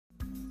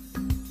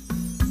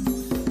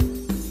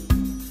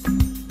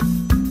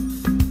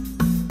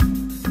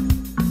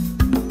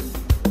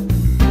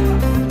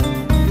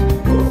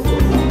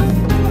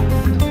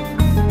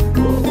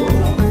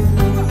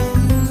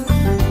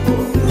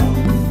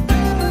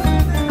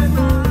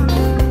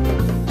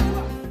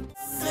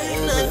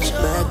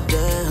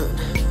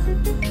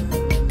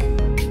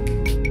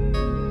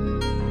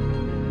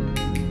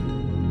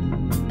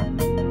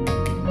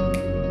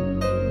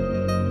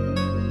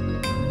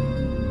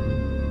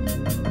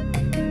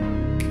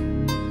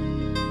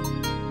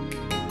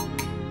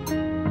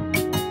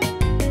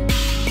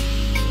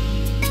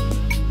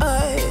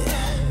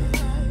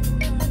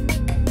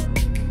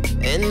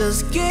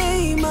this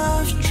game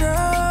of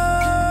Thrones,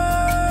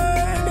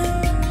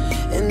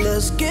 in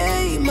this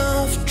game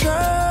of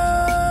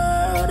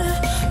Thrones,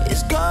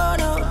 it's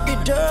gonna be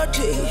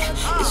dirty,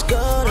 it's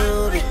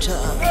gonna be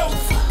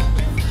tough,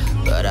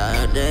 but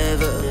I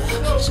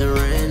never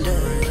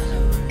surrender.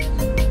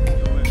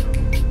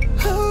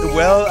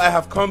 Well, I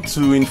have come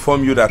to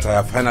inform you that I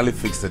have finally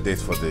fixed the date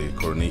for the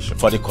coronation.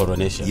 For the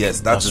coronation?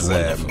 Yes, that's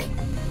wonderful.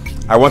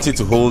 I want it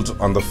to hold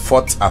on the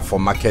 4th for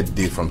market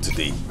day from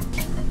today.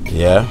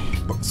 Yeah.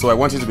 So I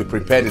want you to be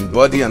prepared in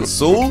body and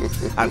soul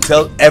and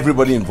tell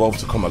everybody involved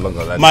to come along.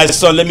 My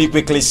son, let me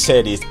quickly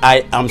say this.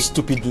 I am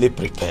stupidly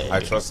prepared.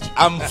 I trust you.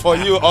 I'm for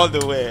you all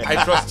the way.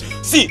 I trust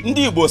you. See,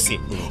 ndi Igbo si,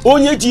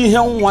 onye ji ihe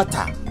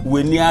nwata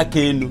weni aka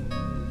enu.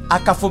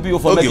 Akafobi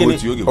ofo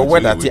mekini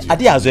owedati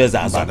adi azo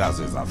eza azo.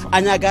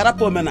 Anya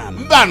garapa omenana.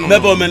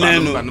 Mebe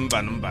omenenu.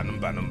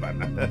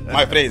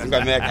 My friends,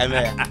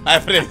 my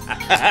friends.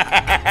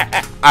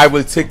 I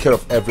will take care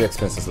of every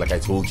expenses like I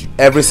told you.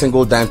 Every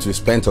single dime to be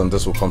spent on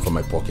this will come from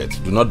my pocket.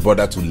 Do not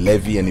bother to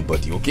levy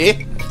anybody,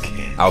 okay?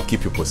 Okay. I'll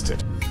keep you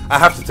posted. I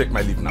have to take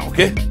my leave now,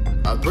 okay?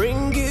 I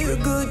bring you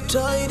good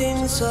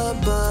tidings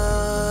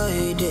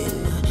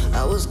abiding.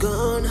 I was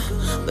gone,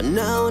 but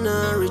now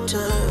I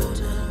return.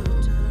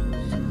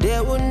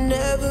 There will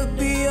never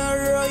be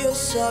a royal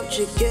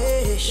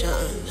subjugation.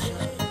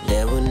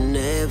 There will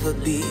never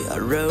be a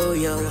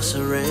royal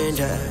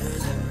surrender.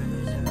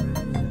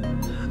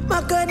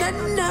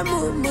 Makanana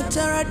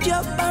mutara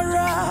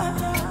diapara,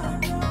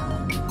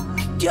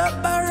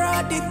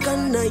 diapara di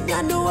kana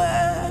yanwe.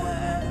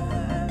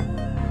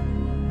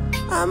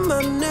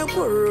 Amamne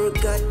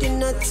kuruka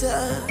dinata,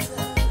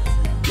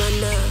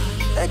 mana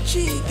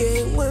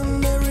achige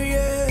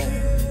wemeriye.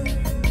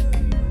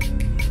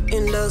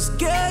 In this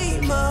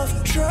game of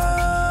Thrones,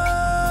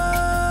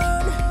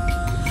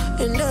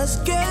 in this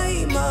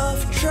game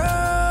of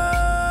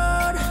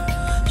Thrones,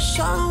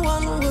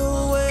 someone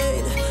will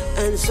win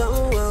and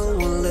someone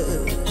will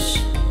lose,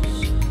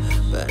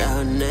 but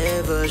I'll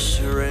never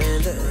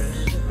surrender.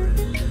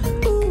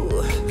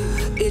 Ooh,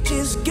 it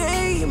is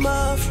game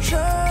of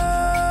Thrones,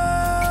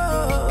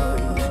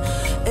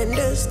 in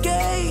this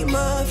game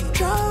of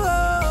Thrones.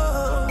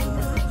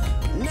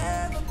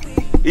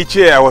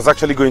 Ichie, I was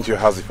actually going to your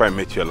house if I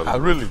met you alone. Ah,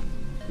 really?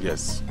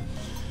 Yes.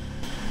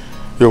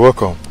 You're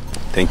welcome.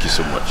 Thank you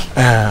so much.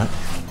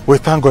 We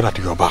thank God that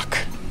you're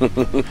back.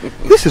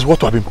 This is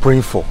what I've been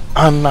praying for,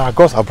 and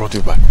God has brought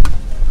you back.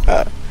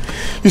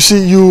 You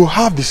see, you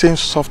have the same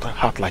soft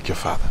heart like your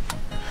father.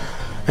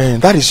 And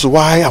that is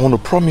why I want to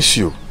promise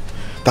you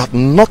that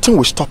nothing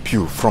will stop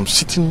you from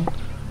sitting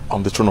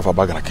on the throne of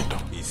Abagana Kingdom.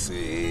 Yes.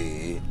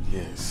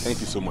 Thank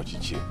you so much,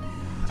 Ichie.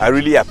 I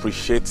really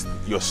appreciate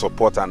your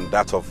support and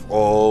that of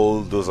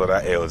all those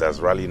other elders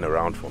rallying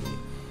around for me.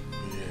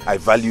 Yeah. I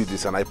value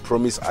this and I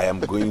promise I am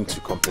going to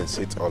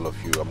compensate all of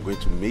you. I'm going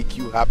to make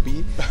you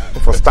happy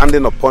for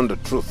standing upon the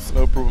truth.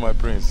 No problem, my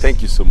prince.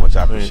 Thank you so much.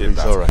 I appreciate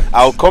that. All right.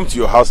 I'll come to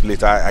your house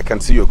later. I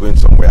can see you're going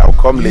somewhere. I'll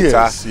come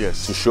later to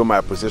show my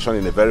appreciation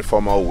in a very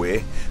formal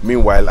way.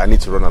 Meanwhile, I need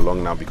to run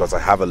along now because I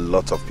have a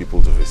lot of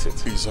people to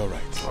visit. It's all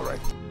right. All right.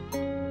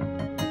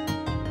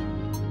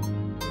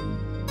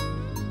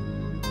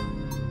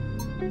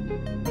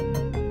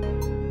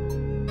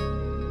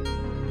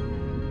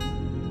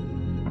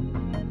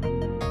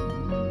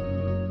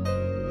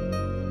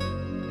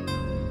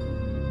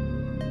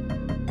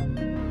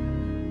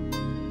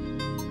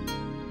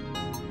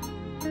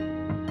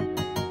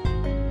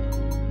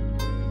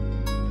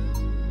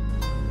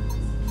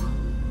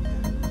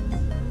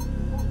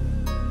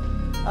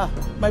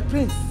 My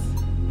prince.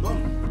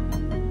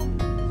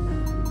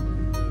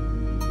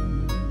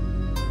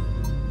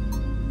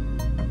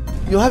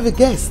 You have a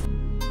guest.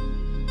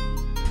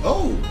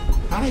 Oh,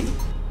 hi.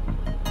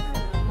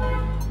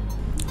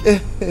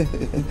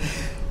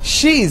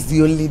 She is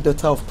the only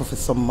daughter of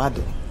Professor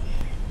Madden.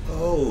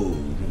 Oh.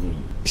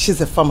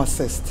 She's a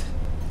pharmacist.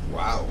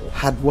 Wow.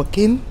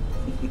 Hardworking.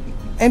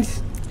 And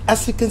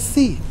as you can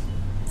see,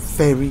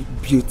 very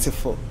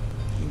beautiful.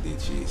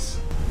 Indeed she is.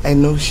 I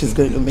know she's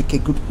going to make a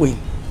good queen.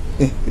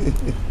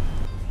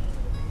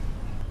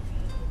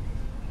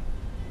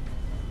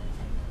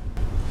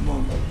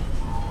 Mom,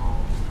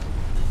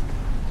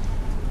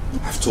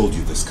 I've told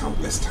you this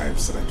countless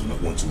times that I do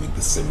not want to make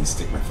the same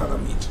mistake my father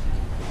made.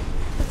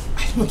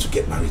 I don't want to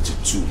get married to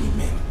 2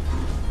 women.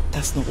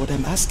 That's not what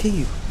I'm asking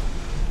you.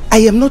 I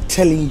am not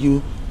telling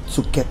you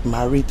to get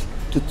married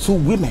to 2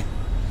 women.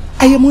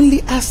 I am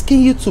only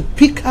asking you to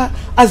pick her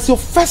as your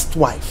first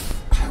wife.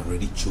 I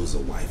already chose a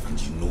wife and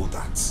you know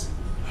that.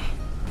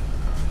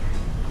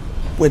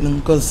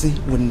 When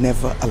Ngozi will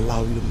never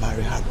allow you to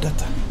marry her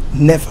daughter.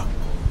 Never.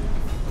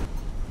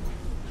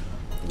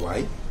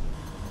 Why?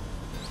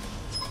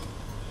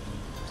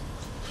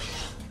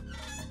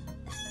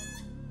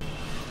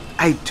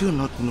 I do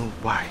not know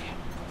why,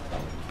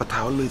 but I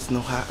always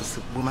know her as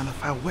a woman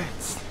of her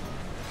words.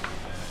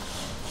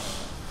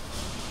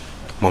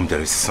 Mom,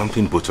 there is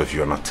something both of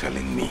you are not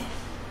telling me.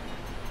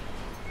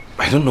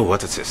 I don't know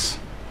what it is.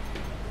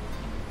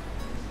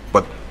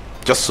 But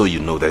Just so you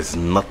know, there's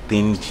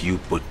nothing you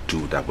would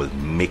do that will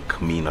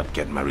make me not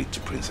get married to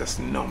Princess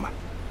Noma.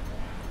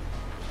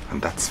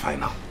 And that's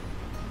final.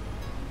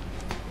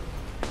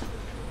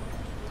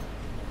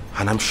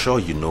 And I'm sure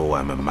you know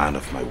I'm a man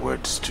of my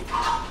words too.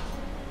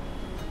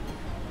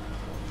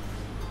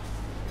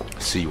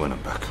 See you when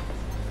I'm back.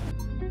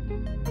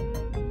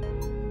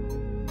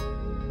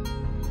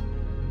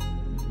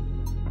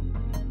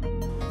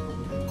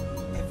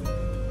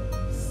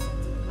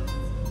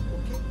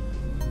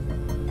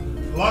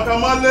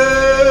 Lakamale,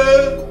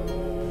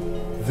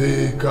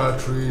 the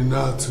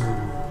Katrina too.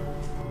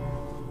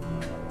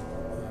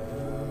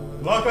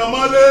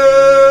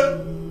 Lakamale,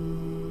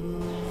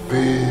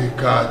 the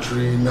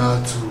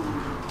Katrina too.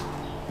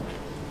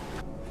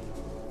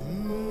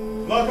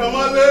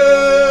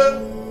 Lakamale,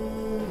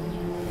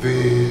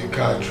 the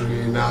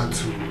Katrina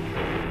too.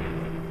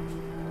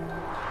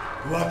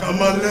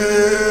 Lakamale,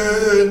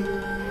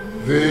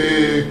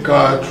 the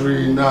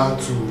Katrina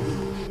too.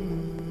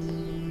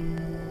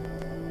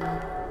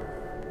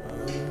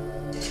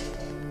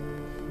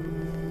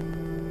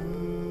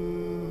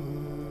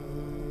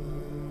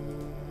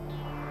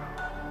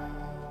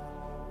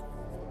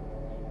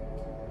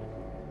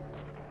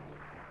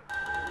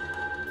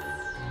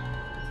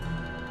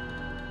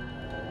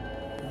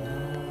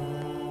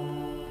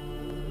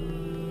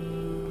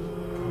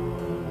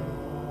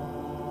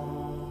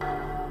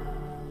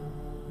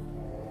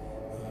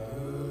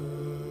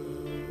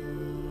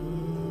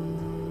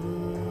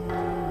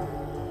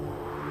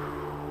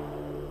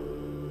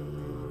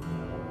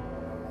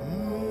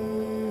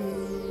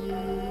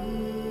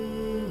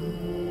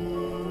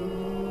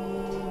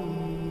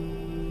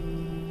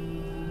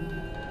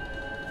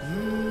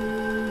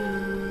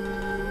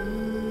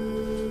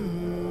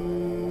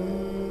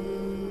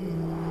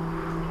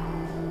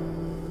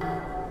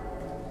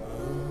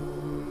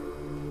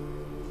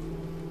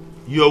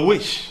 Your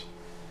wish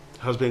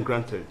has been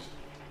granted.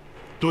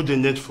 Do the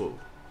needful.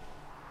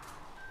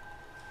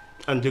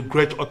 And the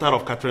great author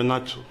of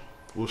Katrinatu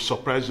will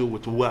surprise you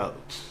with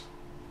wealth,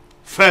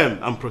 fame,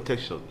 and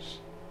protections.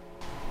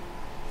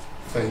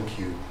 Thank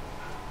you,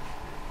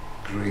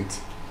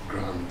 great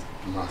Grand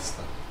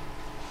Master.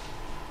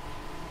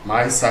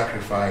 My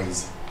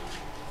sacrifice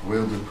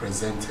will be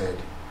presented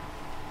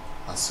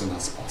as soon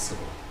as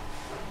possible.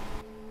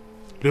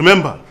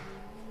 Remember,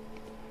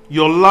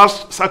 your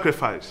last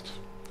sacrifice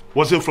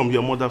wasn't from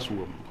your mother's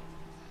womb.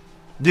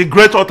 The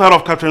great author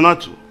of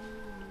Katrinatu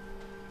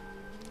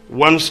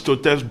wants to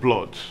test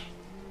blood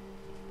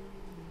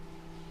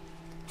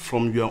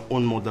from your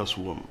own mother's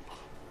womb.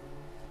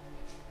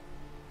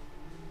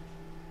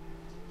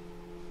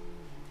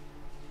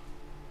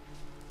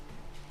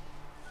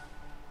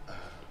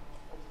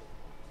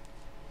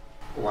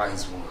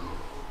 Wise one,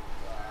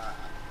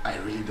 I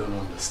really don't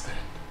understand.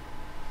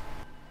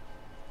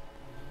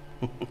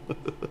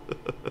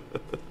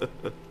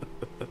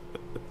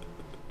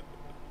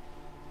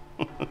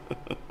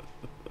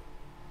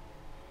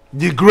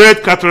 The great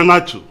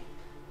Katrinatu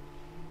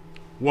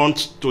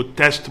wants to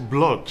test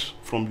blood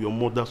from your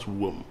mother's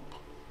womb.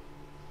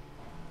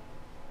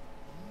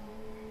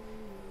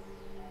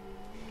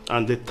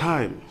 And the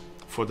time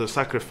for the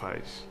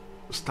sacrifice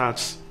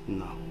starts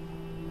now.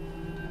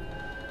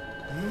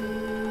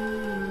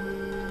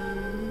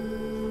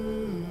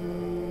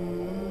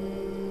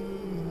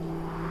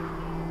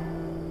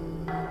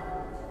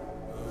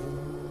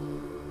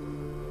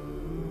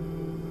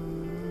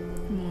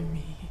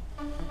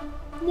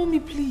 Mommy,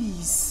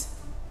 please.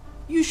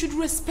 You should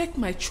respect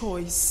my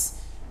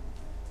choice.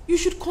 You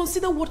should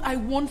consider what I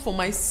want for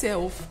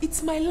myself.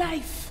 It's my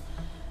life.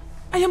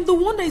 I am the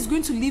one that is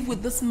going to live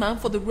with this man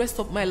for the rest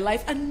of my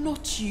life and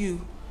not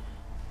you.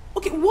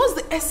 Okay, what's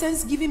the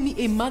essence giving me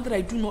a man that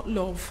I do not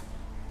love?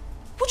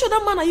 Which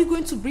other man are you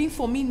going to bring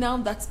for me now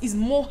that is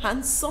more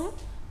handsome,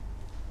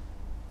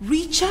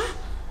 richer,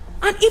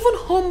 and even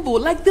humble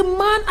like the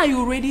man I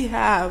already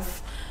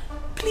have?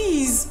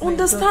 Please,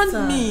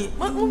 understand me.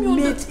 You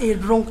made a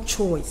wrong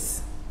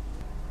choice.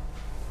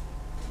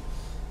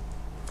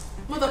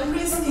 Mother,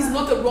 Prince is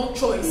not a wrong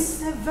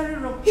choice. It's a very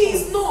wrong choice. He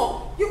is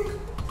not.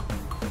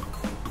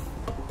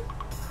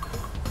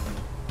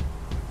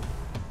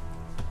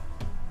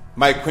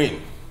 My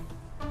queen,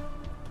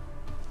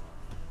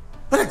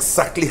 what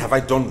exactly have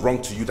I done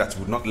wrong to you that you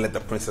would not let the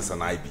princess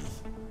and I be?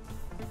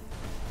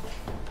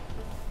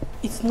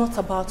 It's not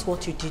about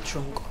what you did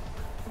wrong,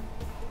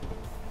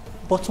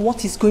 but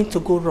what is going to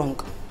go wrong.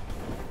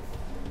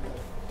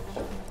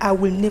 I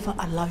will never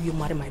allow you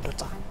marry my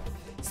daughter.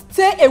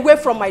 Stay away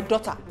from my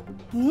daughter.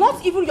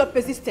 Not even your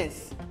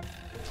persistence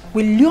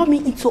will lure me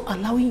into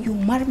allowing you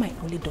marry my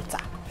only daughter.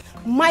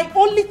 My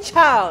only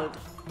child.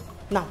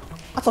 Now,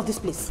 out of this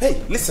place.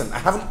 Hey, listen, I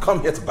haven't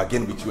come here to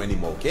bargain with you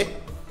anymore, okay?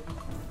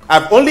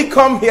 I've only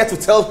come here to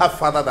tell her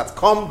father that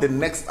come the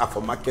next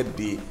Afro-market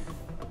day,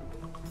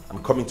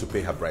 I'm coming to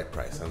pay her bride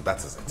price, and that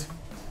is it.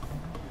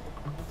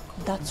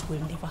 That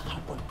will never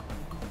happen.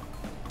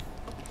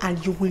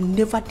 And you will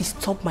never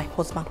disturb my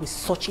husband with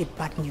such a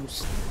bad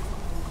news.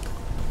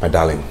 My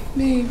darling.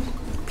 Babe.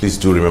 Please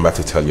do remember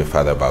to tell your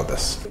father about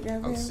this.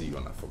 I'll see you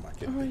on Afro-market.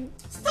 All right.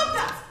 Stop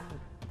that!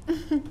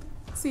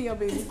 See your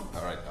baby.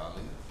 All right,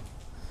 darling.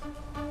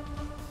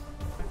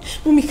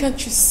 Mommy,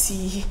 can't you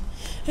see?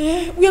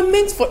 We are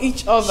meant for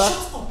each other.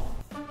 Shut up.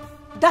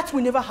 That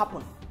will never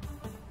happen.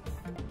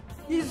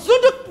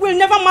 Izudu will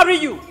never marry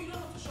you.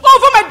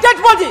 Over my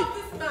dead body.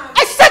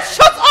 I said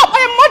shut up. I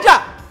am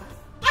mother.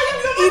 I am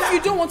your mother. If you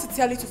don't want to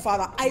tell it to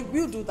father, I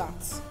will do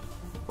that.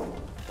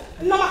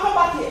 Norma, come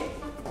back here.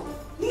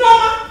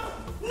 Norma,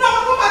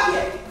 come back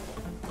here.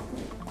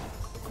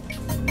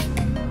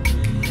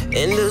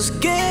 In this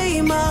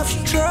game I've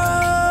thrown,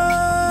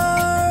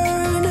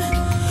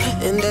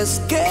 in this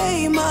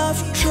game I've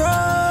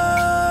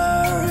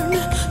thrown,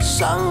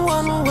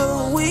 someone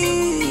will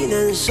win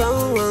and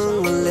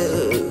someone will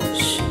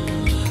lose,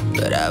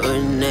 but I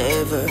will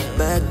never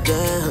back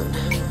down.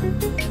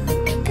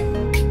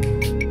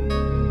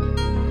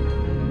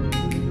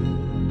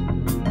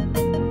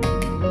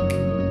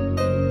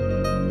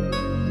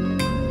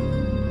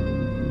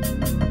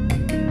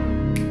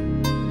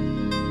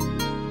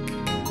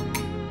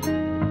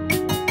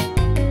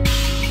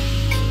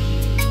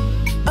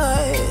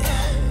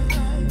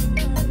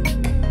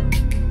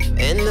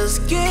 In this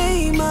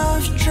game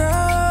I've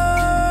tried,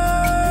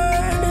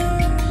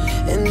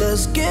 in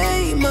this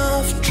game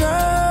I've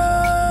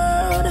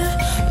tried,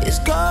 it's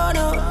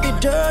gonna be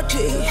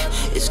dirty,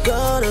 it's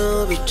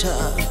gonna be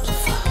tough,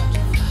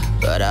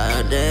 but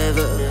I'll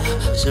never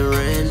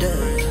surrender.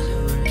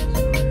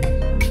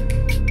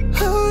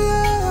 Oh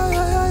yeah,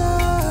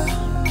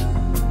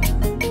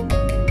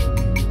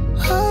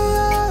 oh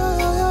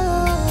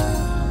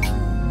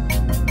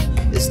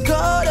yeah. It's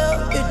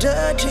gonna be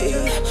dirty,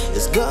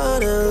 it's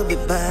gonna be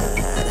bad,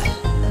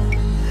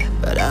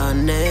 but I'll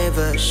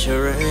never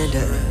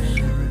surrender.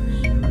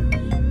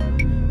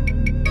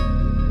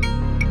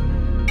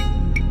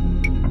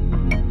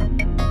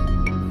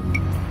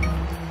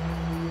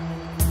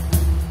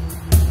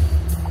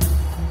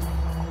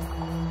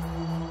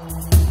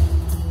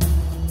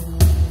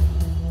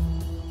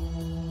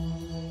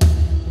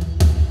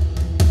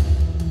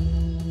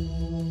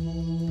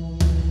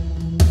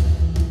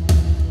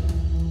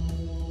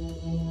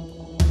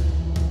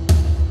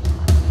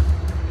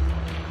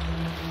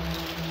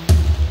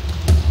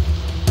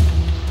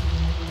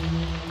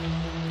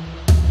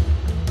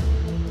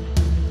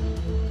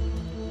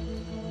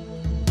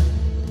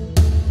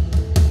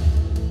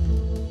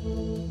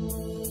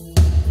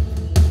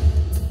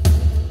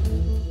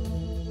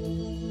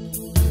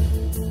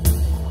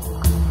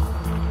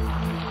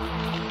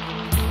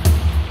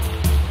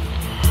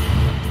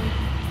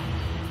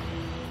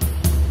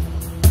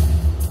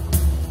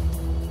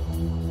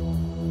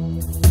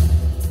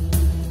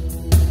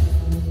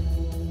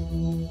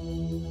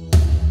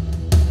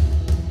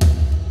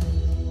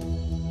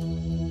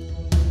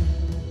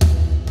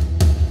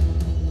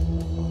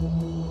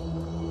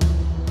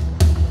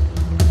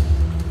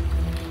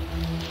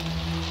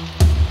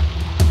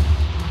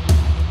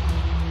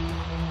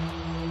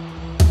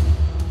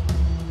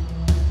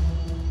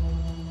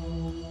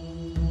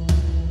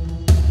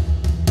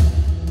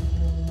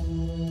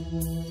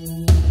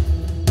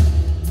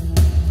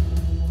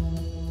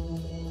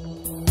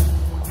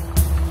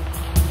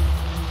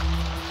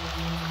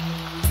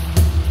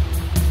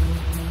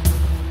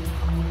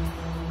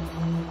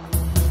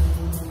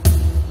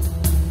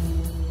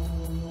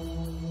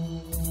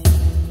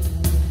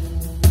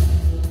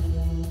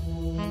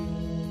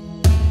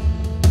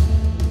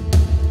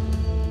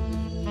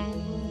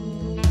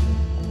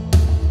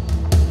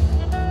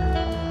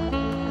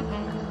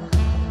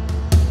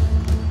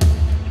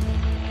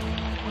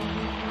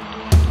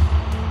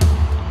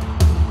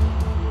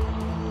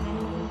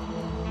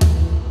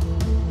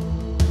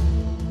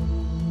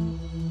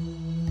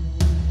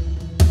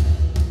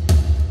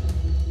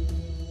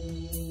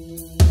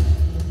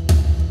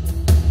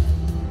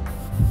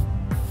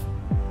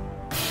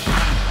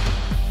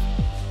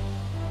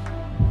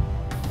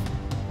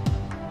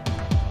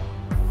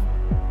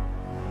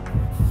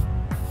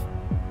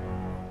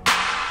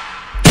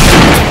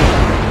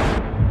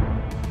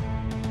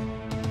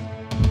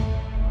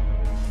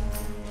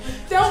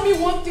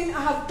 One thing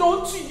I have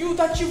done to you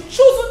that you've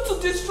chosen to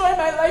destroy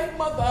my life,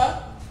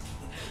 Mother.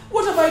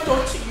 What have I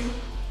done to you?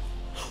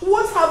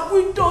 What have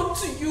we done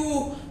to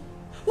you?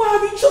 Why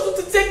have you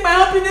chosen to take my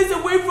happiness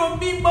away from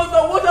me,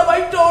 Mother? What have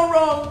I done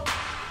wrong?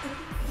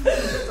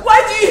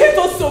 Why do you hate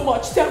us so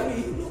much? Tell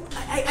me.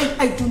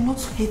 I do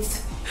not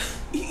hate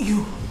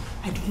you.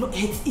 I do not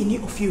hate any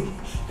of you.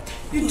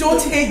 You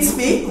don't hate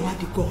me? Lower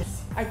the gun.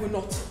 I will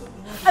not.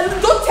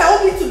 And don't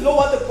tell me to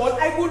lower the gun.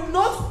 I will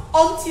not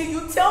until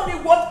you tell me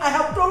what I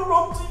have done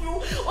wrong to you.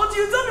 Until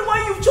you tell me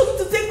why you've chosen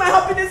to take my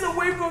happiness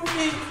away from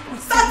me.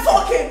 Start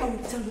talking. I will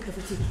tell you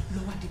everything.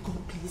 Lower the gun,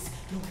 please.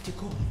 Lower the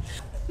gun.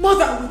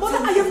 Mother,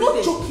 I am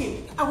not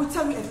joking. I will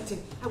tell you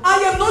everything. I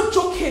am not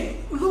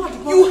joking. Lower the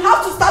gun. You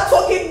have to start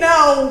talking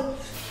now.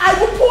 I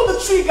will pull the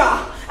trigger.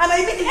 And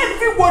I mean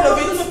every word of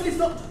it. No, please,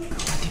 no.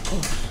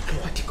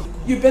 Lower the gun.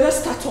 You better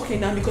start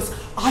talking now because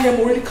I am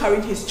already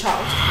carrying his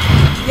child.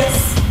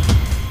 Yes.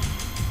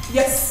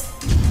 Yes.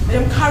 I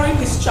am carrying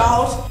his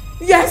child.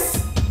 Yes.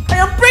 I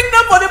am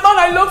pregnant for the man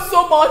I love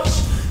so much.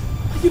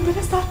 You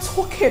better start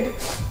talking.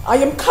 I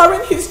am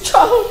carrying his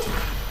child.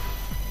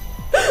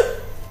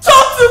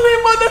 Talk to me,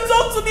 mother,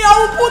 talk to me. I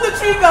will pull the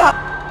trigger.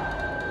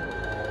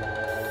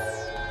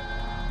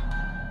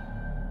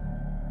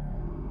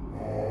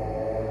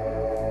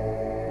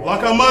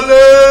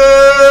 Wakamale!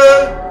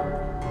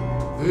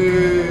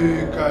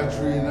 Hey,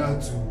 Katrina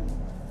too.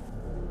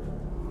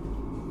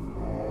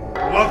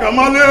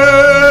 Wakamale!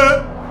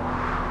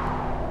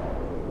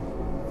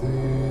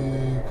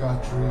 Hey,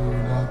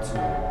 Katrina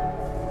too.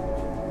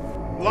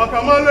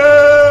 Wakamale!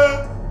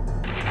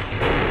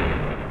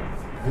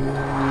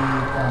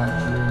 Hey,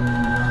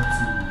 Katrina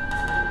too.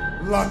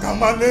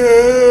 Wakamale!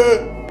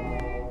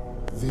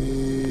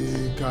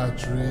 Hey,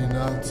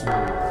 Katrina too.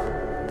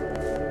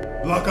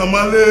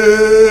 Wakamale!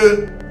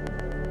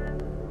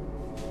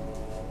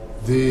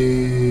 The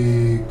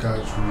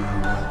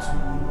Katrina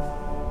too.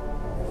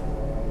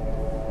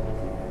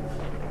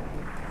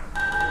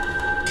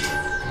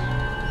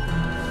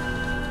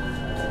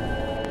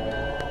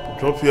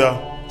 Drop your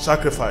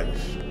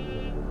sacrifice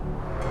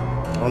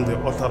on the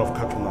altar of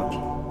Katrina.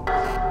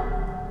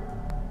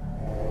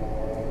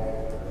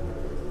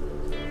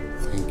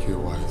 Thank you,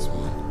 wise man.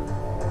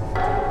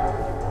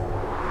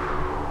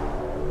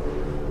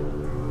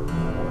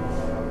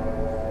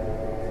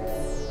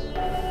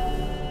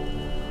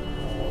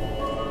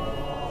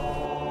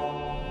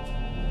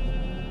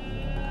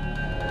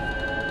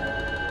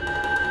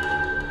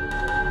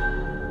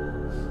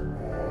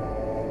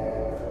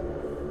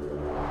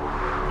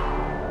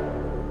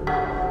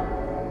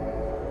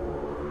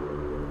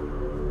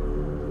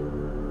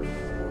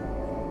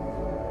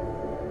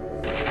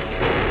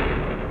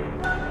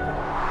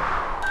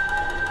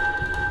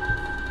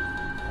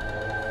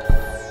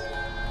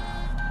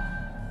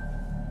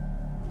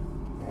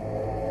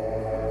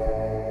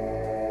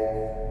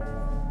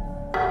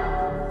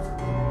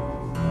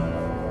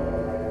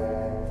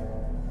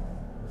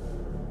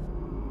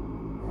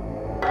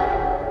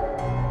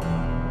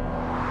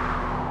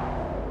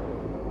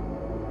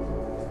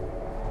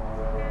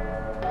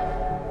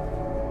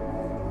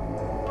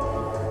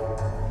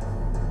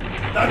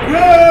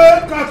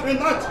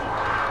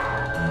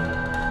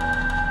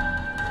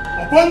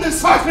 Upon the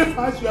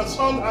sacrifice your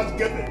son has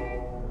given,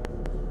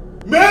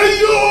 may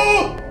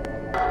you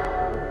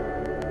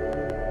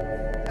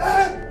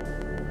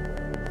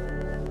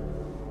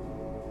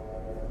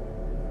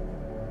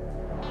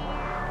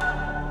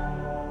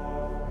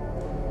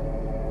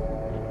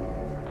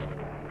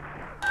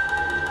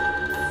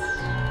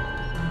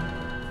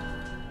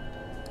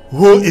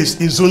Who is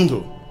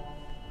Izundo?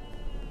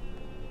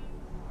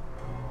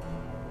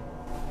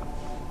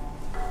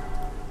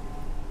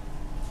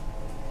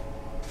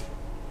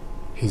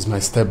 He's my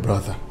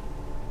stepbrother.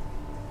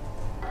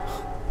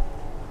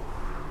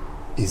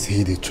 Is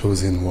he the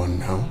chosen one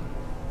now?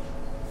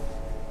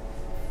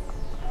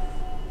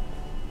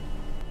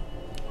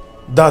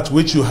 That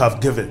which you have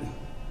given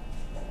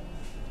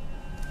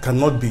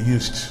cannot be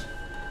used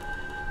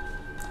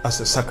as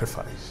a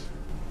sacrifice.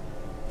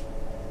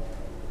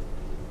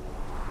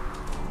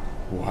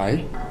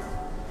 Why?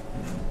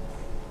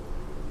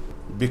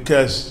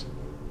 Because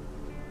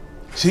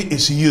she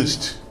is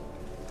used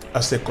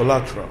as a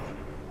collateral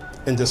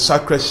in the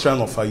sacred shrine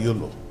of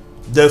Ayolo.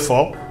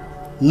 Therefore,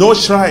 no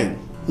shrine,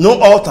 no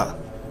altar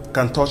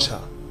can touch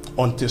her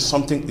until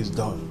something is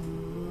done.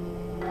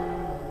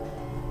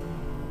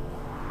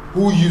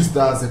 Who used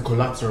that as a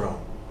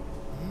collateral?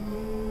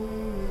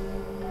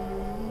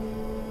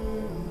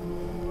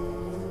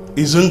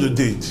 Izundu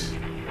did.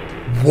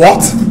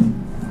 What?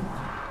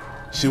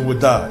 She will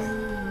die,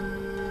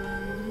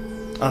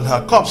 and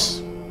her corpse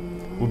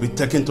will be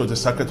taken to the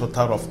sacred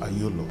altar of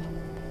Ayolo.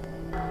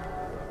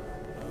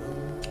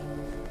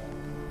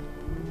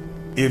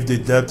 If the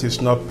debt is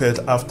not paid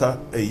after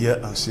a year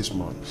and 6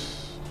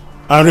 months.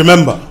 And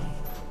remember,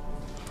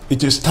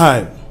 it is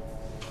time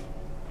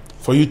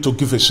for you to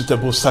give a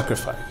suitable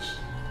sacrifice.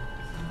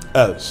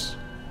 Else,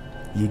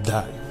 you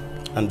die.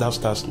 And that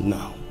starts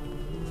now.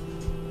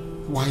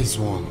 Wise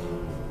one,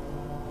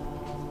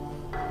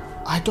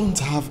 I don't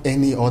have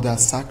any other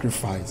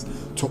sacrifice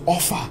to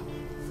offer.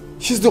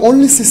 She's the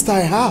only sister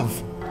I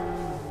have.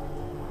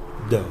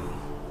 Then,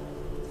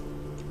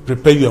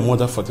 prepare your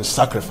mother for the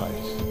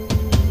sacrifice.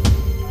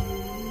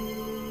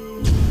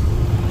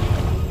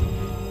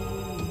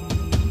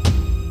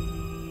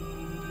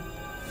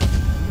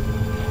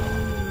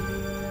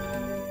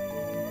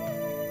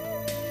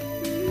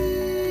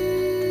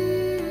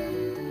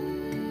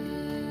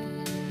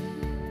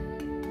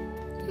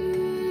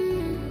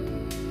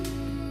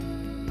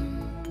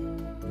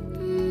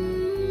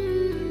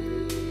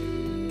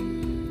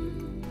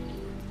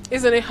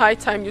 Isn't it high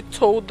time you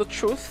told the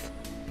truth?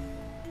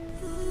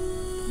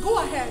 Go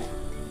ahead.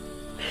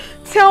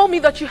 Tell me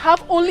that you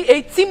have only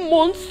 18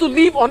 months to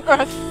live on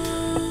earth.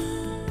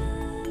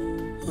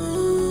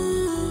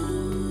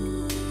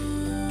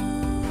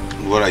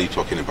 What are you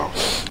talking about?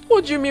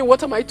 What do you mean,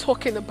 what am I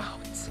talking about?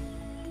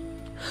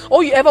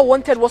 All you ever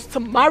wanted was to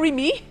marry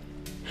me?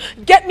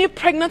 get me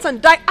pregnant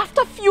and die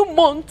after a few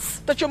months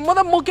that your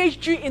mother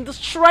mortgaged you in the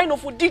shrine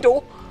of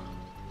Udido,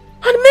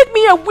 and make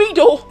me a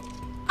widow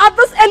at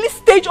this early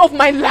stage of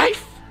my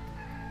life?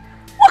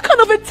 What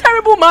kind of a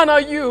terrible man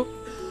are you?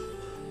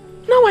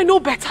 Now I know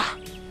better.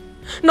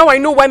 Now I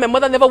know why my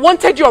mother never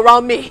wanted you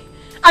around me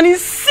and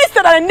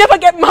insisted that I never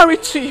get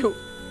married to you.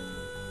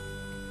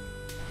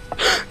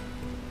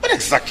 What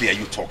exactly are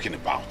you talking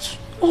about?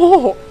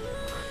 Oh,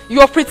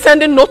 you're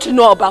pretending not to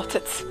know about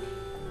it.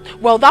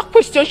 Well, that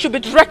question should be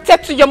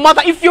directed to your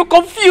mother if you're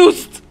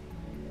confused.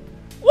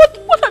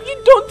 What have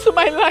you done to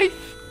my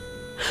life?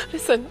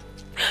 Listen,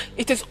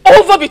 it is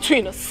over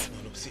between us.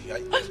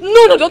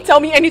 No, don't tell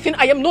me anything.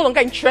 I am no longer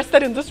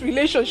interested in this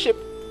relationship.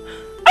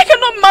 I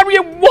cannot marry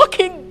a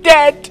walking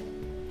dead.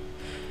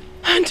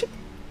 And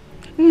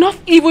not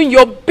even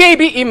your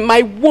baby in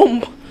my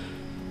womb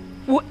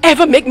will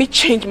ever make me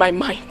change my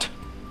mind.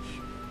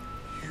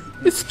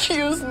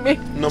 Excuse me.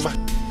 Noma.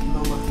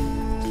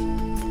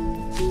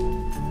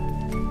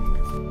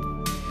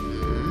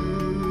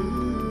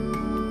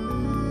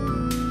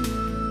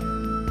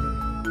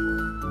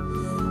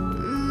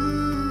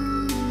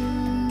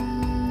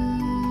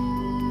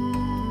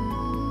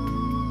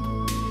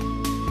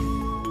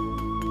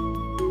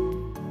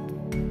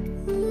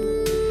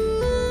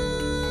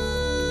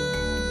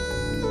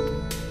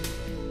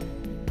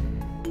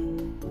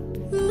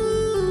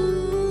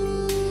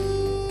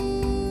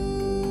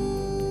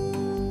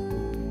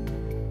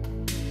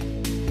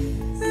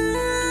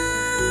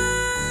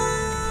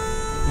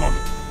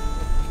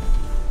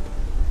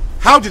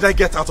 How did I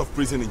get out of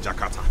prison in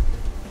Jakarta?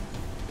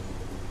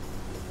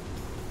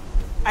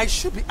 I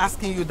should be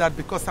asking you that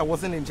because I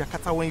wasn't in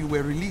Jakarta when you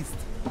were released.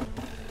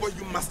 But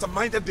you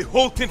masterminded the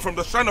whole thing from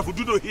the shrine of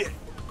Ududo here,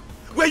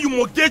 where you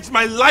mortgaged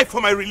my life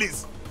for my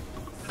release,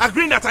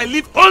 agreeing that I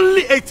live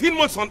only 18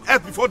 months on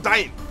earth before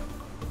dying.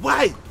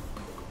 Why?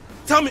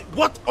 Tell me,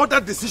 what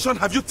other decision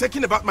have you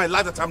taken about my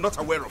life that I'm not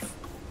aware of?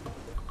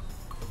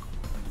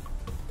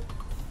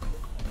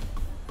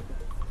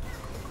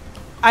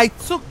 I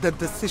took the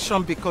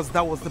decision because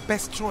that was the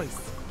best choice.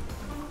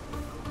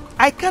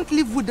 I can't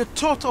live with the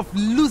thought of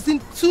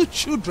losing 2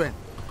 children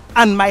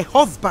and my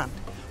husband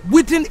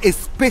within a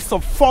space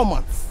of 4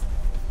 months.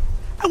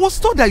 I was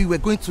told that you were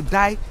going to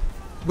die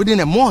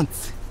within a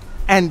month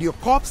and your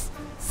corpse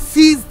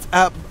seized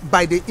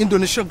by the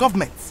Indonesian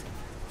government.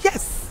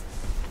 Yes,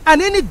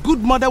 and any good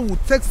mother would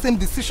take the same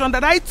decision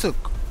that I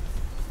took.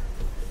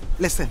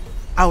 Listen,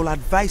 I will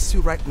advise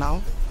you right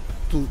now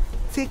to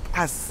take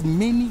as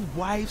many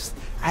wives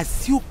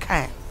as you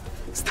can.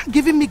 Start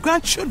giving me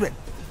grandchildren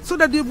so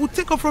that they will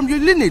take up from your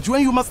lineage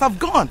when you must have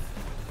gone.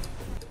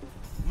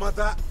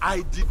 Mother,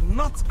 I did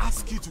not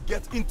ask you to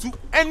get into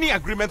any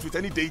agreement with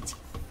any deity.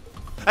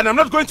 And I'm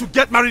not going to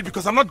get married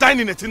because I'm not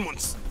dying in 18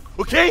 months.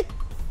 Okay?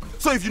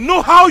 So if you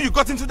know how you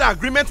got into the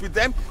agreement with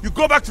them, you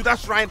go back to that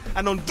shrine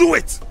and undo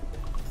it.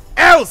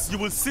 Else you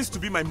will cease to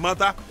be my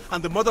mother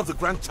and the mother of the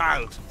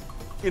grandchild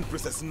in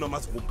Princess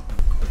Noma's womb.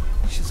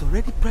 She's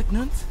already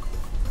pregnant?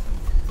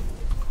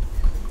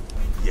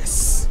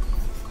 Yes.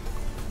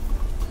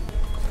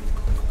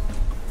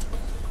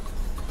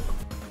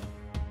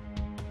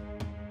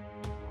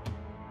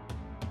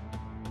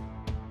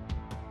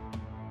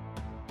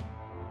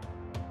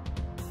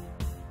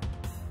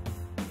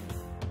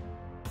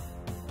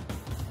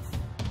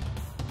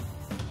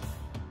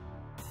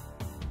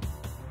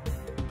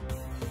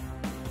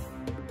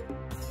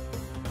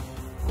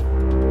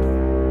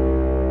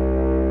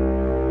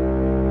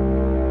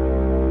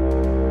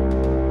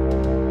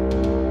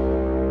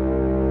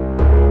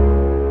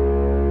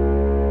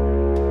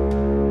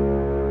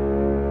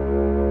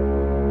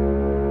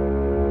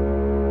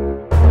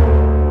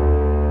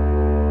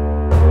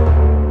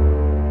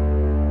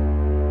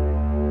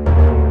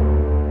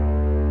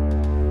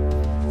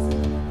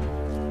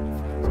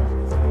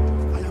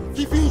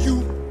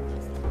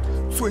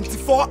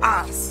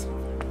 Hours.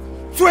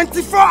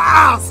 24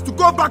 hours to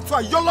go back to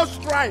a YOLO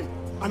shrine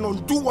and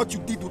undo what you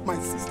did with my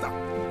sister.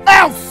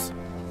 Else!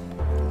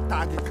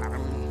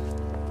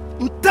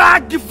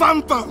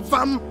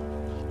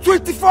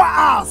 24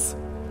 hours.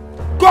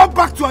 Go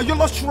back to a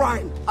YOLO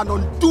shrine and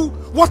undo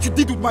what you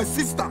did with my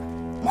sister.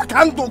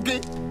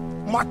 Makandoge.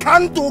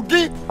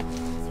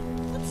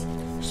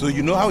 So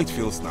you know how it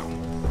feels now.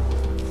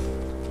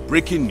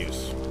 Breaking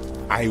news.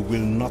 I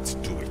will not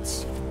do it.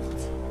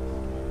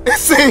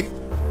 See?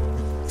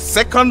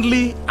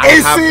 Secondly, I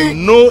have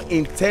no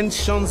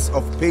intentions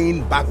of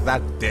paying back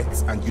that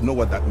debt, and you know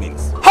what that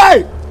means.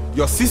 Hey!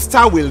 Your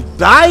sister will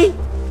die,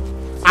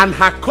 and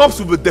her corpse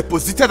will be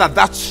deposited at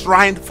that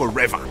shrine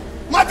forever.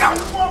 Madam!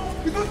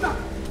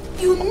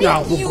 You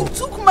mean you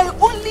took my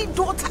only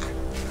daughter,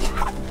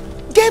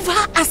 gave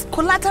her as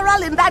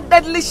collateral in that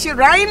deadly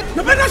shrine?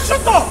 You better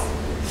shut up!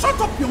 Shut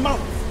up your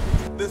mouth!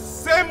 The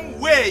same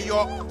way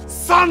your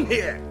son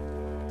here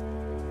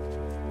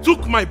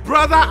took my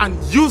brother and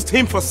used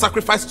him for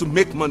sacrifice to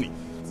make money.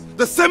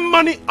 The same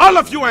money all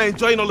of you are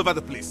enjoying all over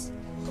the place.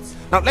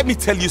 Now let me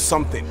tell you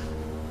something.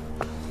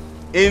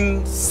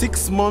 In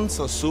 6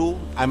 months or so,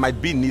 I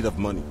might be in need of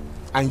money.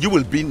 and you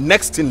will be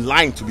next in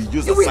line to be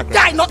used as sacrifice.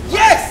 Die, not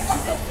yes!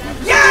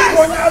 Yes!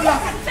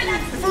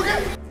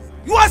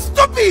 You are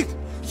stupid!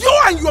 You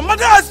and your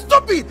mother are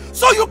stupid!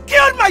 So you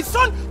killed my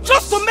son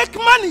just to make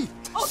money!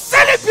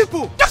 Selling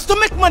people just to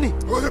make money!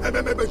 Oh,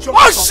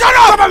 shut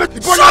up!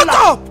 Shut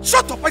up!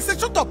 Shut up! I said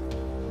shut up!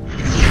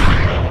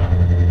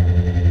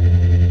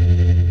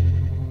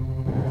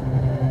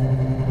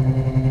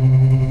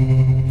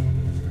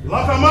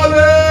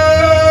 Lakamale!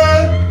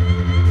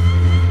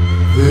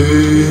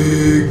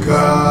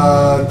 Ekatrinatu.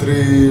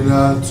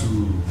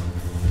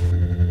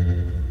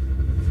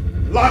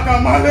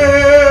 Lakamale!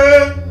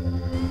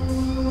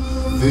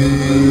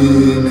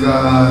 Ekatrinatu.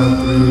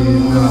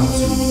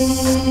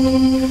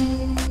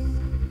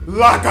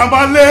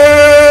 Lakamale!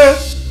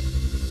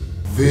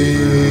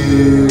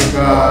 Ekatrinatu.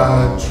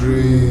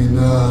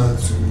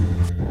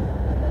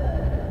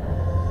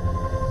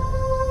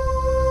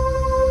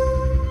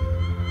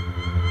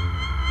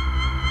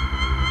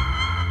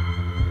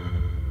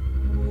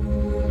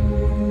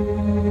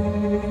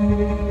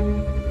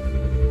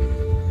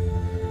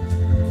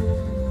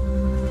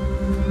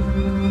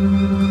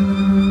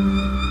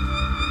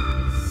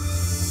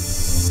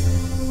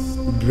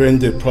 Bring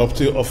the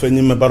property of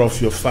any member of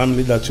your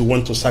family that you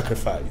want to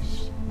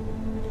sacrifice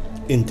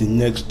in the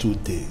next 2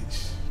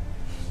 days.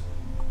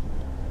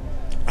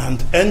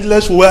 And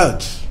endless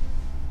wealth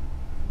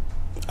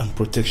and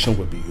protection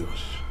will be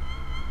yours.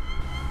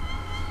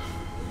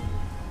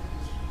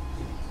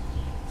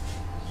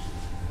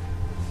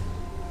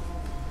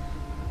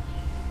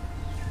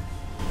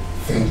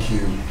 Thank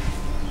you,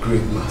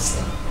 great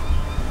master.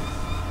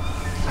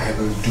 I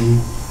will do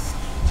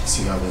as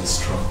you have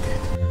instructed.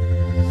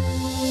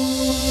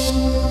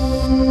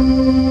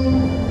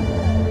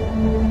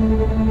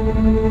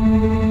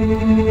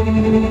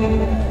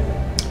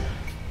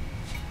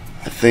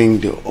 I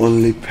think the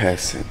only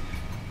person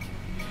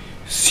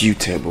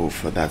suitable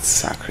for that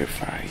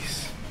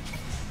sacrifice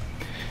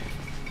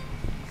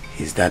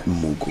is that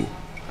Mugu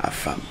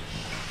Afam.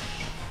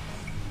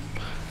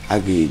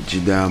 Agi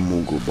Jida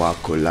Mugu Ba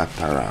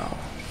collateral.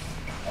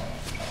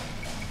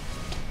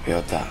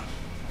 Yota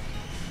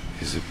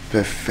is a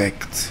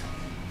perfect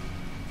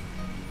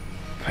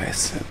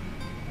person.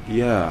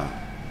 Yeah,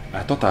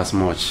 I thought as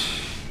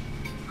much.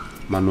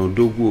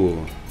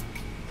 Manodogo,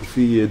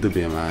 Fiye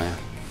Dubemaya.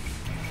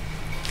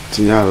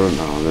 Tinyaro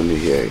now, let me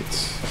hear it.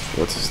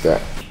 What is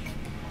that?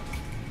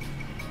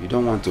 You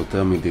don't want to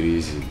tell me the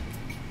reason.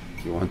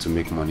 You want to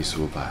make money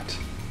so bad.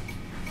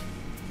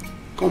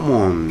 Come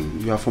on,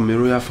 you are from a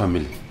royal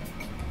family.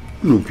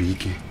 No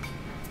big.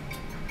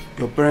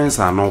 Your parents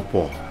are not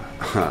poor.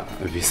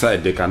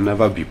 Besides, they can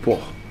never be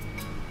poor.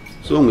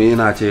 So we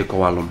ain't actually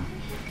call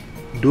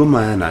do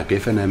man a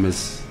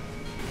KFNMS.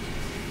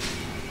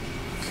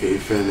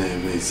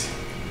 KFNMS.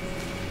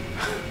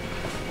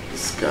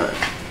 This guy.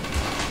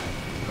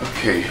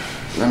 Okay,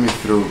 let me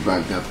throw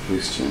back that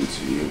question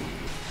to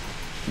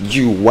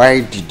you.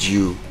 Why did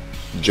you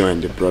join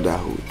the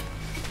Brotherhood?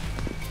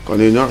 Because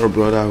you're not a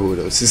brotherhood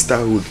or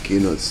sisterhood,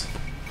 Kinos.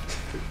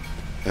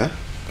 Huh?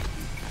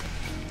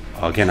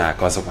 Okay, now,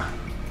 Kosopa.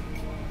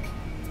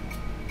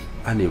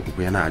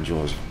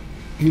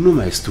 You know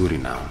my story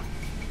now.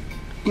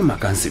 You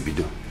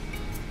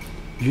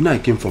know I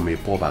came from a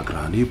poor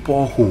background, a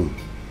poor home.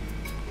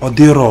 Or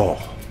they raw.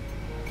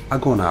 I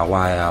go na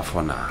wire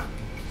for now.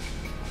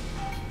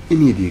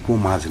 Any day go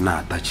mas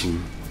na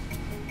touching.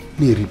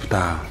 Ni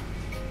ripta.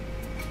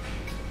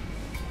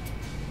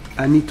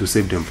 I need to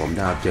save them from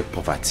that abject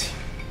poverty.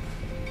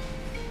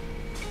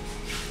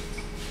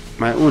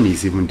 My own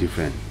is even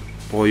different.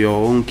 For your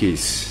own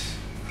case,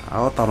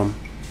 I'll tell them.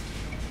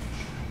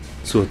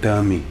 So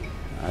tell me,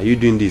 are you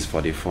doing this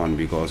for the fun?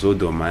 Because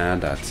although Maya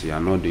that you are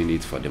not doing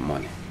it for the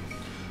money.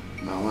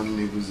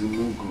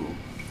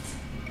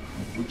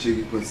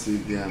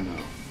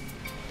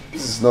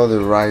 This is not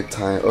the right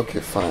time. Okay,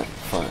 fine.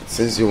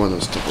 Since you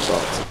want to talk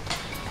about it.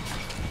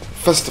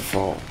 First of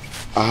all,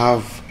 I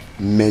have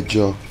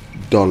major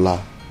dollar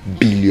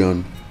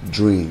billion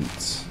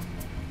dreams.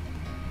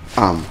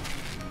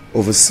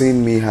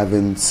 Overseeing me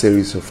having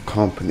series of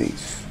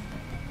companies,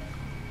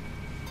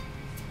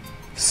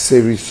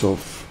 series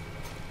of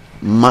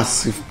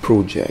massive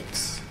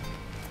projects.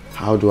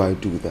 How do I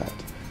do that?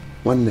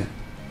 One,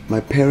 my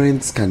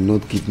parents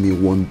cannot give me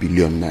 1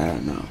 billion naira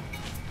now.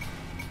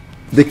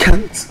 They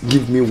can't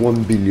give me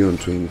 1 billion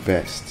to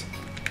invest.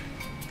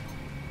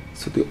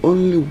 So the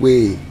only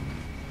way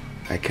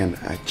I can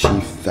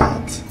achieve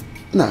that.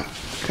 Now,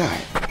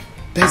 guy,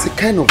 there's a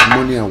kind of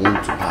money I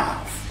want to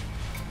have.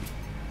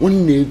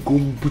 One big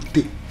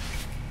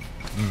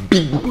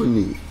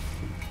money.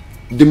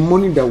 The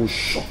money that will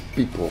shock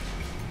people.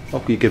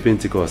 Okay,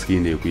 Pentecost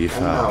in the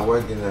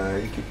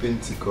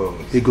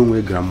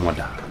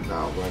grandmother.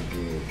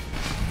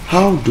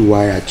 How do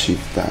I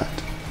achieve that?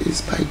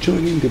 It's by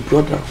joining the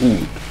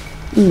Brotherhood.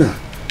 Nah.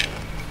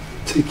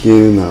 Take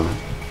it now.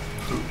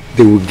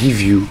 They will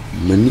give you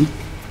money.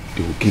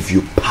 They will give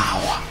you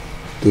power.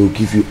 They will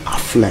give you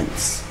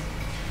affluence.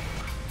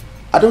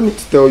 I don't need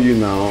to tell you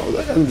now.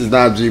 That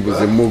Najib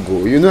was a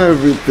mogul. You know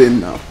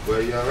everything now.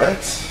 Well, you're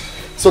Alright.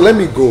 So let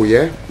me go,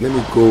 yeah? Let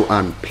me go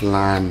and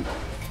plan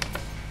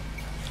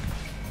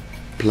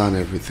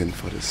everything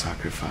for the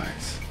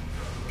sacrifice.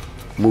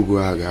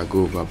 Muguaga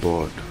go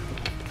overboard.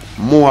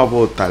 More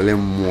about talem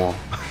more.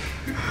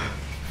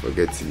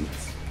 Forget it.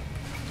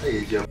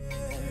 Hey, Jim.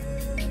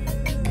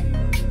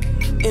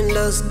 In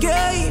this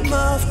game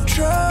of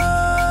Thrones,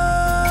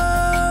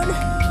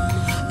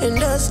 in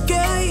this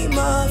game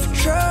of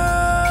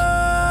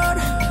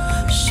Thrones,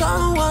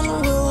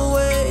 someone will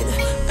win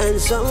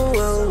and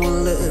someone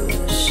will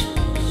lose,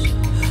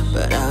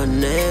 but I'll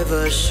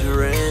never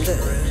surrender.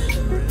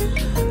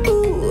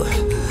 Ooh,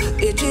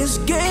 it is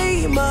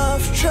game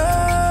of Thrones,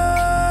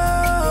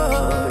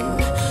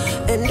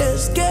 in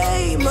this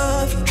game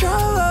of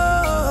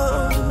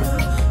Thrones,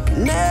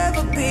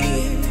 never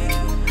be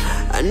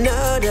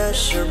another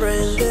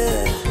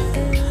surrender.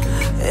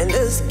 In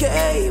this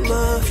game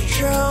of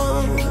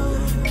Thrones,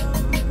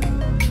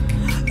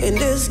 in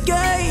this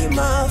game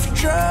of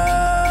Thrones,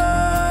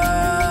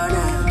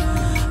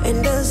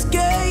 in this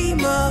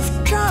game of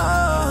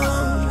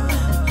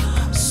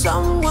Thrones,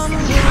 someone will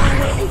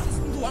wait.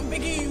 I'm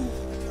begging you.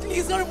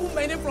 Please don't remove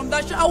my name from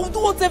that show. I will do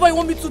whatever you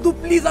want me to do,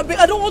 please. I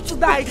don't want to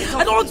die.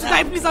 I don't want to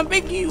die, please. I'm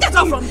begging you. Get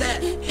out from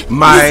there.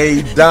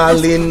 My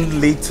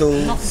darling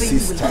little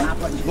sister.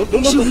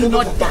 She will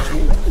not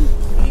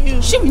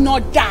die. She will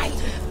not die.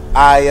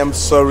 I am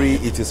sorry,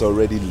 it is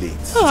already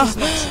late.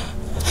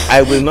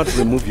 I will not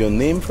remove your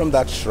name from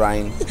that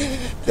shrine.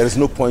 There is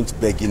no point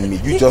begging me.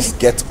 You just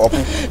get up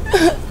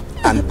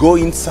and go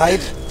inside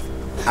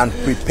and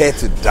prepare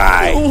to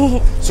die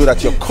so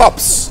that your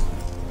corpse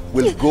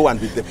will go and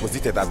be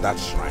deposited at that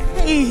shrine.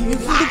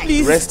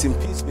 Please. Rest in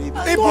peace, baby.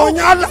 Come on,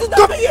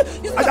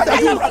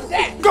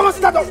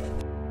 sit down.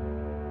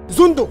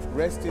 Zundo.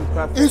 Rest in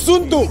peace. In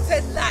Zundo.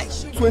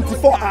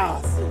 24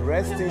 hours.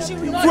 Rest in peace.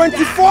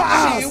 24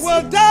 hours. She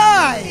will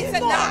die. It's a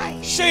lie.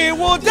 She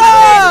will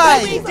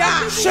die.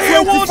 She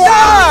will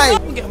die.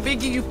 I'm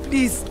begging you,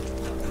 please.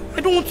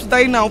 I don't want to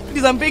die now.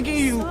 Please, I'm begging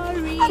you.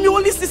 Sorry. I'm your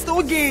only sister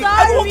again. Sorry.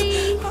 I don't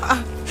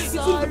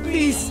want to...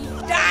 Please.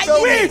 Die.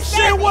 Wait,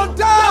 she will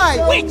die.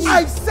 Wait.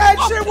 I said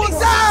she will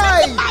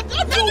die.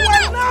 You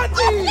will not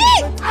die.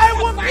 I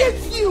will beat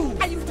you.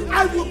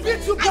 I will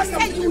beat you back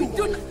at you.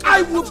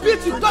 I will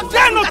beat you. Don't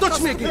dare not touch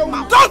me again.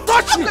 Don't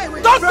touch me.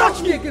 Don't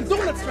touch me again.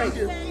 Don't let's try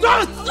again.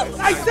 Don't.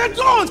 I said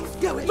don't.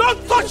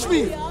 Don't touch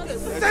me.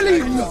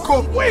 Telling you,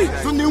 go. Wait.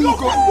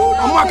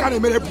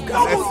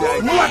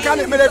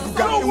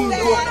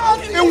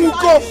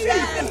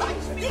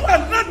 You are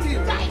nothing.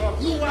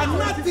 You are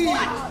nothing.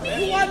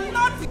 You are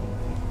nothing.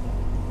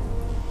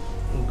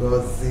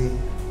 Ngozi,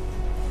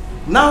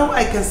 now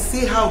I can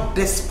see how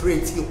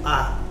desperate you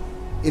are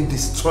in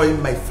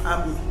destroying my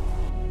family.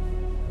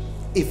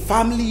 A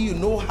family you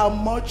know how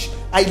much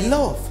I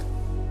love.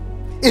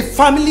 A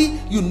family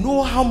you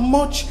know how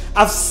much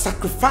I've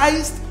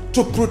sacrificed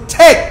to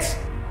protect.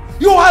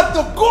 You have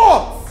the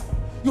guts.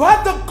 You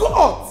have the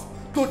guts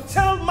to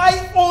tell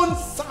my own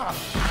son,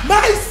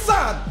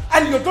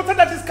 and your daughter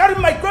that is carrying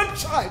my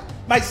grandchild,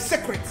 my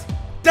secret,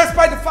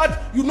 despite the fact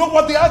you know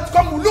what the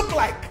outcome will look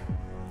like.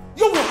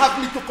 You will have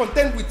me to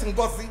contend with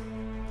Ngozi.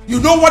 You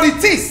know what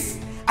it is,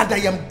 and I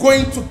am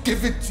going to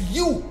give it to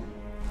you.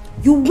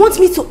 You want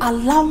me to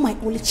allow my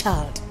only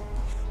child,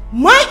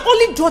 my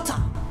only daughter,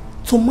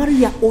 to marry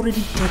your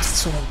already dead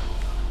son?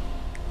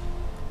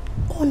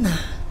 Honor,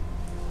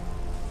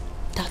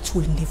 that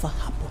will never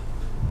happen.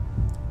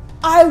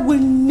 I will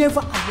never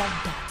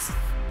allow that.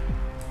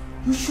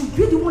 You should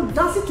be the one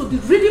dancing to the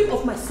rhythm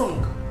of my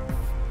song.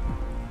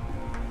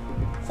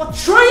 For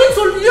trying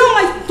to lure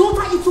my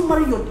daughter into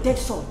marrying your dead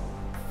son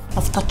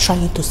after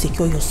trying to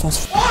secure your son's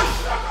freedom. Oh,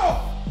 shut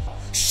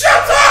up!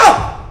 Shut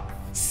up!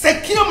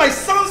 Secure my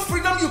son's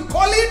freedom, you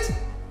call it?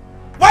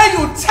 Why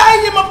you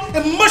tie him up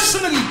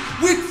emotionally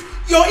with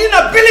your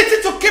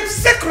inability to keep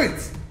secret?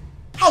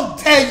 How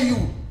dare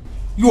you?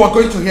 You are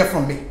going to hear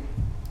from me.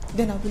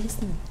 Then I'll be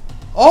listening.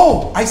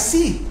 Oh, I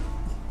see.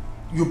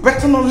 You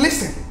better not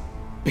listen,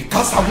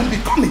 because I won't be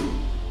coming.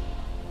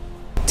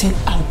 Then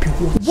I'll be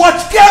watching.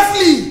 Watch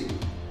carefully,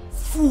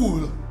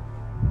 fool.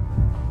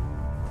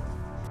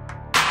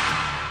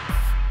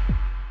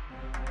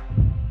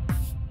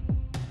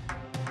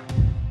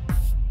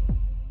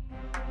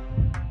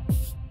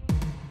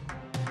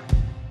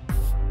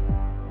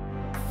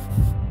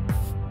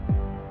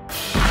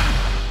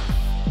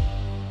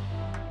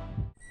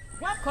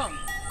 Welcome,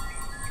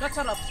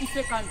 daughter of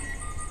Etiko.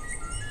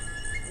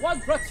 What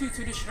brought you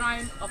to the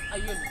shrine of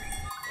Ayoni?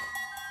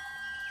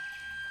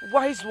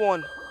 Wise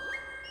one,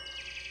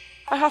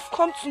 I have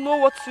come to know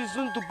what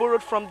Sizundu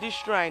borrowed from this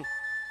shrine.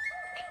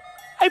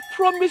 I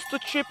promise to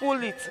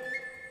triple it.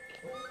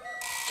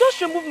 Just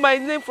remove my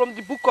name from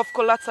the book of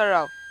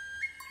collateral.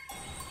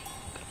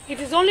 It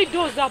is only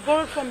those that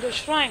borrowed from the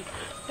shrine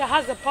that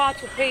has the power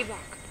to pay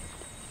back.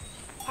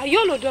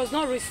 Ayolo does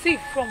not receive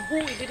from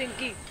whom he didn't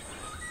give.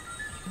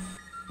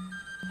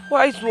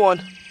 Wise one,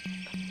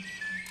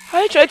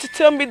 are you trying to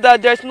tell me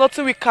that there is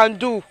nothing we can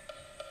do?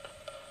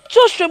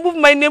 Just remove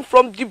my name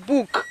from the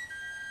book,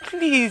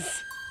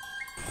 please.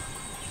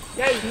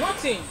 There is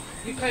nothing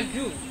you can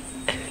do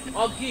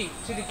or give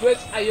to the great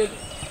Ayolo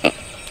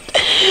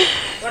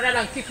rather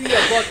than keeping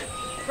your body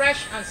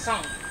fresh and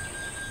sound.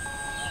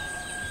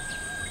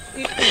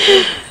 If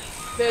he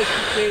fails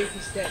to pay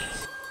his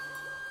debts.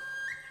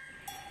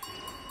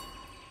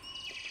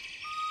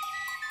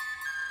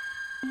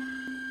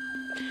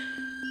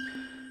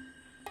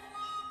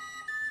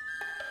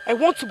 I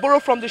want to borrow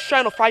from the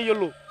shrine of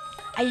Ayolo.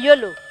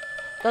 Ayolo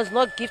does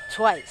not give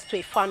twice to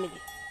a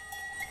family.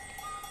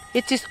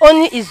 It is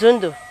only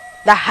Izundo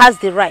that has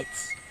the right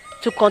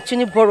to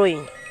continue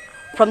borrowing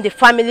from the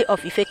family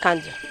of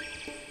Ifekandu.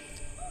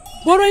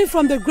 Borrowing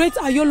from the great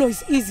Ayolo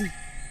is easy.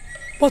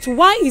 But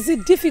why is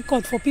it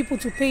difficult for people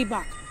to pay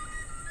back,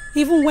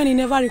 even when he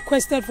never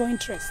requested for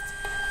interest?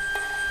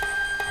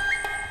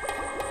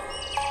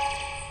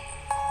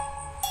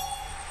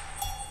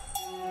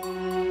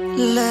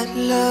 Let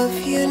love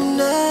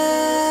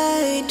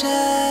unite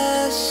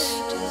us.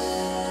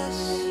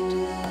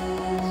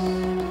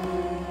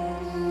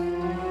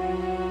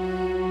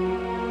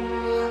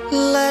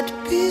 Let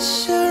peace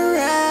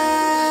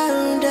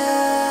surround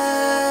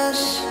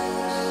us.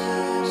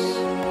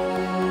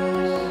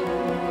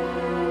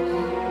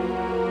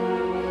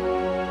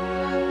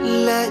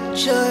 Let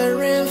joy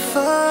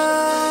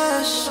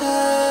reinforce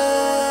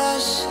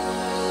us.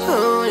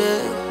 Oh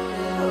yeah.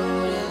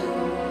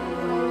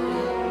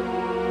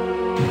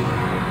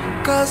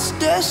 'Cause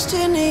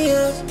destiny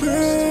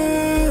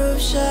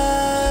approves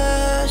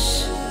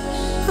us.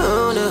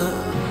 Oh no.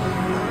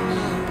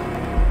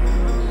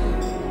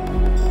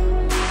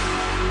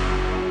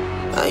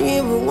 I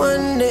am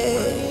one day,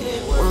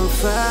 one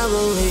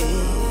family.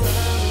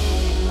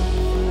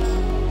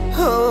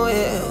 Oh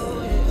yeah.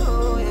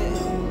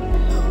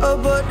 Oh,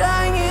 but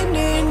I ain't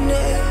in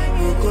there.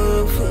 You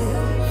go for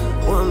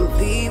one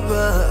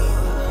people.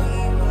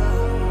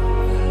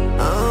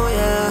 Oh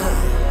yeah.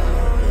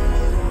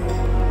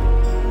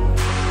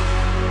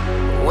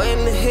 When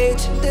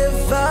hate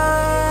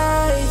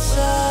divides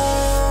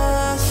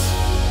us,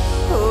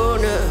 oh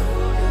no.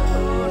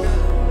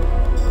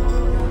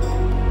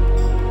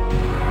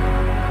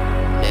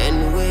 Then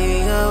we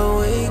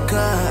wake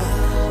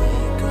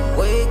up,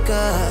 wake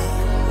up.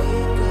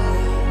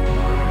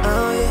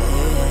 Oh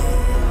yeah.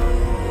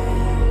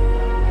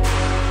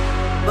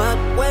 But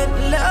when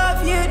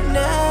love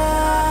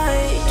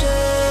unites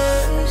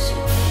us,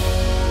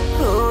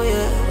 oh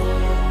yeah.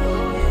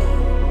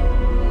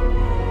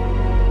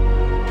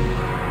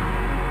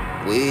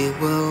 We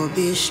will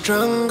be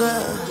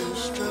stronger,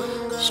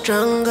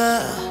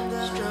 stronger.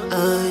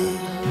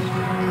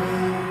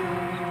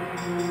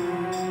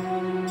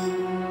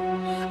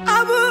 I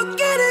will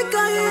get it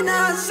going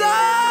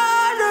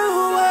outside the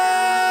way.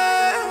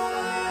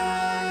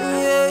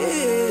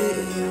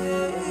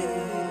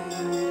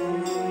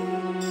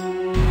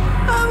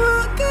 I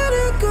will get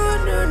it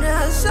going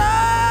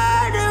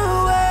outside the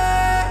way.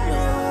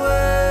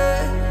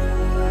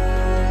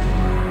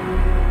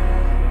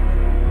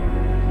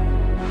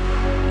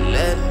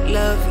 Let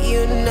love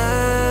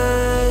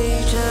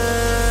unite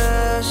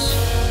us.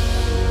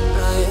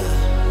 Oh, yeah.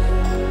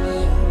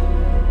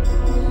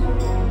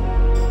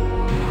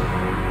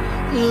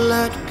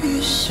 Let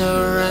peace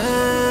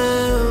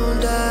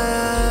surround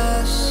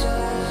us.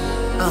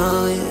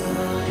 Oh yeah.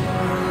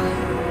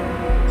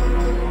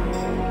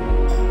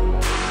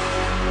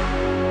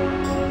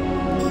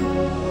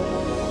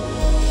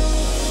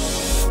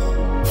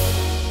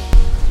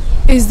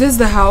 Is this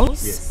the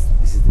house? Yes,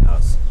 this is the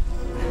house.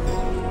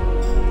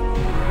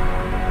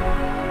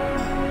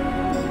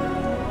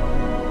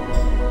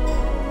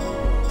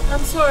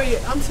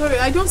 I'm sorry,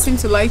 I don't seem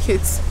to like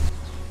it.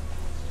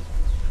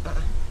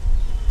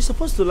 You're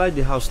supposed to like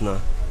the house now.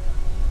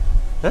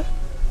 Huh?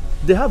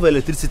 They have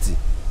electricity.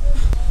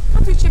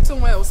 Can't we check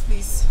somewhere else,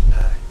 please?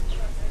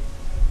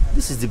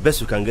 This is the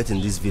best you can get in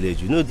this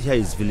village. You know here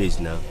is village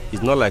now.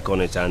 It's not like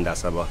Onitsha and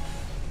Asaba.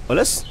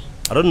 Unless,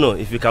 I don't know,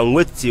 if you can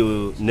wait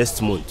till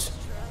next month.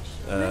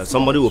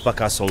 Somebody will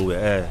pack us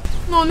somewhere.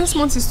 No, next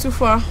month is too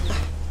far.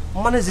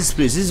 Manage this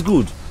place, it's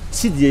good.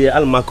 See the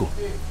Almaco.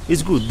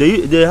 It's good.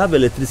 They have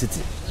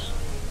electricity.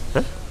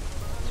 Huh?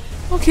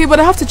 Okay, but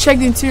I have to check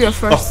the interior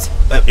first.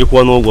 You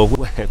want to go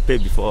pay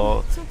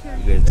before you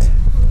go in there.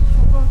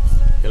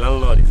 The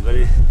landlord is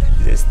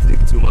he's a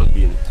strict human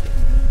being.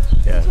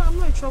 Yeah. I'm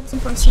not a troublesome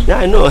person. Yeah,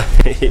 I know.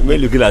 He may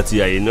look at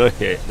you, you know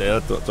they're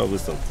not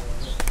troublesome.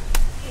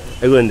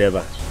 I go in there,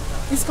 ba.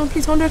 It's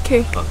complete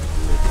 100K. Oh.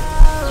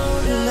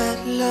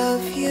 Let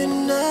love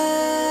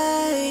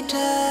unite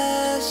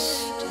us.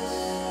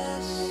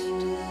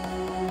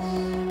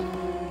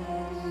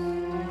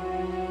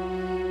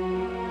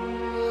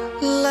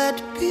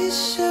 Let peace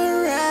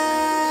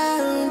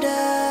surround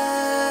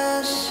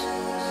us.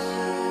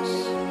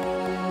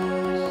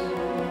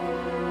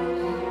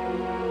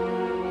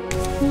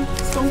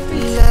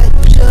 Let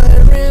joy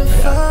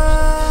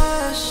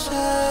reinforce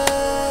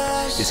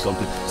us. It's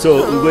complete. So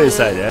we'll go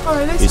inside, yeah?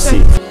 Alright, let's you check.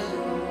 see.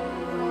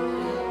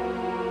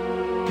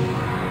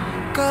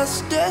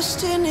 'Cause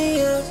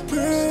destiny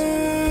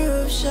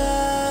approves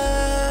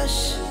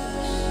us.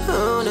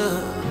 Oh no.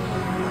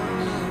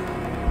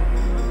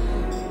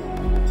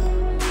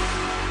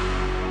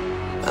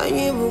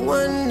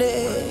 one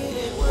day,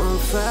 one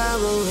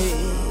family.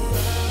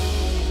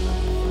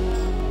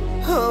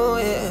 Oh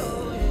yeah.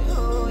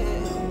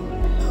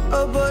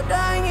 Oh, but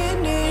I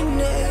ain't in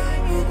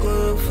there. You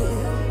go for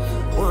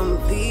one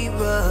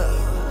people.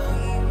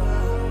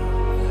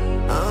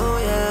 Oh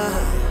yeah.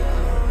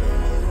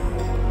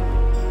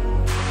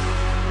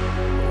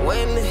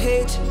 When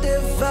hate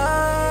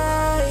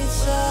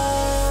divides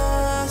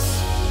us,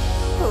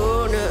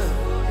 oh no.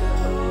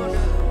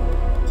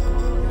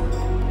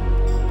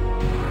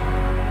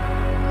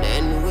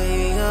 Then we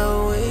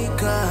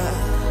wake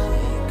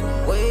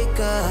up, wake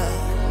up.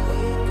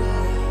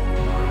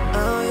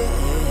 Oh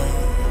yeah.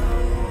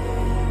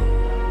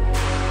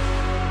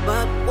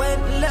 But when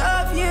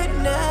love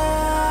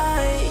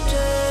unites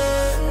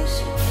us,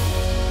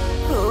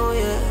 oh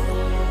yeah.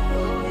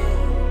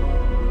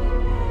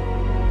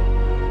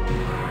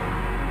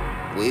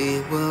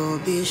 We will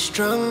be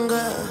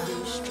stronger,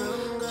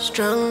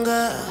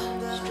 stronger.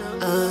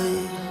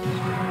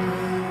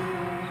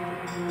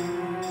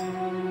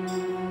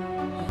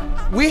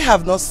 We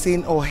have not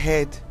seen or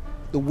heard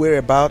the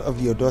whereabouts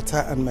of your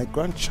daughter and my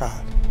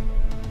grandchild.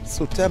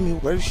 So tell me,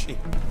 where is she?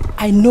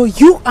 I know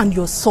you and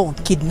your son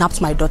kidnapped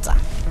my daughter.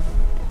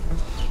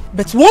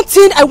 But one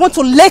thing I want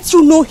to let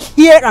you know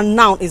here and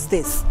now is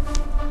this.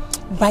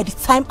 By the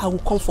time I will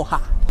come for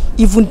her,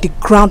 even the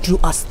ground you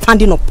are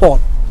standing upon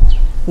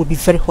will be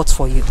very hot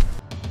for you.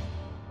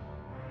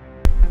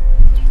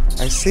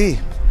 I see.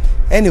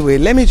 Anyway,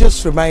 let me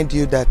just remind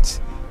you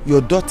that your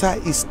daughter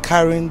is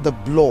carrying the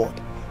blood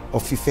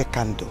of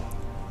Ifekando.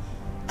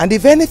 And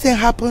if anything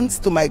happens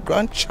to my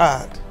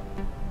grandchild,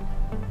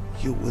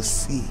 you will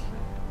see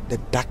the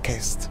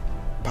darkest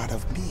part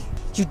of me.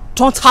 You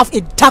don't have a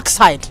dark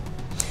side.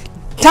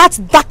 That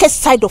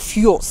darkest side of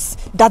yours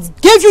that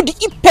gave you the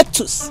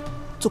impetus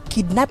to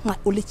kidnap my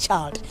only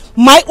child,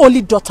 my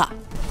only daughter,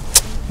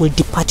 will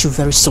depart you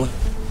very soon.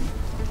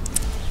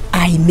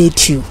 I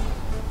made you,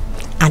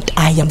 and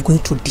I am going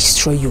to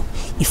destroy you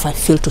if I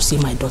fail to see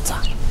my daughter.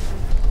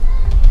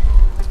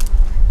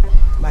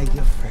 My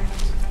dear friend,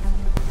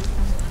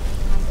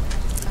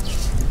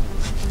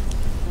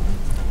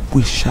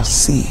 we shall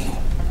see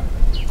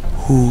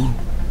who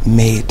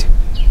made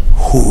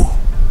who.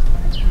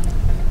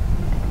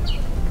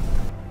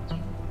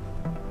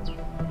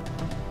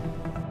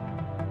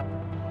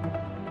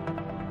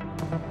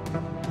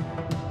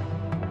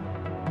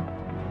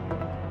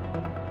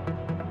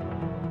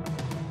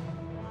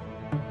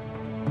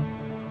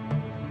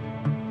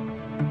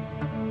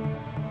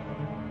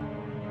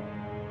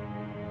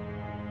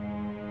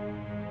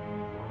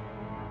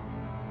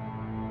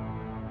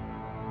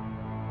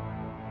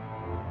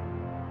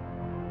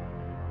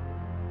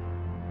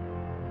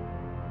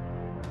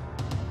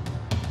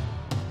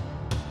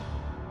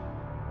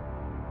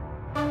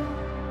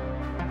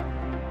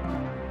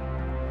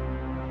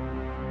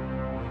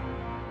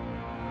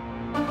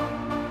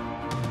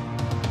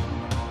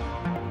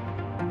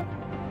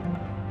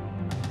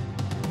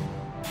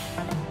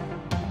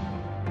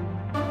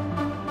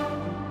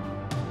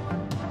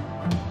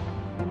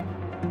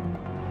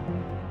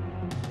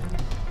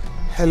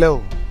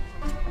 Hello.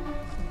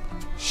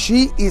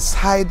 She is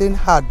hiding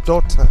her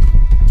daughter,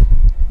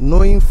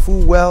 knowing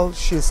full well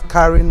she's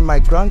carrying my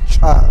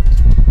grandchild.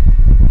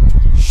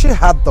 She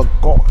had the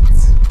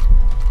guts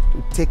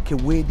to take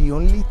away the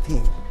only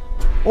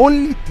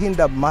thing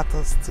that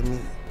matters to me.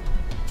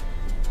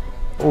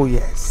 Oh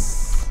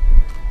yes,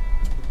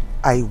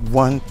 I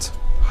want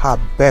her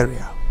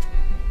burial.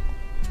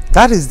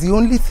 That is the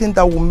only thing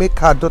that will make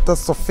her daughter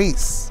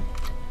surface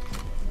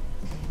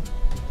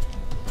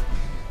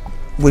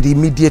with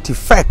immediate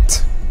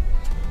effect.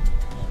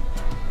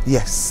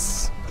 Yes.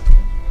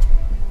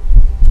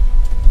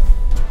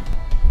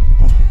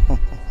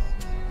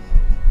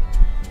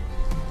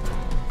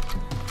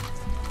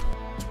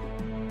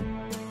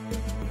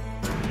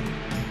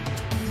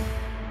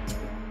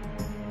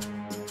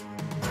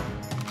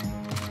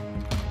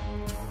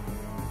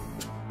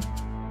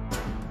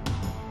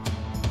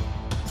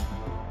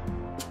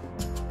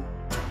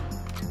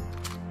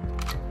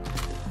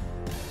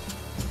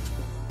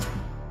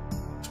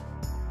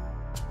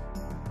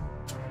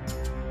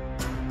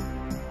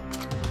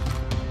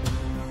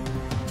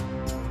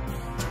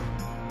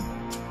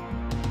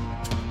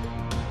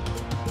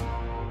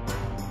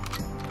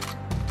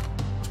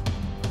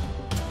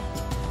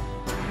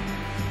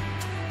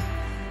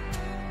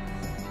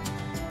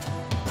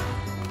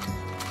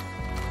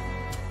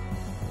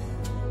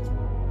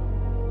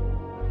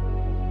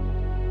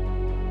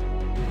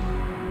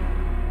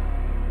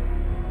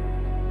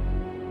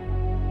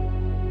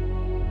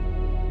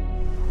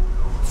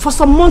 For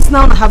some months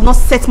now, I have not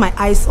set my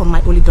eyes on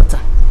my only daughter.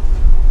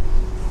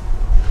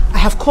 I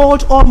have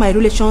called all my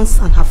relations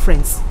and her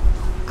friends,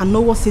 and no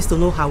one seems to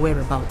know her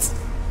whereabouts.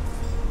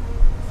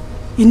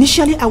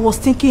 Initially, I was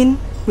thinking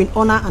Queen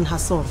Onny and her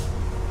son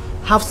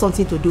have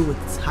something to do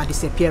with her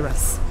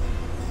disappearance.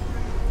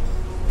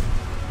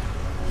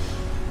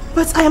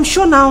 But I am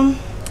sure now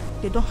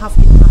they don't have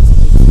any part in it.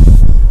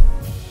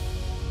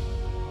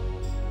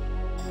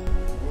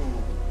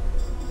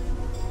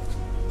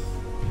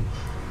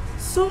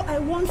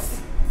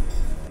 want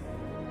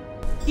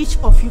each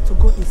of you to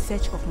go in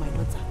search of my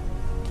daughter.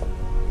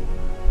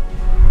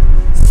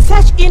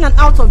 Search in and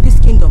out of this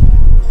kingdom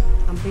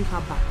and bring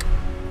her back.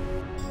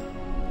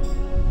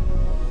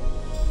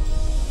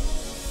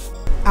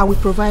 I will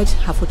provide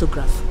her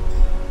photograph.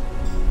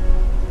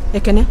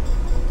 Ekene?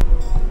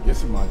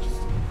 Yes, Your Majesty.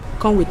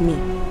 Come with me.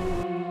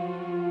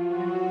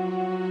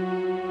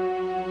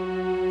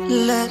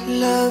 Let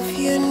love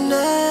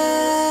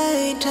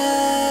unite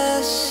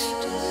us.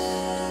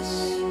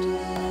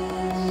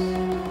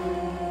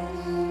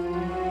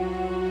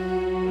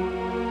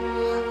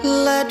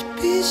 Let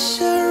peace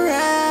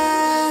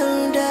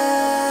surround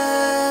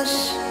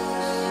us.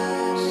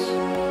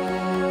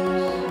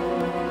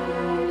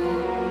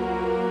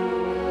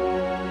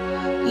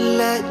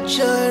 Let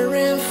joy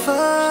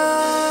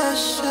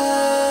reinforce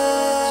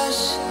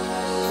us.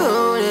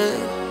 Oh, yeah.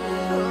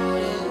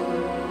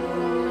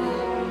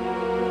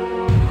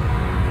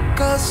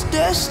 'Cause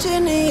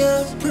destiny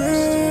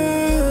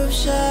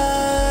approves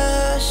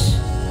us.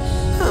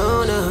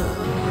 Oh no.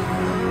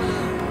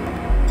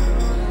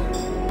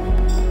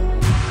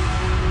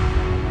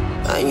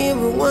 I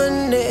am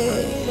one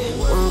day,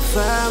 one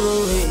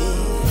family.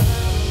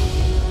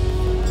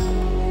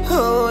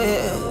 Oh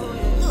yeah.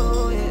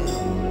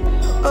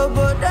 Oh,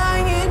 but I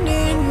ain't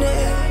in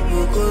there.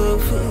 You go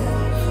for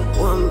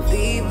one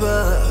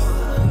people.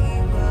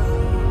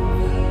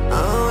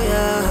 Oh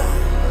yeah.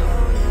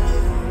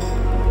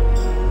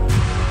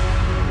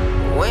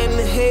 When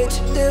hate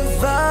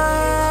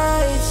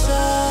divides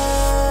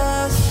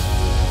us,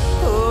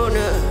 oh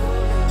no.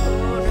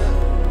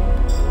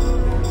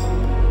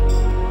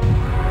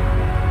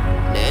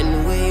 Then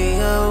we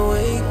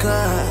wake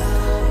up,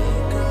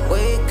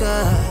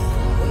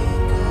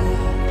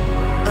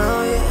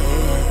 oh yeah.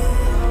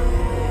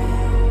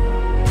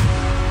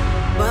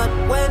 But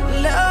when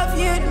love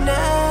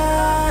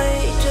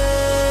unites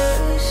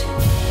us,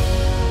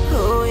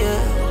 oh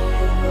yeah.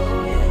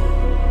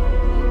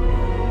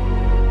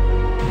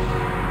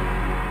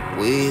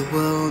 We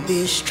will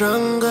be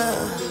stronger,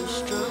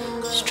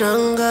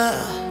 stronger.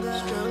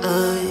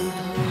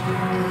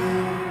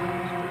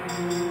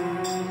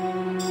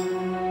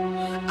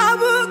 I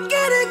will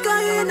get it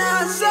going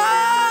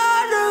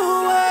outside the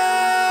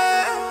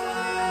way.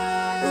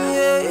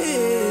 Yeah.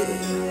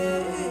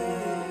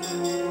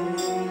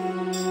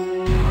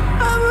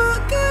 I will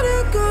get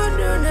it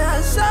going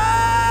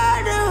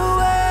outside the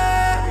way.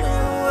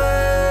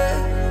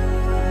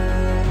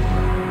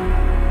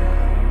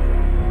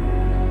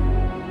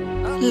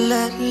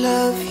 Let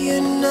love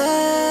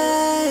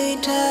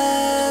unite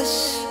us.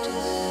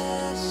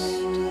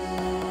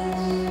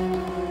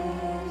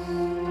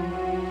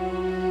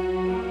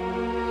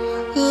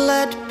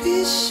 Let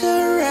peace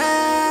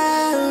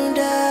surround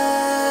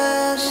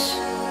us.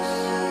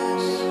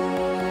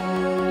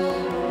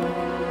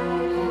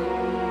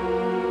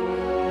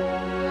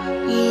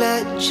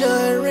 Let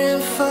joy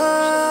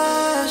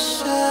reinforce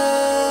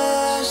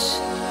us.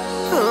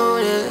 Oh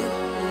yeah.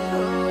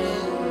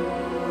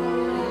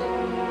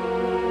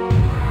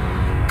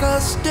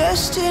 'Cause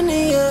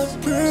destiny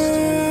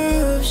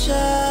approves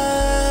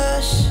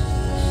us.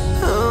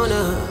 Oh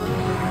no.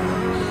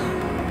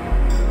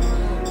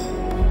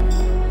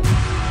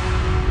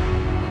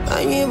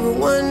 I am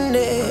one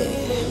day,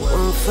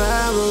 one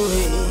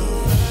family.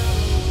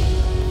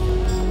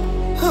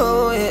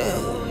 Oh yeah.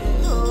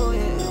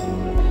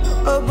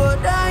 Oh, but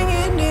I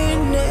ain't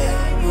in there.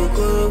 You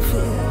go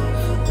for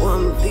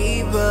one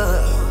people.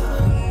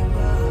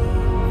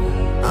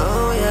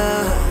 Oh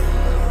yeah.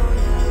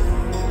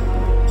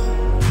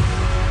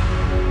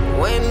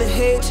 When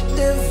hate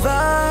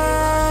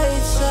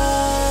divides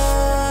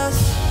us,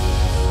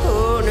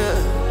 oh no.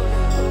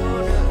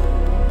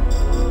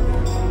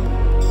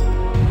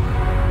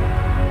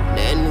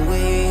 Then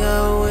we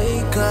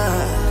wake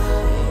up,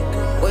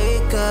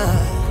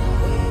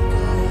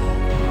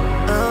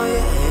 oh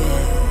yeah.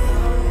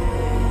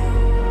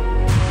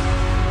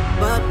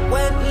 But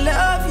when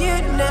love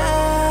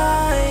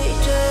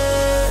unites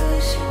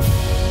us,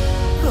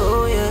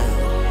 oh yeah.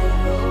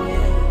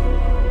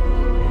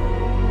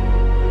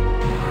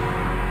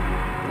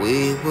 We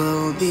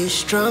will be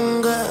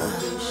stronger,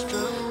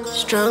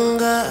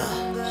 stronger.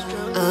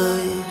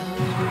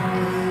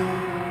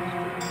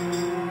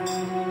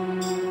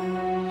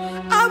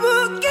 I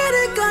will get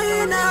it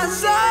going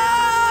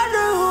outside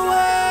the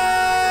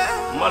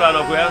way. Mother,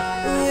 no, where?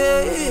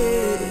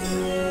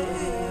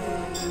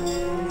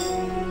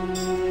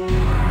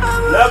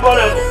 Never,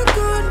 never.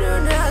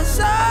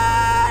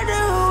 Outside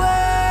the way.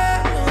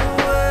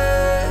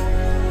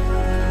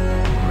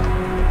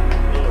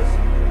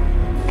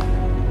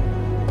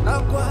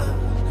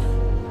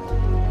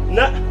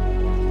 Nah.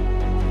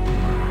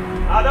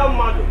 Adam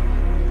Madu.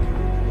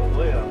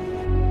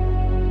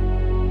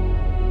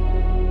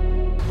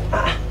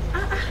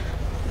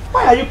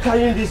 Why are you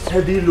carrying this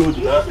heavy load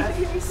now?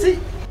 See,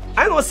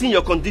 I not seeing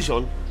your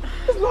condition.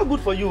 It's not good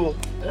for you.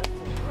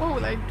 What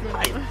will I do?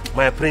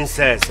 My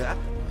princess,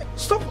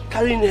 stop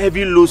carrying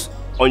heavy loads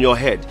on your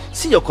head.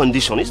 See your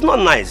condition. It's not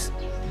nice.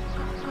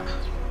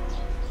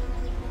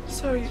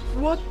 Sorry,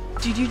 what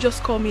did you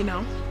just call me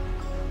now?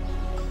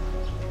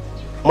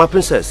 My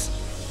princess.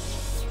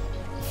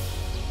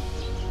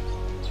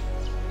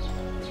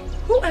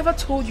 Whoever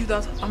told you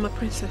that I'm a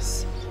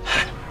princess?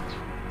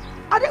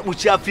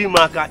 Adebuchi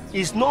Afimaka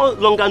is no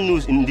longer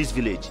news in this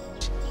village.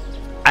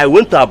 I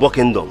went to Abo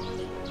Kingdom.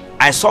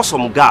 I saw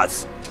some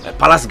guards, a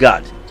palace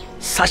guard,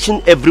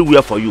 searching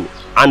everywhere for you,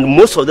 and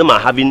most of them are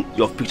having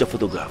your picture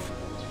photograph.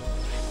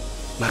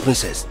 My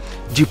princess,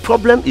 the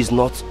problem is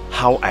not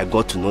how I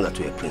got to know that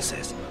you're a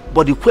princess,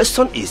 but the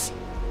question is,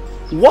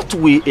 what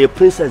will a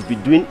princess be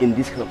doing in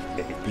this kind of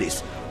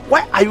place?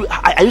 Why are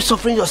you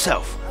suffering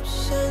yourself?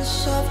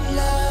 Sense of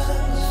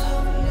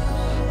love,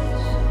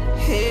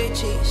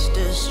 hate is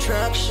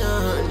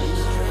destruction.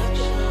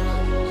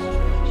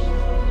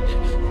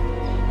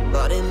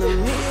 But in the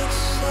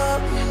midst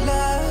of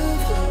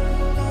love,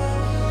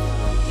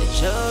 the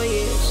joy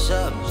is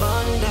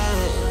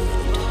abundant.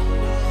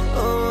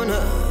 Oh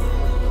no.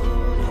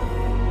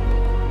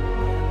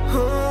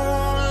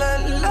 Oh,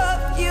 let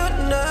love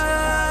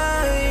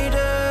unite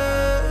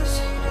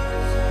us.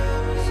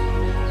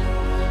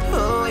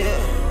 Oh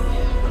yeah.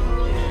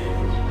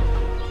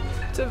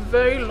 It's a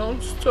very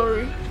long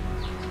story,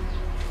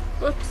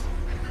 but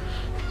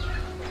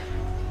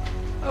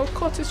I'll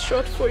cut it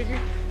short for you.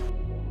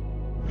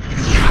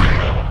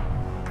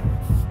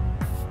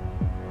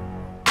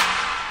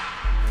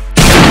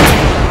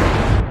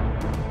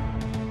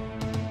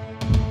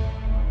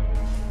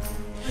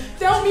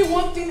 Tell me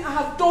one thing I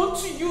have done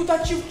to you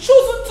that you've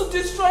chosen to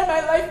destroy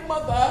my life,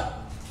 Mother.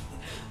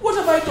 What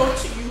have I done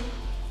to you?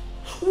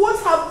 What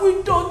have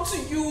we done to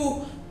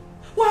you?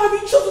 Why have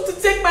you chosen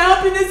to take my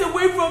happiness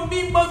away from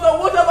me, Mother?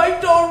 What have I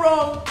done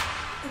wrong?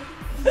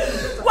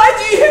 Why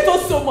do you hate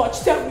us so much?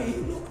 Tell me.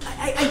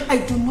 I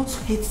do not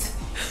hate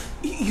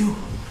you.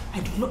 I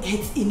do not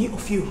hate any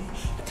of you.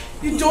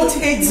 You don't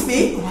hate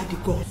me? Lower the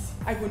gun.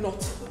 I will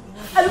not.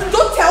 And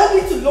don't tell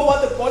me to lower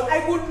the gun.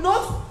 I will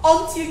not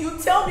until you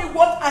tell me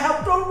what I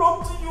have done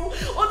wrong to you.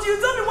 Until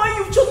you tell me why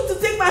you've chosen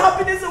to take my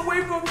happiness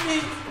away from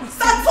me.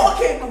 Start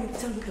talking. I will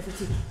tell you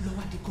everything.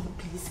 Lower the gun,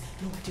 please.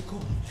 Lower the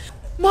gun.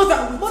 Mother,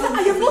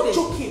 I am not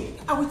joking.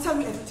 I will tell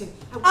you everything.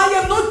 I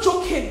am not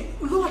joking.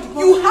 Lower the gun.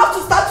 You have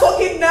to start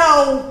talking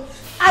now.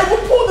 I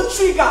will pull the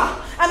trigger.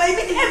 And I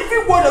mean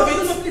every word of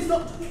it. No, please, no.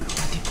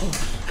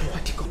 Lower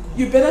the gun.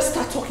 You better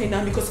start talking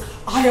now because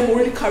I am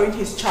already carrying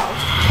his child.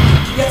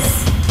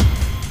 Yes.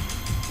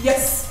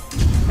 Yes.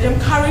 I am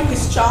carrying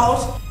his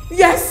child.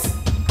 Yes.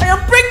 I am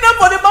pregnant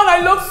for the man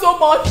I love so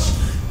much.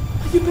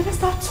 You better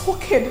start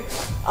talking.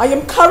 I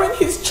am carrying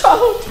his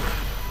child.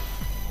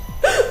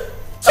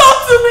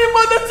 Talk to me,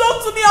 Mother.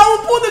 Talk to me. I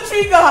will pull the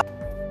trigger.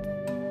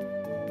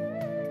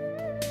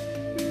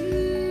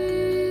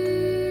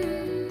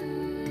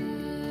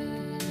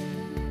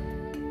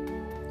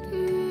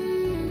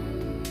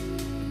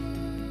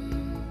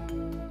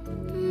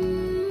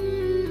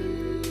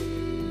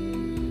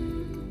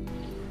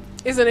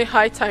 Isn't it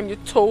high time you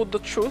told the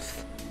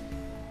truth?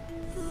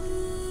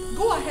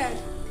 Go ahead.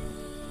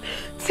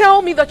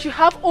 Tell me that you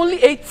have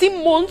only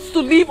 18 months to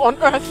live on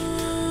earth.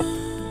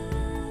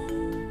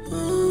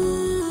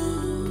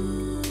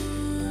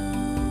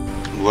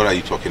 What are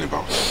you talking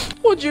about?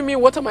 What do you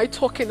mean, what am I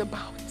talking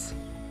about?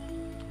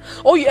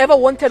 All you ever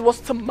wanted was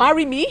to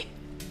marry me,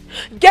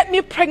 get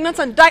me pregnant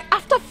and die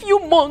after a few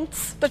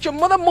months that your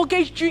mother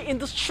mortgaged you in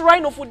the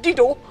shrine of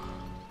Udido,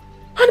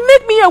 and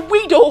make me a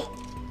widow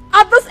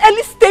at this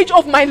early stage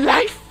of my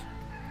life.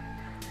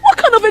 What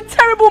kind of a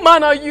terrible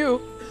man are you?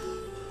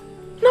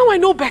 Now I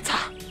know better.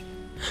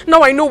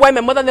 Now I know why my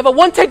mother never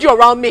wanted you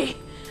around me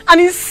and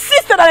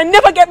insisted that I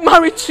never get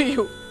married to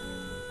you.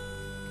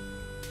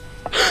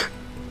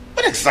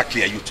 What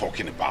exactly are you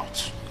talking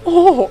about?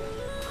 Oh,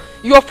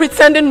 you are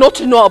pretending not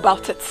to know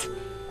about it.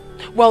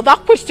 Well, that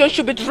question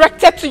should be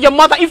directed to your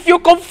mother if you're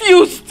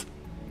confused.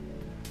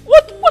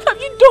 What have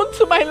you done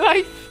to my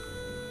life?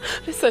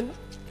 Listen,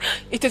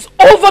 it is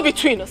over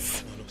between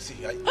us.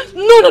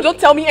 No, don't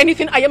tell me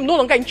anything. I am no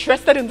longer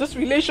interested in this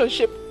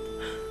relationship.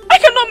 I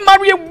cannot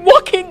marry a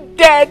walking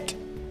dead.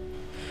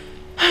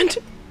 And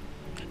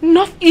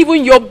not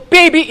even your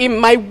baby in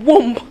my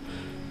womb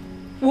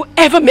will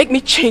ever make me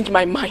change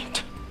my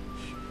mind.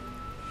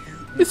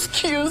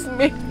 Excuse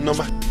me.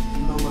 Noma.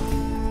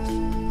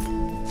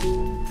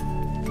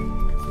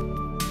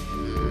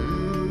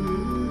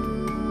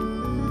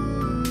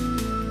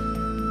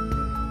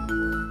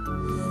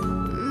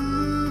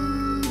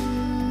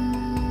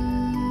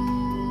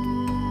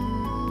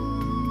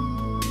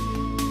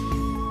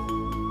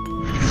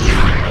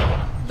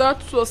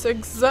 That was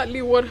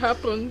exactly what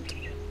happened.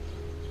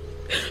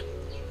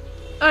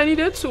 I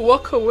needed to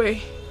walk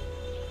away.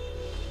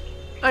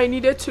 I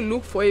needed to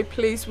look for a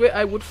place where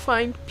I would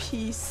find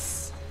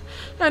peace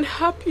and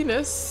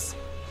happiness.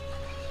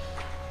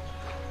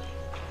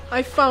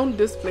 I found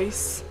this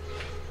place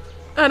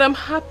and I'm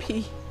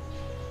happy.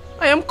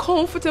 I am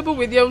comfortable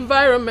with the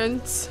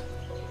environment.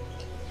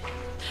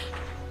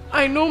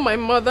 I know my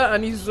mother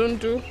and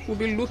Izundu will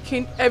be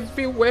looking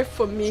everywhere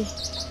for me.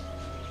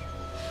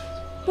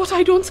 But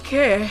I don't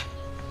care.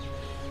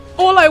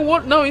 All I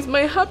want now is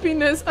my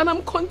happiness, and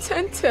I'm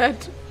contented.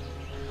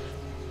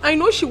 I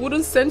know she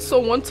wouldn't send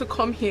someone to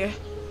come here,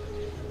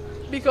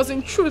 because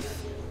in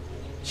truth,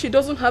 she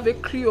doesn't have a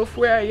clue of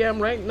where I am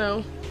right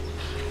now.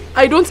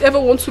 I don't ever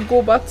want to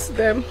go back to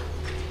them.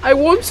 I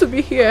want to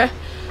be here.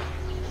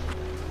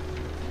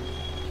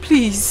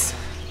 Please,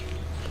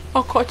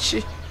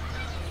 Okochi,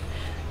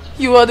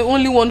 you are the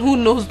only one who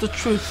knows the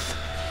truth.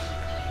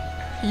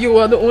 You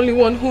are the only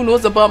one who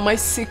knows about my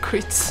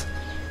secrets.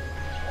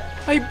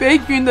 I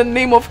beg you in the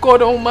name of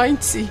God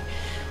Almighty,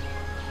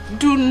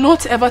 do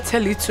not ever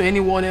tell it to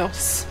anyone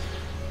else.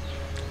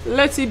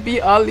 Let it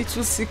be our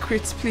little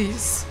secret,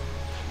 please.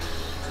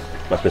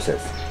 My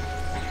princess,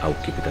 I will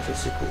keep it as a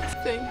secret.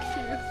 Thank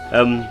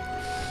you.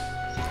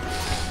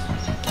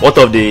 What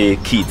of the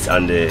kids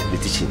and the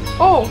teaching?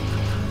 Oh,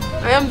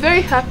 I am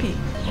very happy.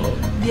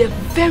 They are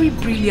very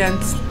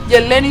brilliant. They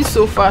are learning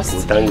so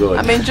fast. Thank God.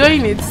 I'm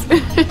enjoying it.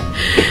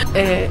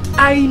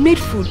 I made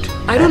food.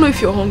 I don't know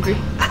if you're hungry.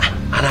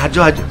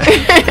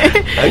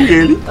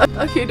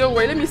 Okay, don't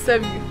worry. Let me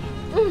serve you.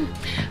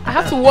 I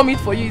have to warm it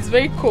for you. It's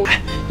very cold.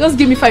 Just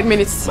give me 5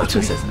 minutes. My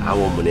princess, I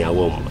want money. I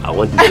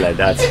want to be like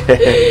that.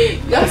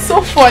 You're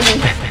so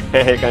funny.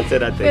 I can say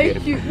that again.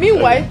 Thank you.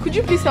 Meanwhile, could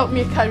you please help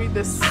me carry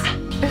this?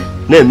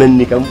 No, man,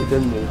 you can put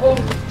them. Oh.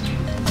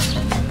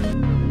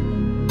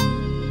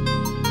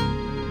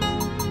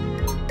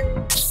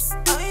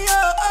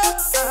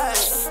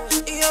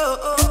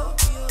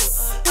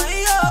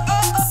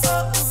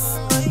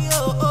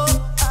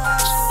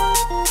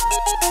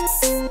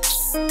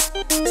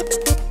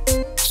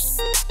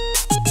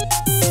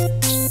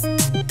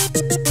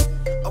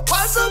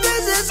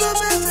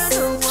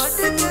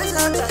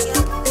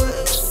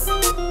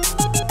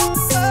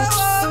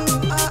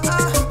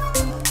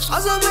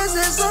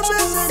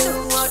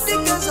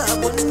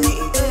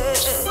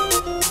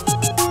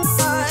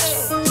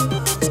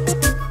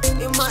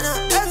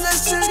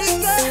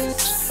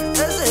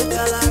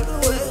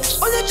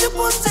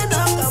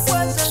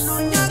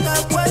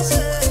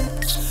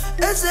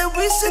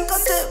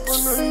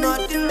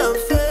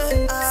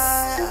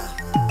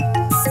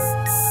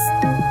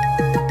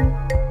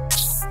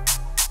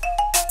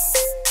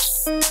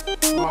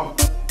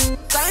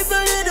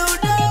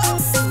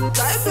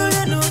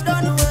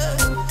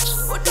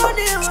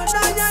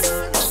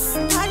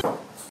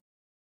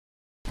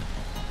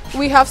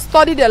 We have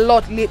studied a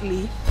lot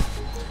lately,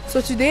 so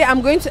today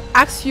I'm going to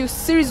ask you a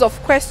series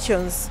of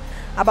questions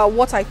about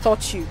what I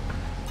taught you.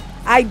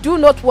 I do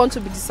not want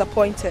to be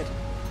disappointed.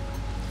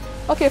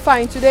 Okay,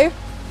 fine. Today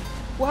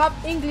we'll have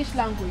English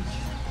language.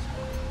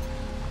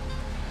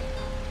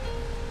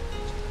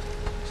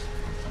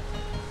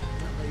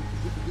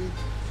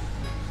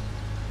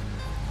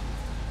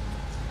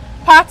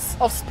 Parts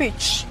of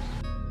speech.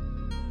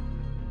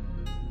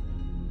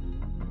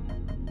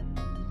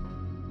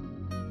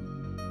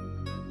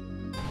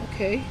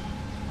 Okay.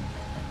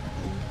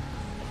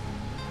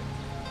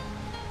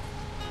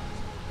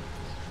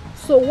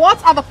 So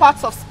what are the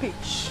parts of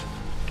speech?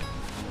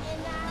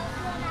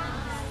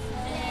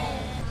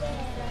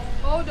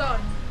 Hold on.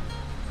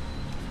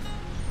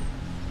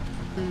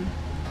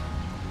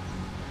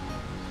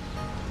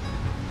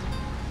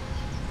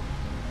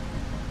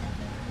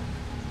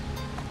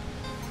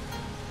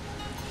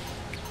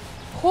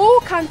 Who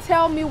can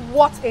tell me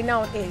what a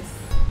noun is?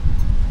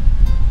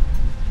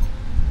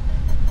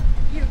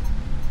 You.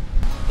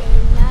 A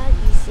noun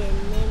is a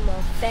name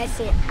of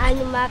person,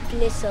 animal,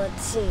 place, or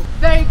thing.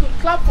 Very good.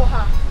 Clap for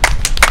her.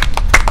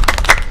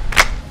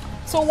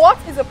 So what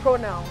is a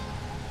pronoun?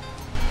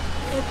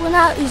 A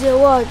pronoun is a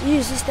word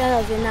used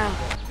instead of a noun.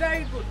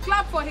 Very good.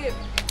 Clap for him.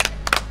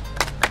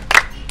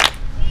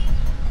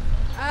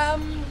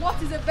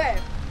 What is a verb?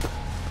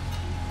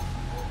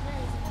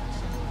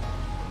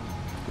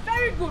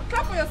 Very good.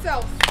 Clap for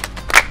yourself.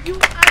 You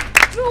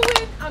are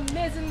doing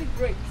amazingly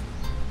great.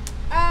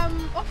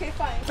 Okay,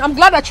 fine. I'm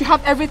glad that you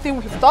have everything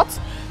we've taught.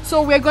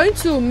 So we're going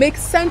to make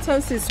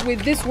sentences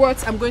with these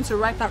words I'm going to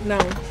write out now.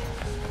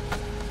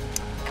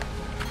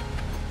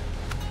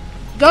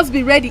 Just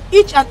be ready.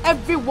 Each and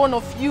every one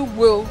of you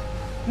will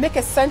make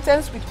a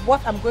sentence with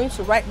what I'm going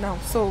to write now.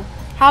 So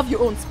have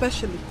your own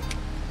specially.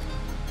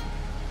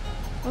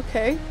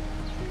 Okay.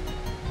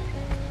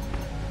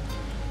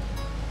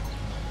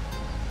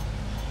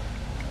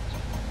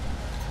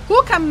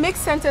 Who can make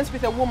sentence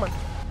with a woman?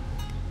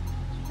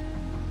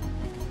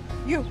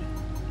 You.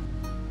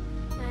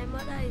 My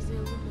mother is a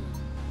woman.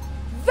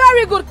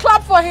 Very good.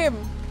 Clap for him.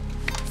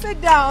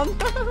 Sit down.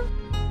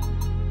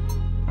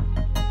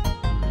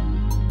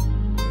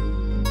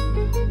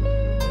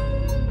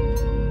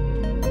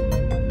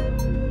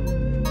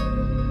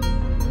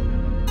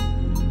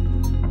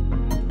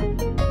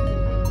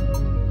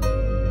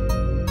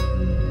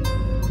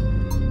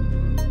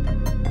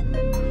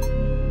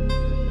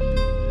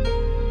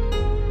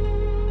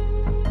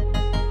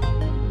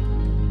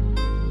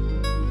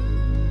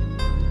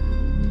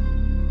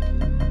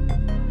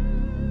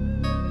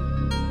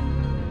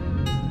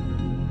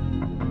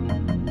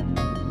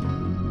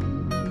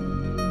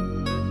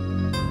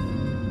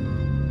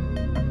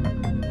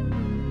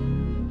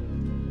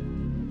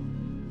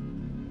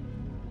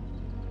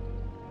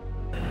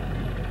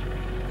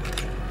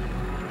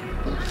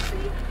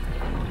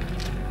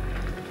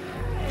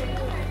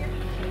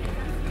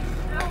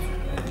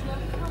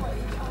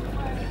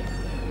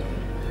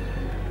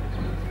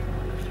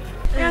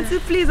 Auntie,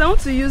 please, I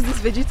want to use this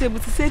vegetable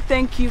to say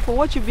thank you for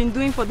what you've been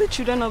doing for the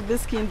children of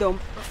this kingdom,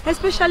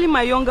 especially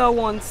my younger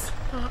ones.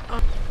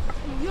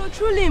 You're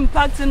truly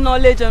impacting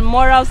knowledge and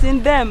morals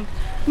in them.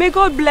 May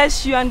God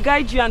bless you and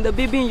guide you and the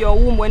baby in your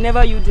womb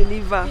whenever you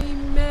deliver.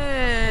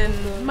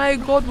 Amen. My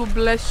God will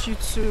bless you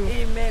too.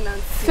 Amen,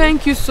 Auntie.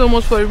 Thank you so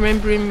much for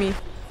remembering me.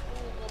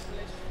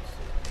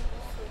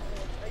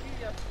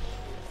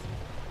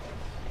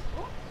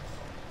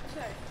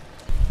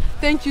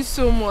 Thank you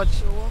so much.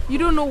 You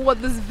don't know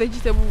what this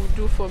vegetable will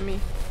do for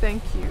me.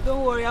 Thank you.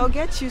 Don't worry, I'll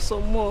get you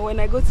some more when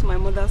I go to my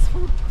mother's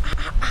farm.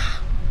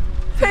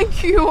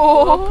 Thank you.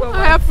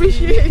 I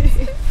appreciate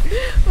it.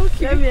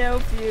 Okay. Let me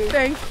help you.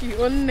 Thank you.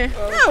 Onne.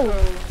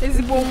 It's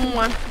a bomb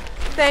one.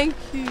 Thank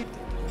you.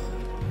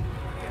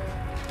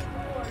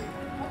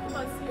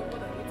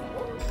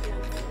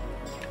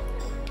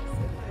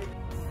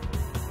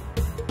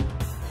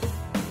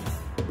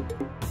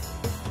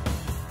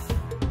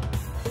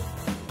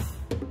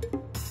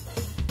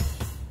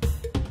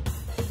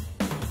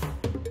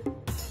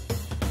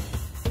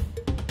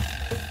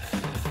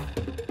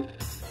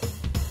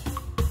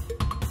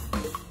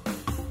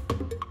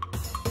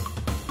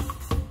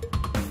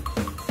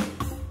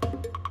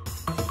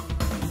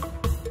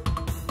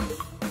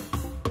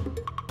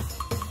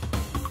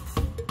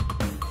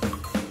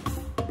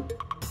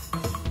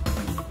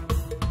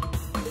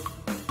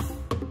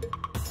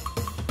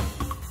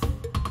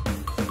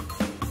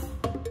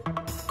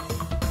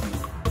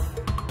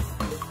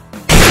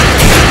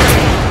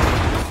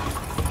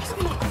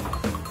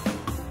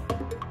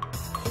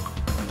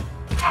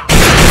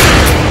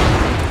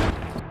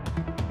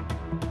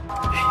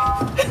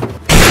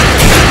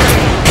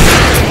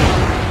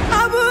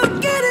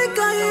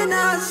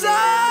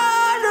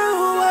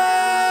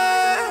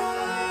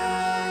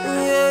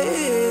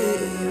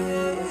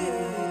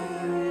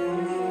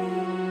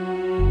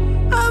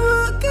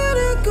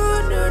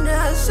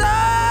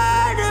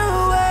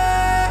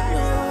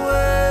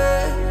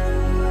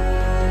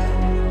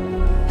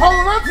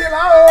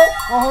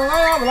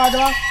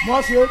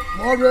 Monsieur,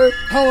 Mordre,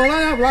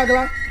 Hawana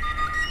Blagla.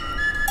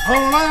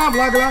 Hawana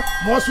Blagla,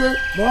 Monsieur,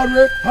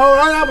 Mordre,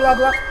 Hawana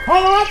Blagla.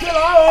 Hawana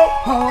Tilao,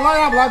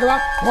 Hawana Blagla,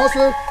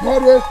 Monsieur,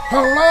 Mordre,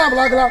 Hawana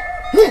Blagla.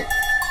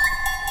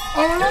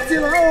 Hawana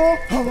Tilao,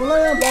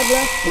 Hawana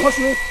Blagla,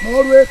 Monsieur,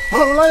 Mordre,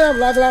 Hawana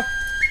Blagla.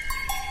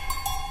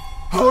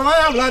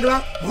 Hawana Blagla,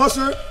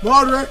 Monsieur,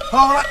 Mordre,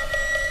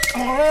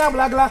 Hawana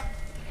Blagla.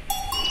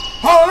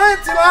 Hawana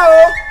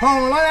Tilao,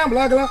 Hawana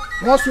Blagla,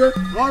 Monsieur,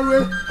 Mordre,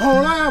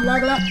 Hawana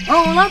Blagla.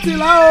 Hawana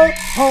Tilao,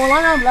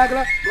 Hawana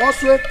Blagla,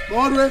 Monsieur,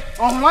 Mordre,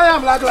 Hawana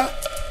Blagla.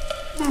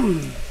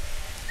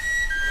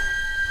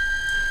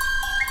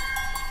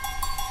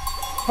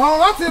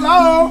 Hawana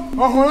Tilao,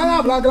 Hawana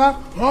Blagla,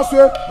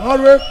 Monsieur,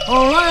 Mordre,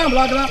 Hawana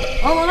Blagla.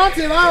 Hawana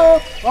Tilao,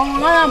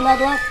 Hawana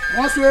Blagla,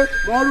 Monsieur,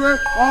 Mordre,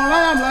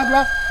 Hawana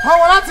Blagla.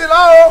 Hawana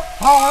Tilao,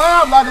 Hawana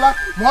Blagla,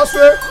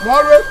 Monsieur,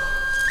 Mordre,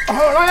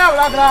 Hawana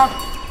Blagla.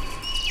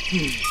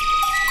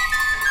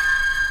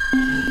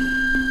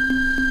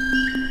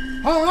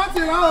 Hawana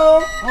Tilao,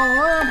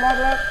 Hawana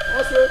Blagla,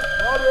 Monsieur,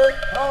 Mordre,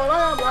 Hawana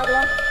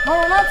Blagla.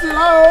 Hawana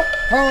Tilao,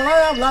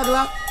 Hawana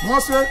Blagla,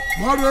 Monsieur,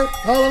 Mordre,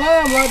 Hawana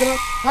Blagla.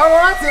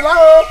 Hawana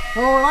Tilao,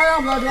 Hawana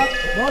Blagla,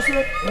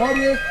 Monsieur,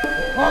 Mordre,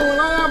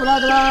 Hawana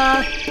Blagla.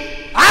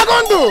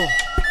 Agondo!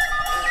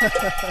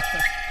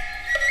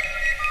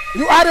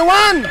 You are the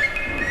one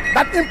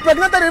that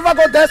impregnated the river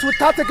goddess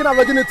without taking her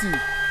virginity.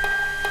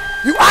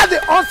 You are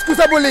the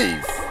unsqueezable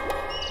leaf.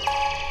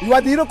 You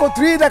are the Etiko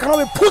tree that cannot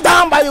be pulled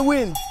down by the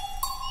wind.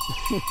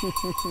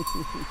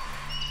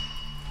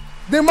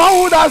 The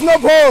manhood has no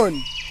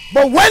bone,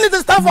 but when it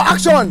is time for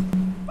action,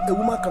 a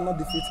woman cannot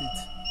defeat it.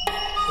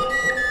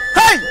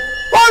 Hey!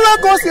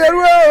 What goes here?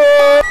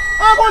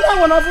 I'm going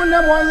to find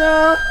them one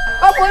year.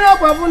 I'm going to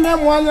find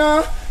them one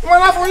year.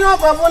 When I find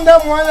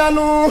them one year,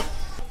 no.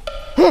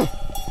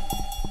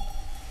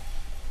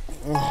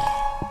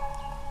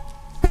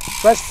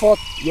 Stretch forth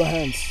your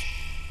hands.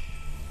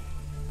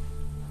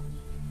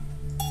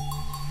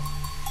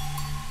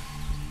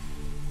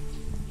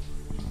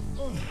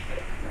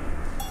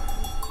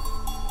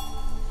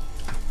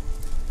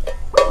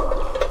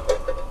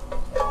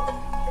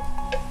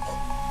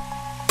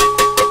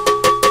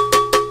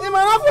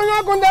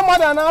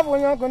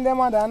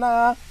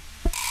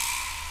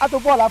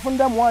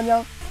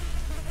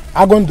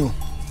 Agondo,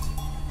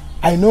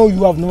 I know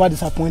you have never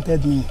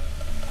disappointed me,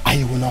 and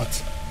you will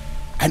not.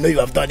 I know you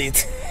have done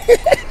it. You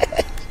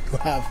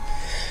have.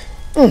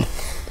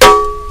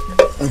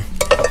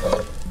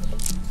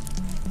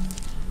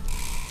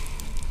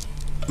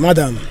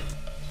 Madam.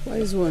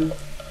 Wise one.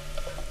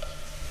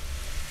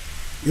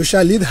 You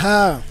shall lead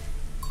her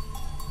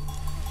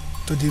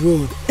to the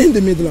road in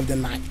the middle of the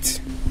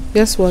night.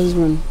 Yes, wise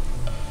one.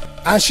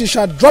 And she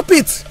shall drop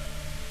it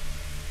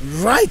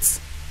right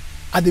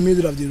at the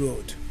middle of the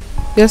road.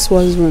 Yes,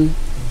 wise one.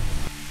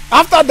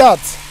 After that,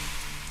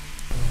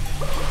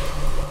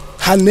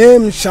 her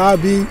name shall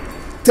be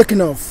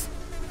taken off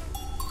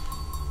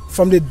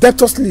from the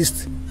debtors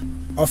list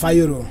of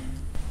Ayoro.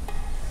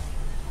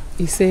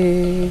 You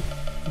say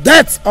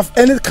death of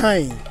any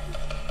kind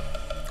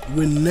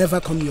will never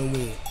come your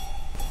way.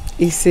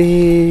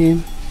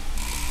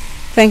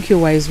 Thank you,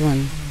 wise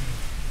one.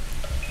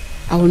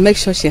 I will make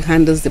sure she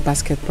handles the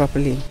basket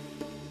properly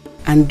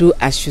and do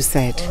as you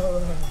said.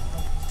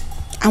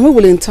 And we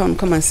will in turn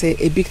come and say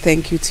a big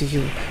thank you to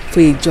you for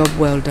a job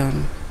well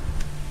done.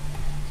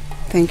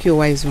 Thank you,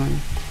 wise one.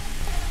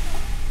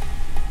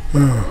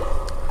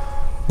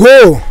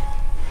 Go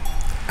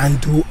and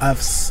do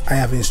as I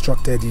have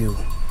instructed you.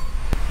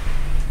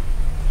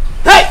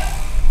 Hey!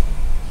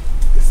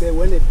 They say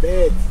when a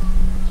bird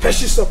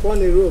perches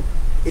upon a rope,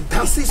 it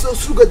dances so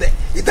together.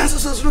 It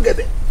dances so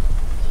together.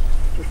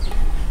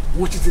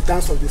 Which is the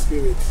dance of the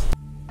spirit.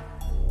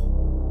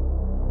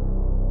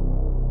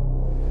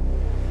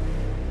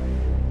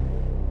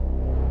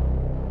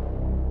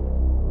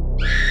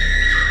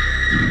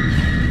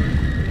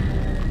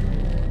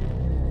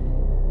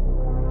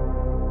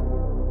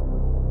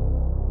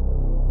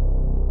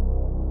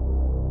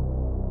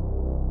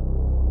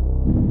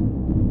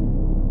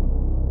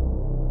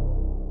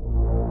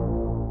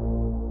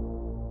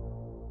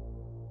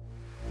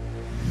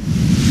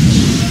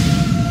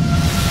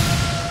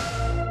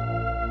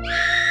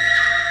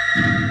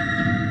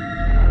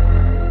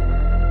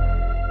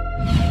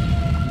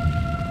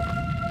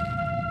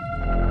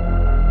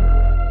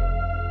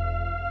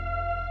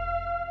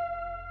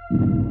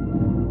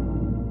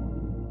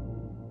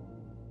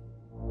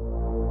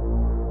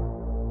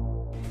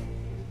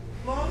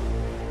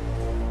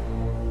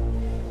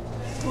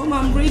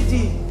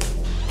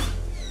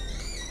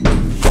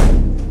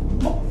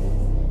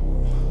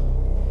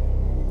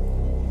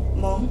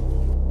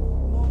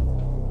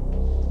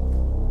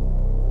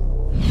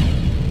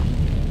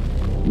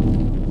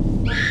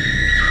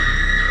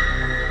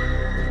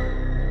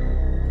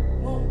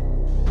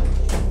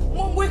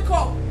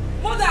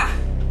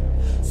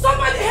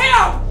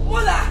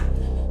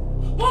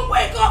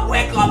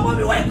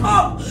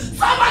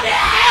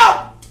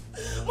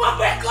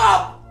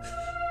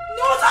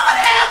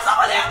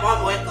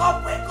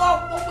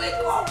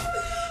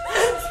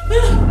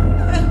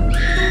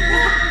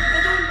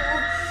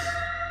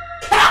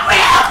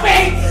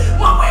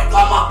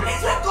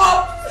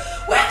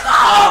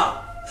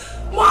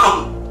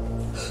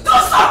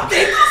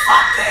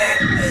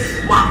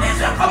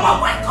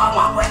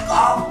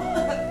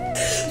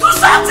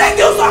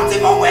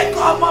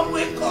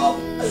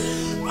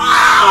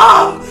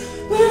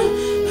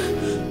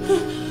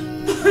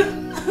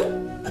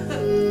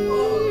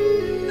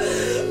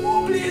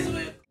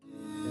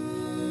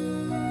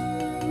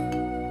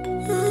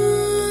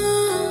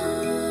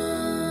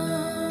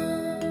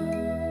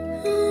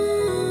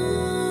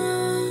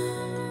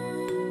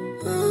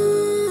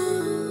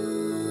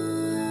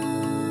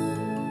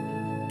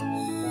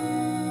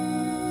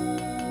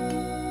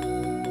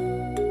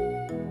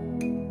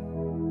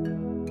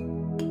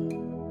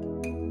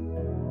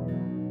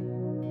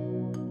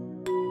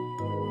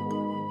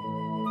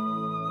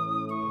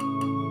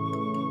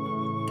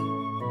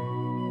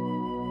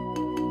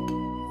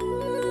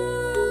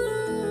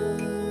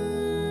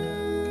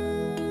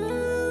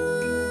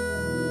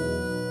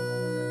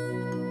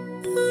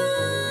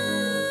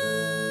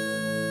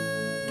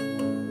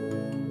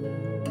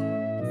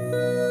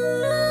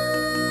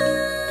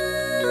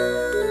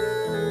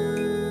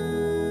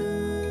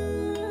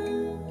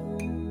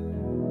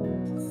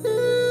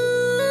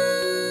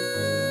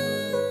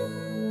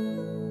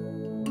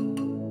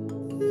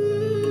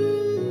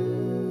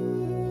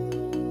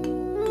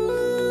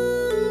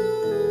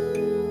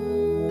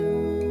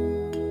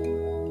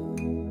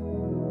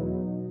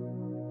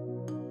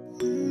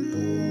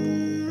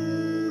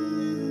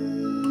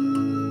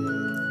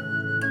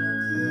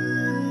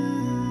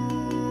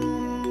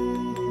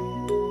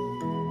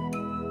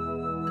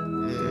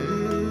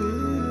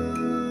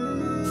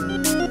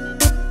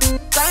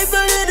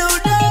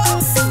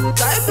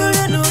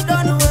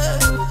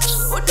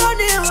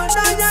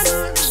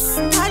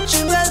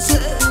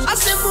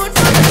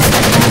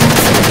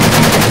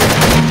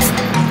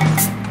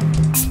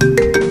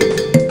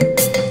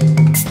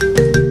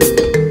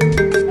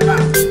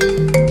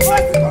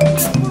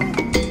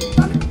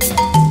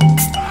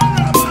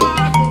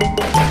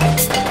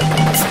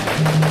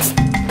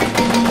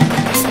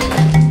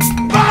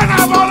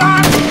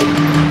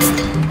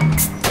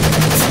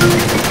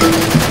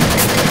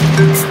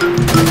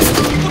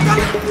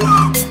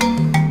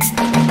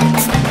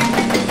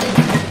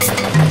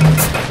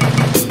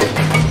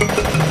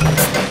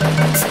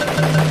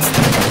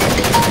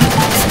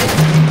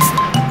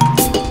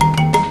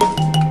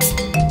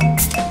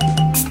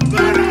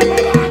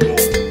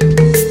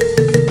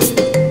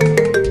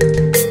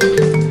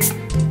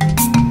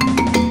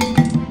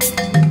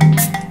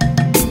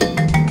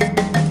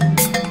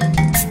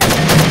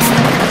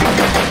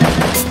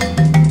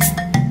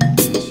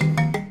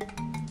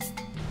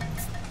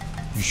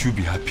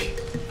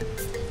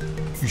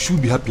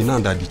 Happy now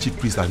that the chief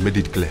priest has made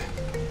it clear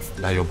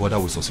that your brother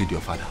will succeed your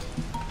father.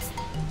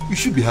 You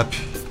should be happy.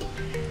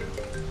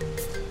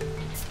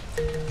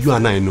 You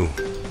and I know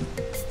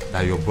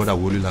that your brother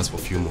will only last for a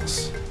few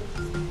months.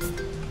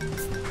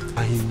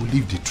 And he will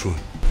leave the throne.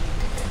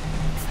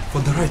 For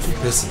the rightful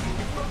person,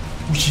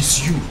 which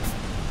is you.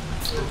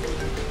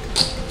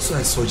 So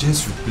I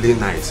suggest you play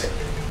nice.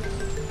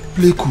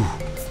 Play cool.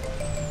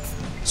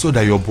 So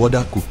that your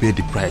brother could pay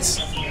the price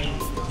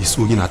he's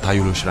owing at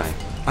Ayolo Shrine.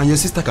 And your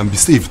sister can be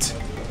saved.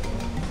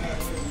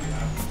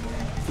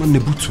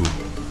 Nebutu,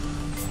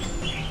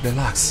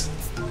 relax.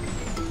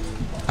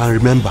 And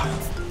remember,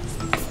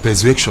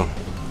 persuasion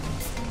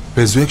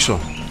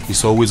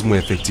is always more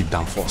effective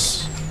than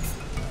force.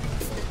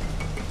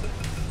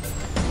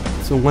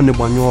 So when the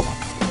one you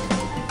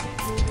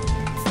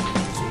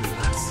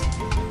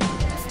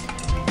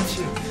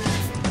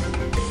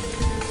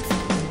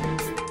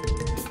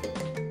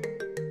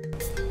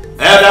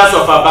Elders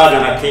of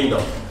Abagana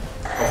Kingdom.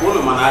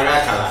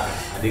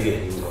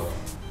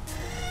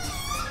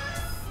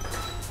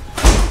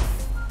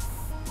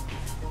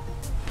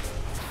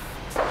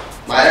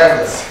 My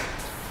elders,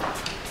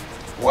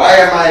 why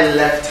am I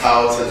left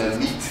out in a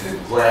meeting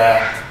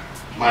where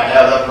my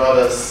elder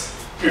brother's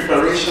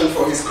preparation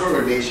for his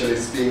coronation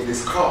is being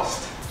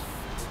discussed?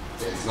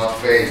 It's not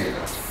fair, you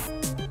know.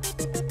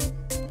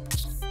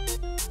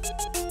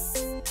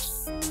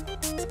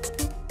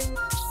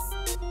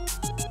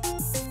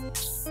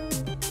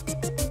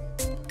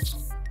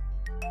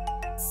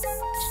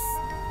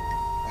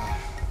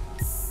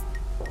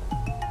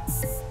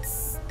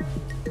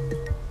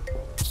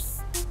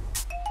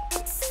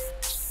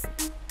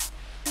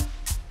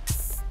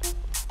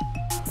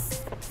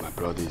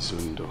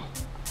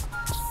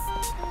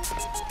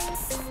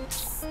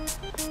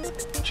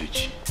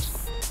 Chizzy.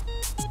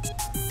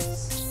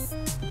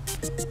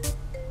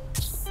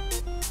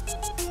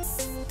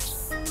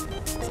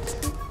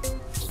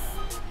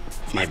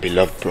 My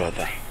beloved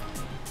brother,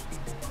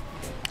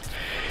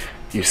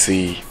 you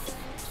see,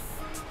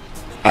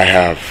 I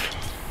have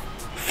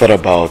thought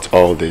about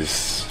all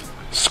these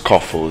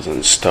scuffles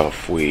and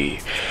stuff we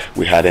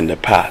had in the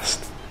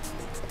past,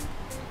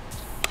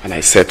 and I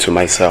said to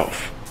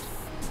myself,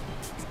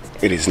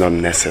 it is not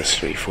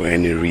necessary for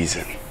any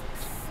reason.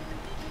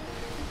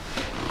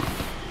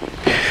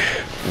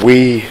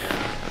 We,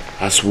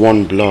 as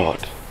one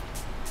blood,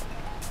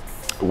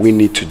 we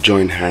need to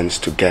join hands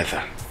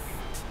together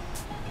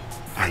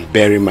and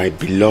bury my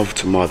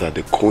beloved mother,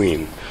 the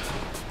queen,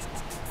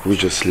 who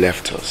just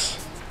left us.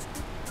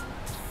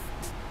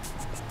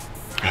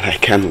 And I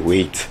can't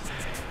wait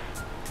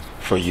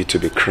for you to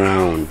be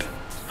crowned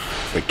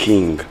the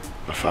king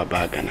of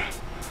Abagana.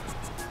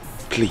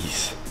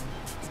 Please,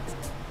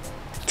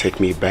 take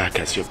me back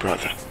as your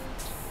brother.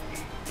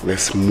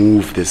 Let's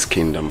move this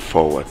kingdom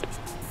forward.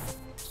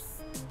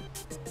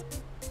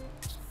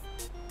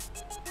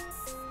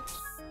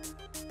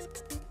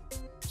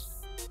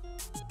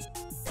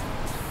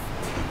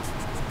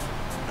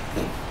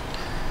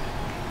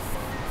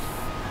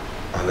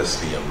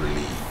 Honestly, I'm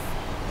really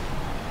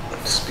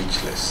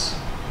speechless,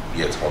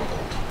 yet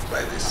humbled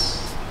by this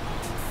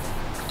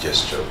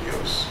gesture of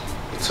yours.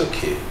 It's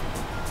okay.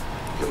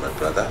 You're my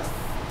brother,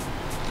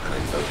 and I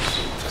love you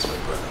so much as my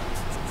brother.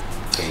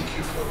 Thank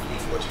you for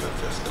doing what you have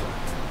just done.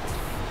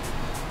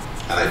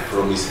 And I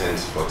promise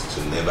henceforth to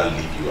never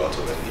leave you out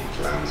of any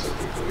plans or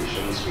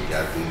preparations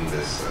regarding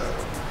this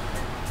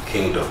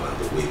kingdom and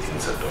the way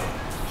things are done.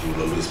 You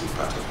will always be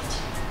part of it.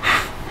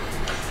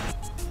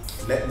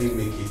 Let me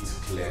make it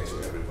clear to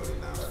everybody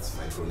now that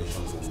my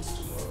coronation goes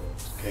tomorrow.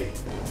 Okay?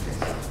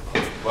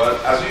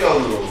 But as we all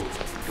know,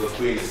 the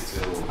queen is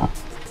still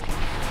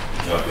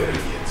not buried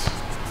yet,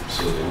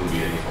 so there won't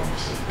be any form of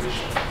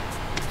celebration.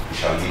 We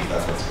shall leave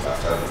that until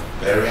after the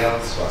burial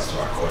so as to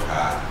accord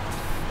her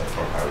the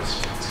proper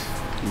respect.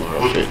 More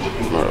of it.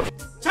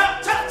 Cha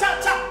cha cha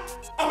cha!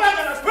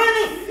 Abagana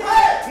Penu!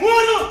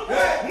 Munu!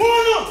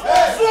 Munu!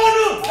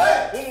 Zonu!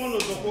 Munu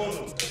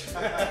Zokono!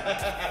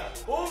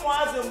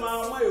 Umuaze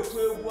mama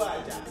ekwebu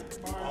aja.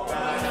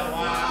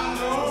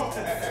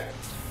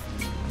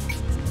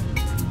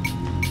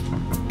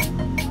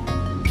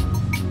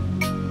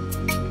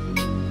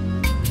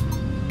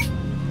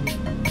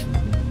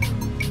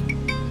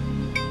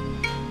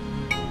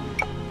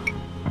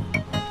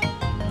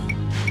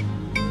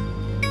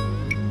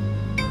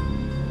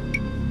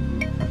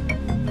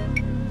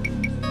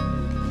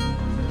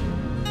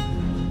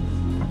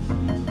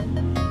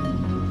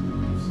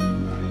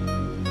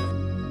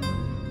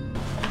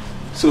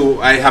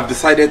 So I have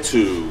decided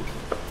to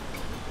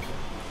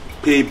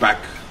pay back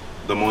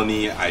the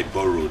money I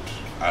borrowed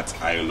at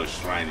Ayolo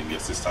Shrine in your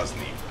sister's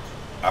name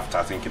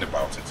after thinking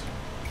about it.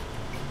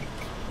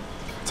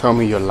 Tell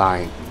me you're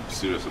lying. I'm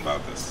serious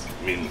about this.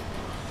 I mean,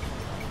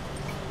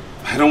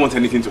 I don't want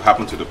anything to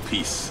happen to the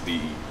peace, the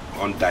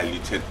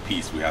undiluted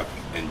peace we have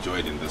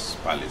enjoyed in this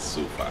palace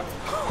so far.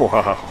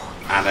 Wow.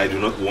 And I do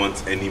not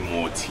want any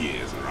more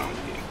tears around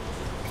here.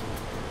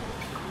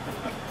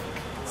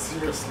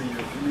 Seriously,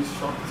 you're really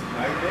shocked.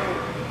 I know.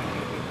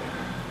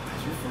 Are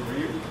you for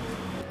real?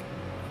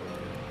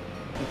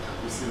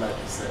 You see, like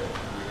you said,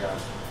 we have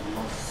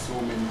lost so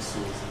many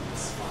souls in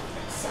this family.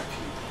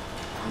 Exactly.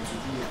 And to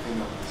do a thing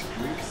of this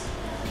grace,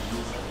 we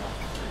use enough.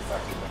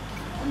 Exactly.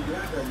 I'm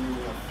glad that you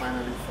have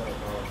finally thought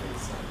about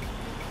this.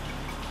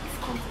 If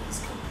come to this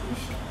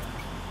conclusion.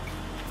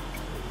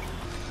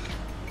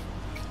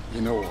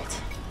 You know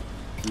what?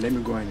 Let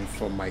me go and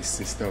inform my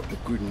sister of the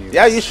good news.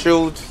 Yeah, you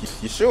should.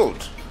 You should.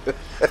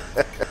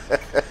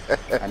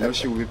 I know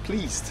she will be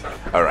pleased.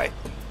 All right.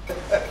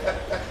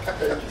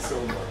 Thank you so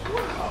much.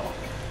 Wow.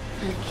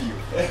 Thank you.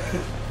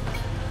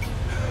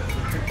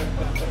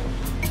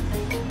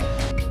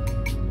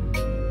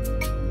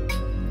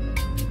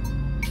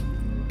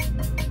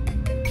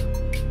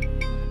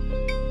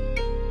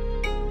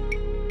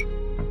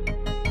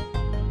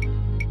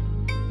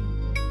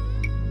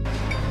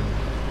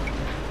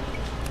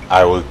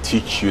 I will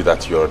teach you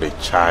that you're a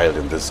child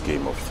in this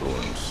Game of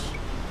Thrones.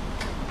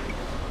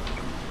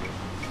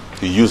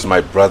 You use my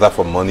brother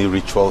for money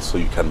rituals so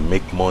you can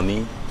make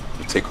money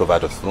to take over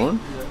the throne?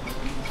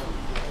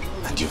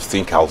 And you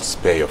think I'll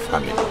spare your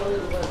family?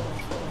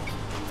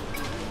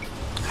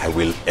 I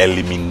will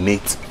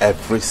eliminate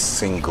every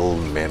single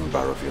member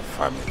of your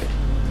family.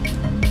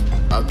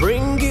 I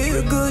bring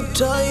you good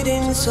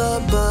tidings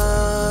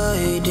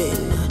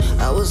abiding.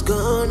 I was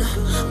gone,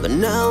 but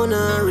now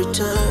I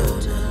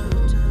return.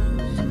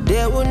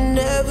 There will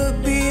never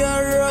be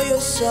a royal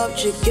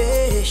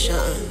subjugation.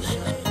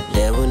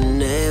 There will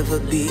never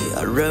be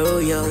a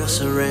royal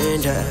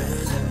surrender.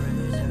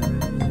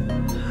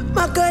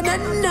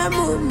 Makanana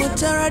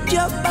mutara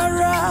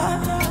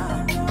diapara,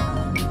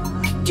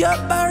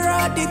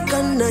 diapara di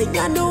kana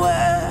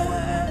yanwe.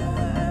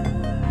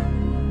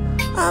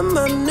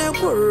 Amam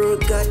neguru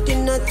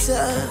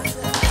gatinata,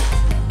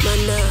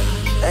 mana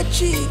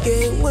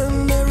achige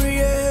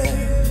wemarie.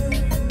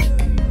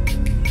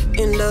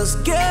 In this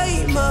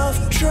game of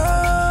Thrones,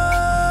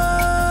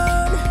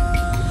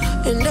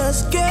 in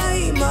this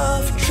game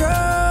of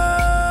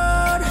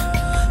Thrones,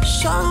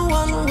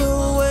 someone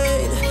will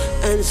win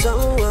and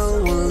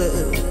someone will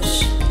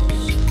lose,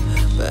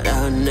 but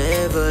I'll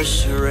never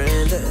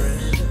surrender.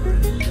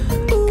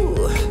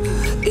 Ooh,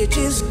 it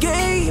is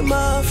Game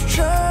of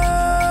Thrones,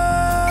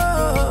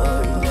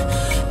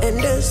 in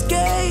this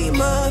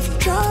Game of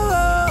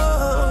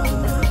Thrones,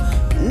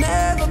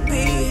 never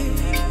be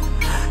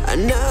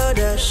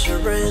another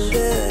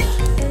surrender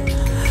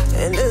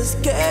in this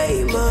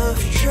Game of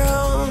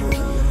Thrones.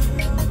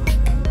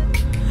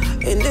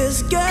 In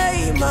this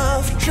Game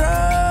of Thrones.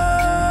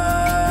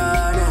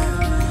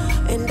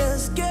 In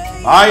this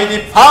game. By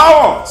the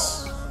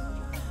powers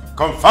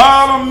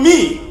conferred on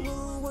me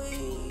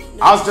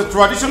as the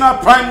traditional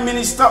prime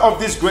minister of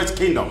this great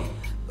kingdom,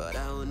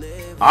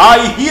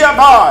 I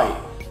hereby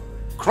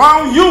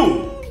crown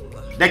you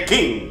the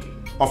king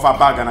of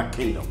Abagana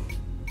kingdom.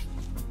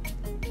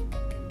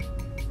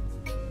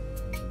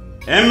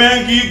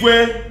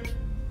 Emengigwe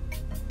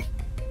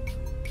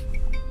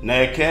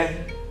Neke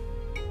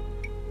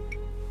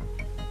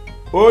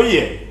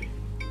Oye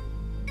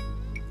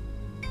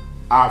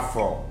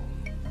Afo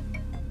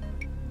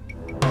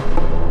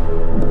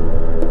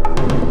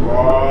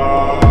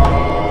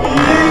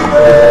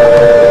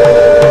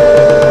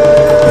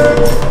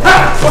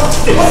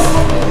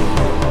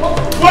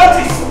What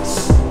is this?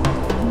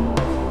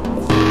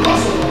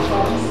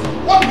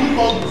 What do you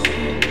call this?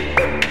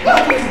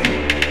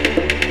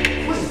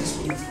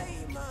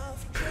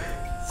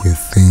 You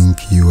think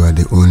you are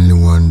the only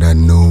one that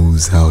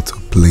knows how to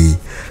play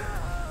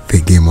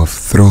the Game of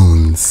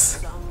Thrones,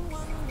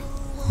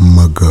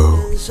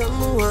 Mago.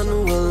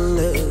 Someone will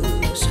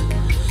lose,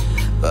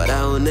 but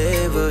I'll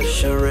never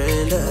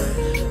surrender.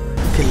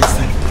 Okay,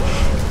 listen.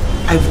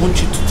 I want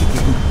you to take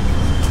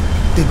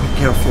good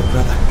care of your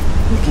brother.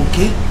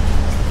 Okay?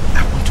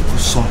 I want to go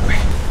somewhere.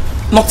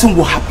 Nothing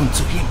will happen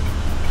to him.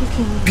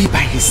 Okay. Be by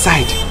his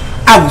side.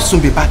 I will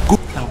soon be back. Go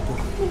now, go.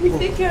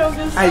 Take care of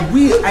yourself. I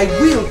will.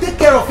 Take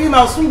care of him.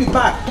 I'll soon be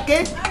back.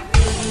 Okay?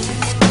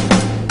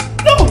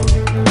 No!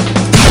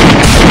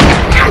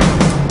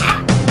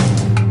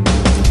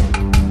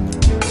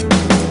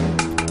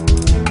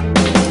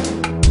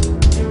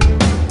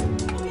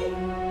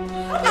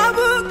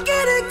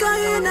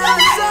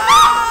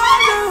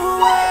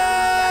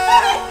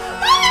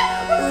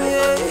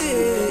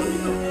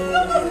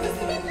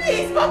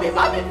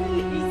 Mommy,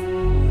 please.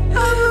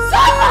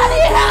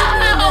 Somebody help!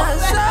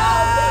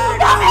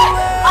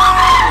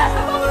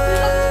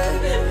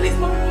 Please,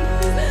 mommy.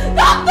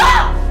 Doctor!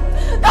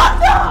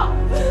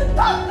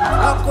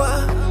 Aqua,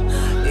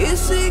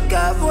 isi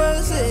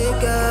kabweze,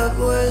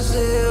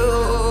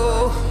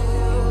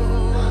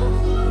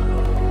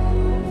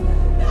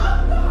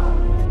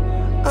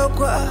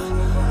 Aqua,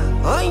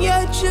 onye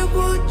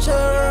chukwu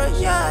chọrọ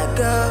ya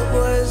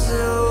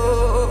kabweze.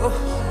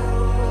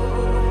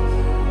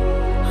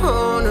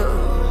 Oh no.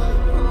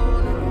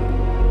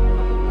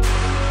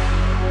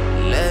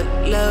 Let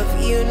love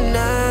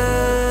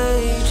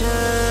unite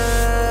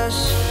us.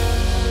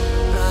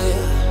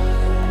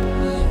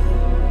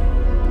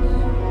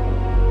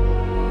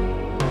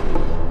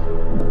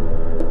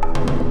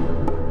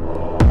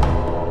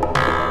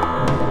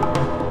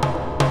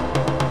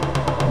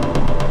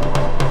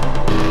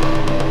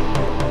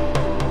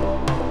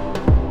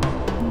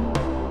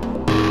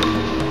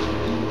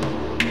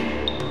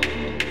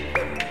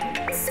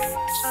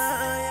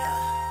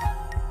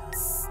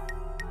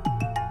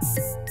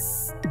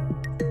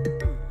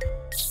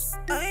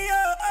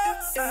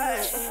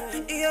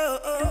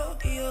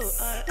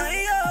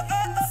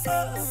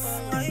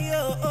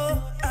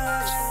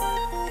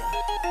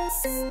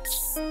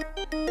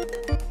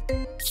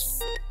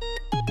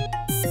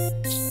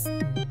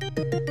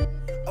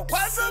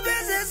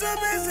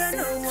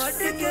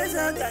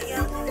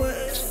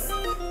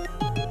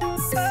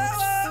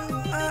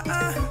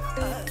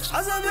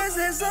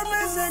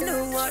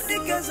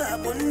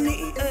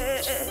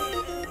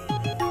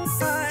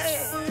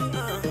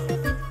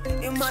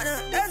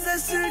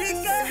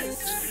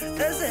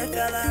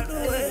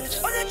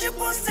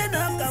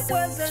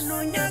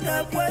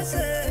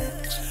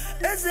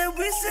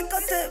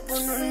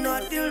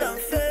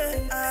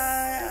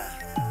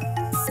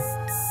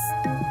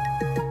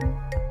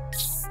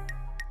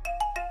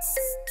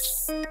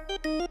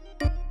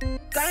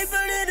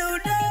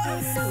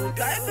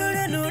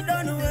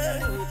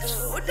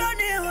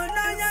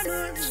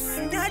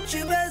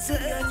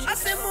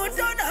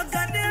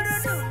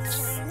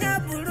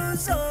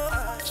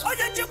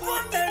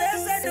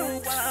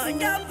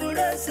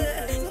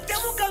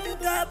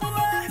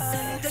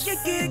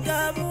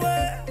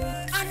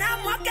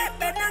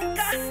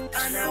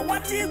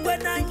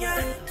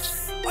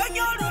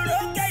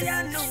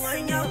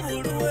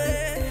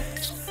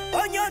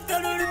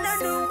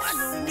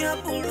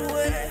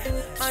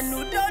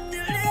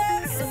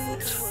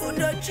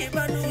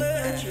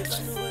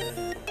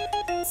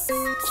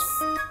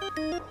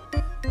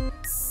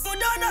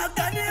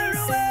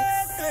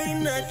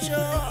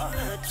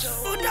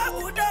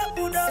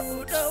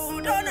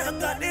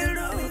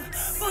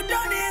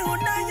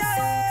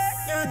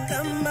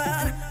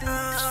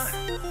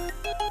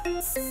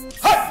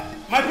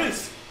 My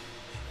prince!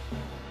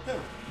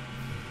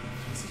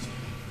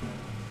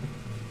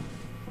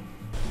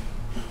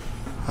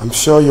 I'm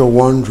sure you're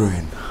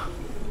wondering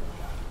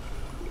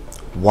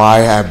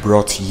why I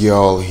brought you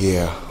all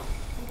here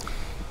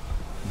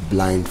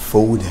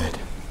blindfolded.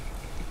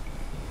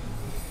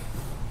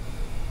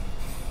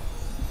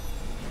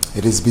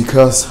 It is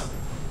because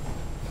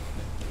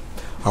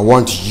I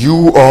want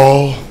you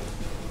all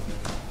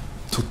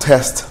to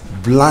test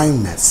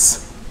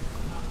blindness.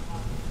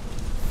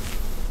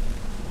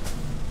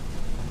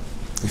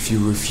 If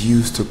you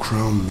refuse to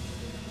crown me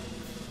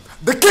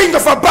the king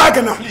of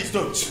Abagana, please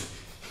don't.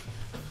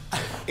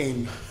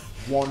 In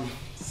 1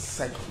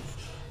 second.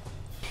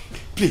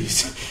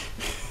 Please.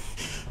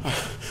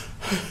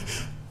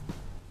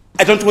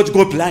 I don't want to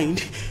go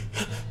blind.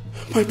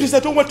 My please, I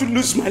don't want to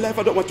lose my life.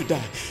 I don't want to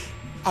die.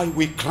 I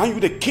will crown you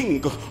the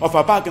king of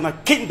Abagana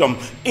kingdom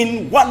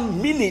in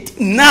 1 minute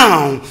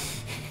now.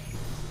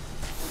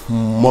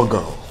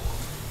 Muggle.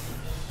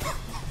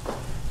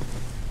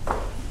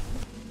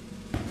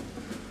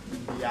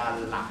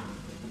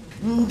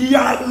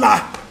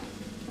 Ndiala.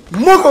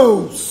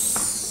 Muggles.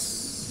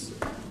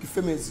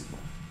 Euphemism.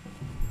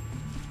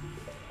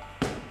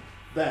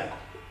 There.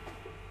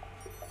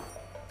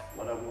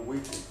 What are we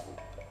waiting for?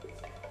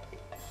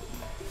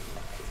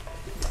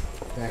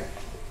 There.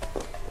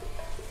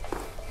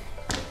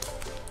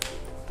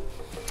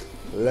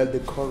 Let the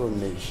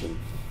coronation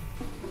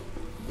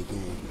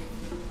begin.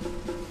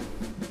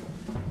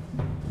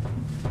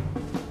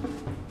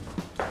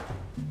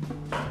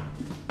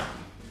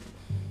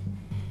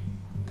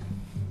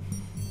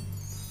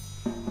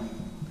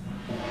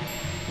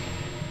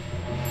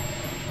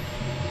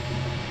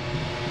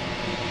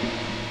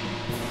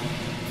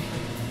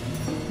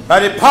 By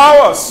the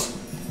powers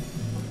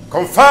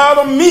conferred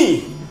on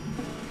me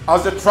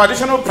as the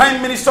traditional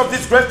prime minister of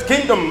this great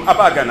kingdom,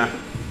 Abagana,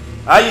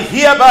 I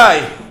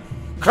hereby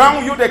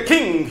crown you the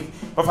king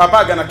of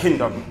Abagana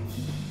kingdom.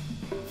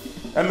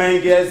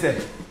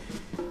 Amengeze,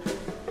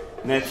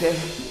 Nete,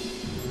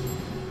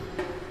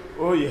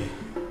 Oye,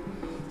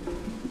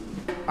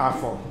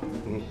 Afo,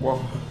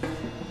 Nkwo.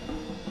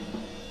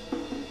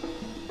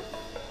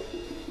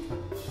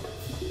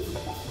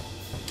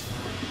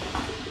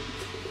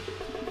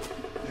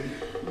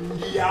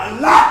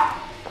 Ndiala!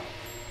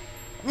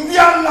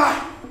 Ndiala!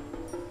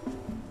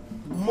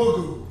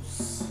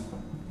 Muggles.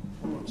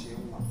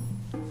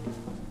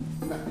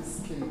 That is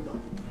kingdom.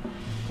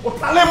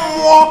 Otale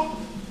mo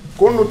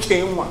kono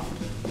chenwa.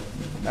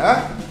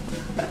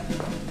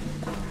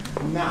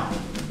 Now,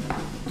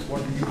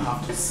 what do you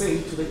have to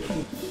say to the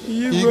king?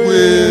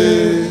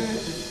 Igwe.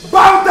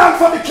 Bow down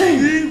for the king!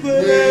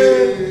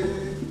 Igwe.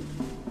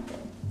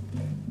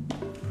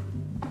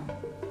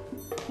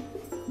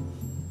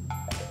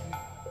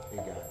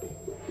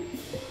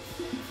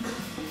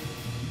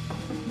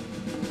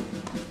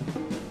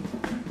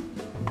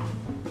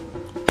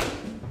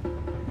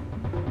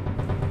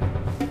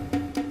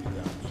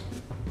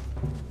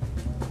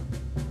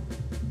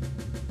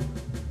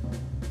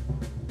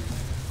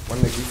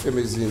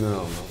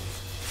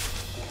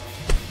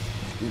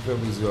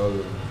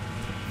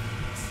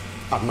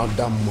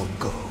 Another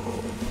Muggle.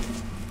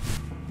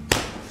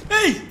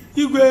 Hey,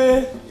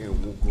 Igwe!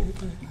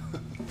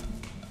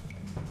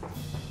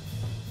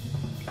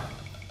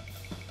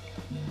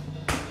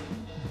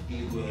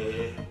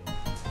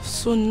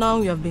 So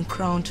now you have been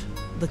crowned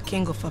the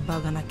king of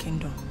Abagana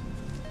kingdom.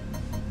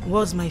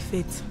 What's my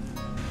fate?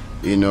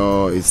 You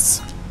know,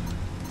 it's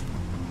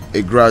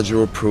a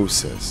gradual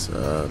process.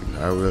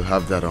 I will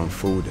have that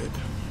unfolded.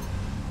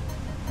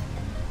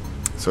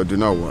 So do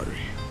not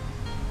worry.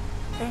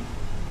 Okay.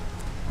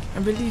 I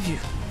believe you.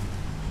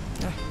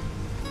 Yeah.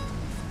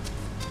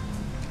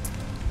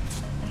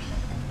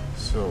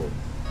 So,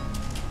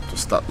 to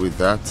start with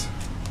that,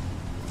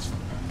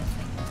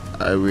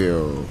 I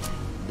will,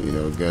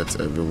 get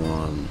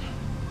everyone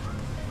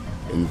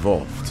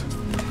involved.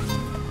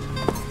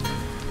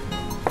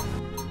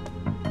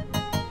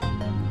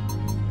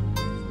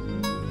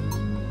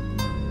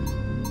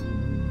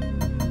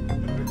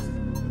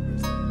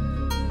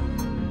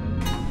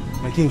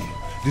 My king,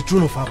 the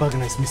throne of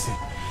Abagana is missing.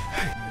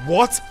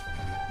 What?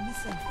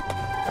 Listen.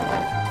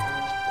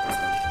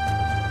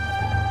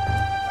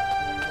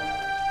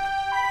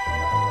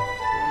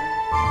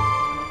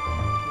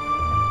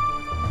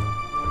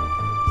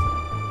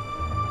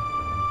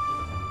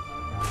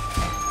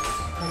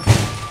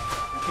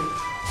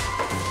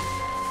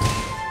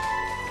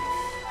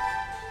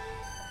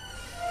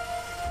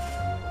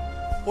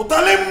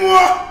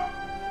 Otalez-moi!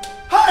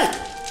 Hey!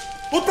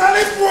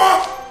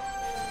 Otalez-moi!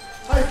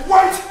 I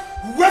want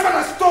whoever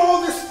that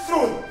stole this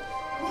throne.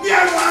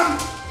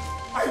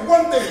 I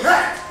want the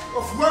head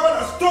of whoever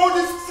that stole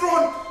this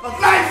throne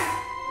alive.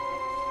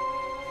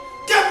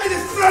 Give me the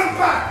throne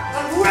back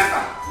and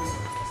whoever.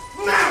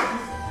 Now!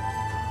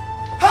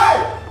 Hey!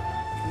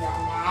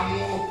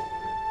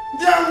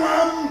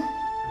 Diamam!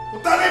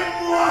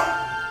 Otalez-moi!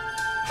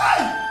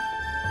 Hey!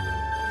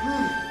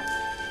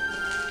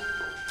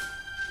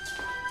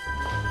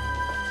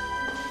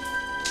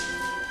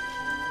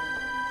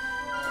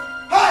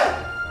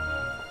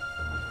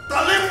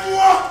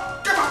 Talez-moi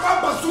que papa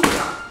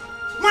bazooka.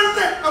 One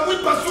day I'm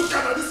with bazooka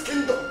in this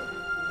kingdom.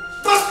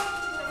 But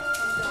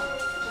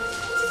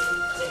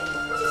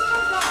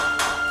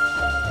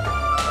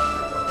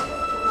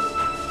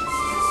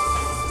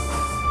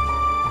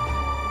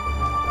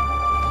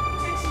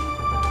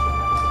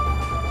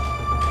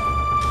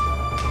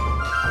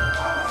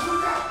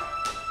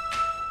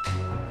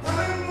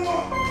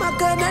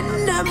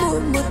Makanana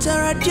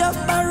mumutara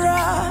jabara.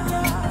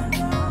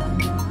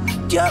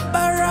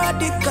 Jabara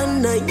di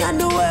kana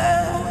yanwe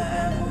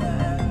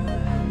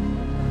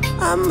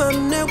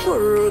amamne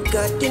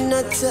kuruka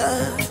dinata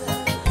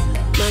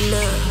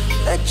mana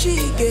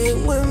achige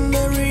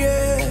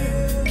wemerie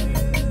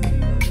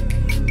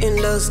in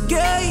this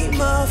game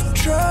of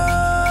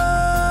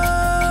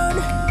throne,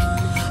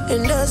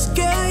 in this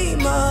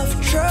game of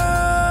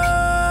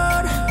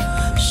throne,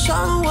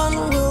 someone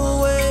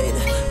will win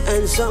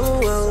and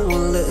someone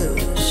will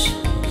lose,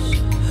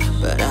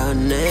 but I'll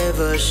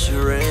never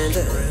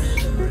surrender.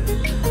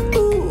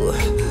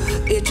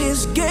 It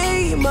is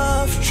game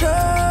of throne,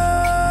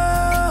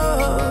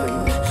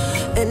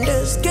 and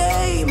this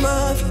game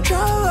of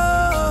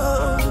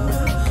throne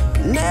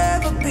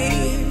never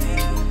be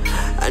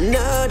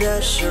another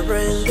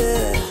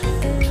surrender.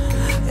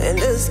 In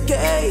this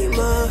game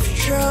of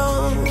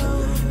throne,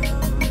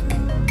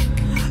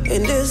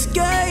 in this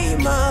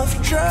game of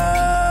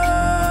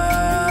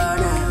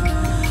throne,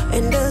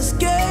 in this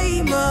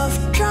game of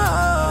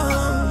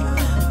throne,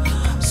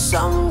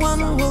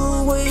 someone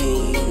will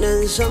win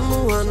and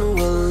someone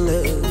will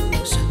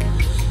lose,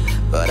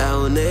 but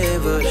I'll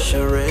never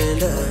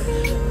surrender.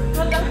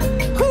 Doctor!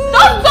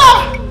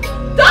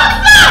 Doctor!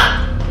 Doctor!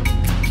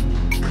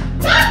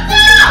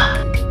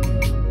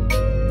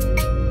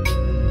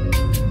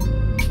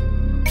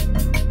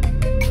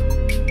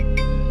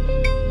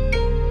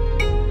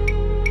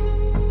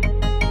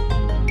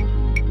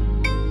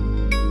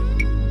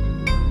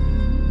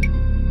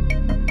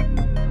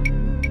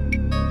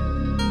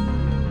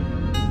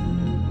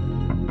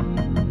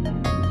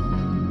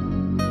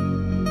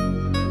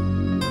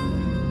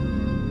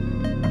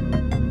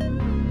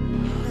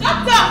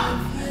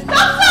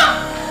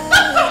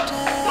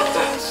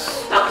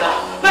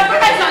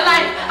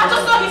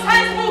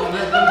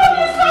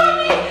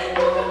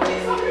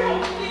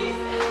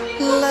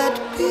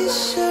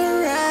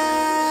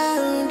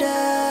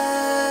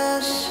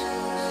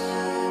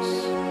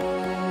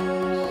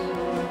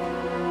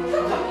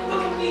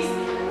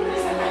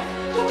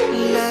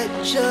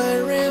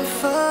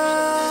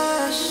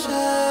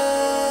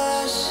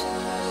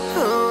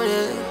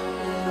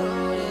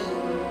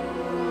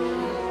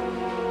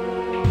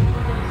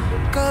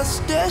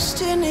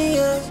 Destiny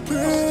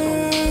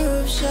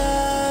approves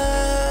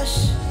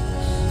us.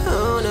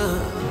 Oh no.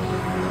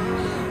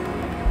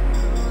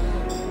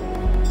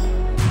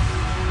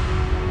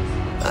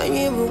 I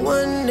knew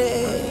one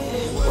day,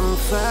 one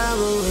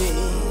family.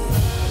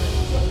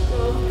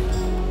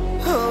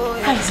 Oh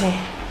yeah.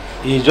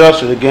 He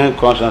just regained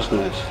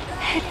consciousness.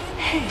 Hey,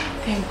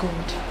 thank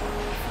God.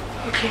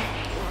 Okay.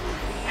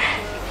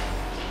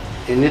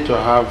 You need to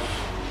have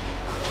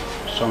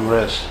some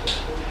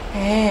rest.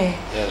 Hey.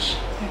 Yes.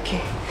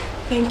 Okay.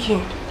 Thank you.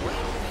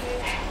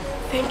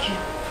 Thank you.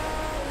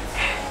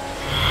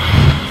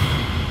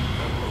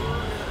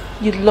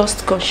 You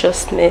lost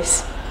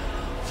consciousness.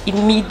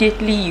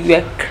 Immediately you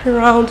were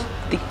crowned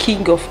the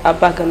king of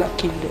Abagana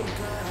Kingdom.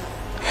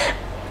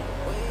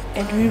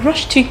 And we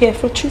rushed you here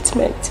for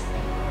treatment.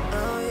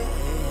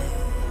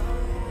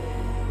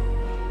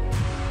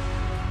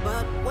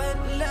 But when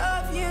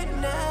love you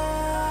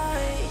now.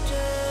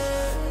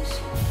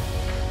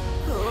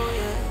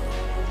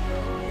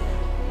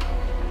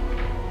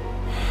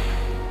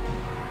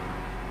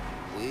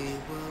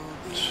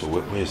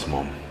 Where's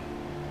Mom?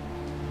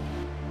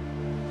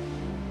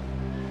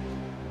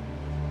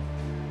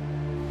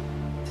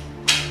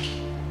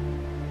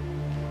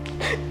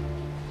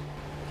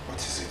 What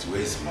is it?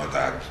 Where's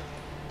Mother?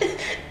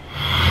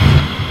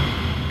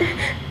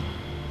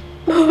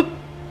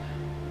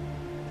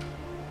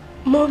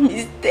 Mom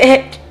is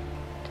dead.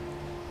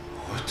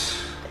 What?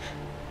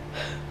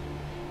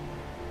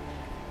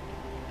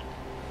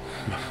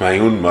 My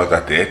own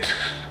mother dead?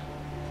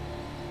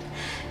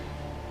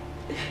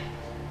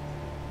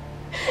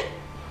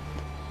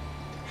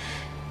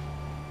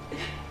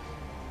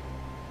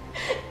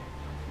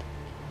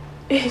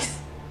 Yes.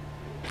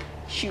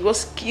 She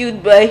was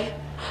killed by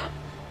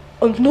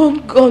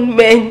unknown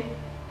gunmen.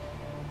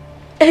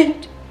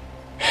 And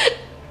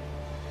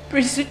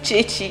Prince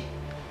Chizzy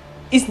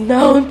is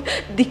now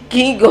the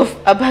king of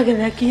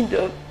Abagana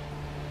Kingdom.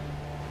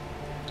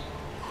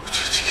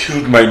 She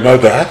killed my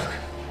mother?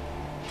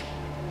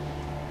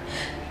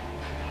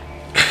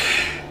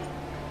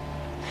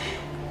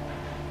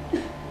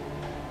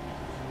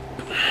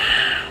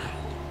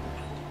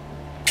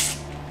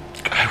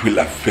 I will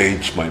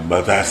avenge my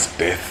mother's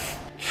death,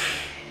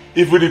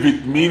 even if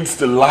it means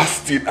the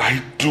last thing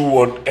I do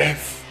on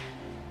earth.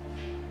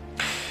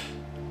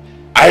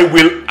 I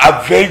will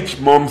avenge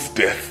Mom's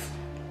death.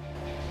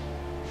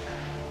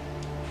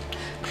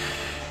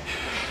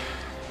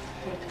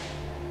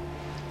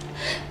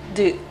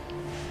 The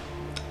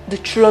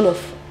throne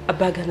of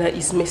Abagana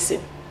is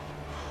missing.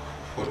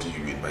 What do you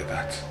mean by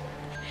that?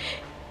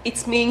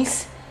 It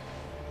means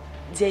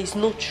there is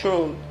no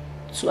throne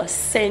to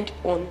ascend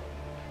on.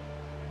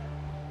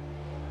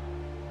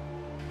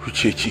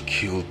 Uchechi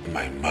killed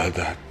my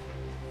mother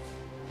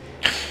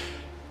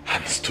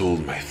and stole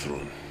my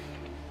throne.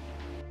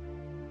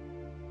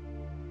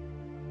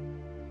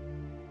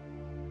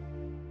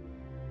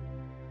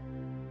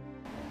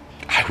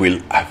 I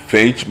will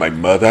avenge my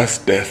mother's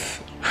death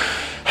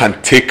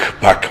and take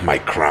back my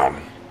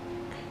crown,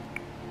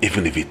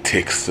 even if it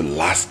takes the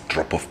last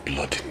drop of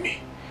blood in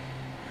me.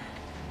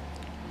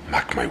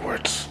 Mark my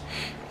words.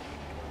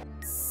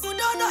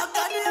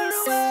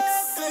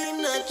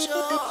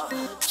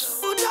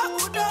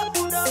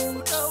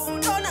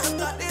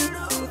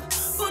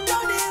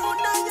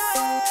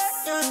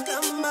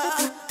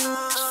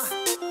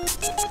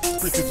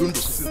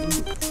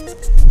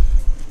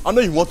 I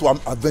know you want to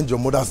avenge your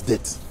mother's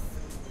death,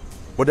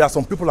 but there are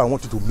some people I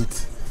want you to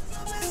meet.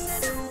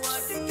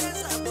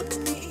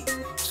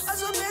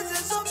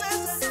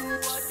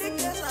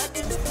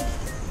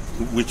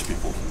 Which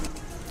people?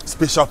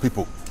 Special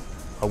people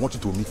I want you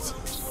to meet.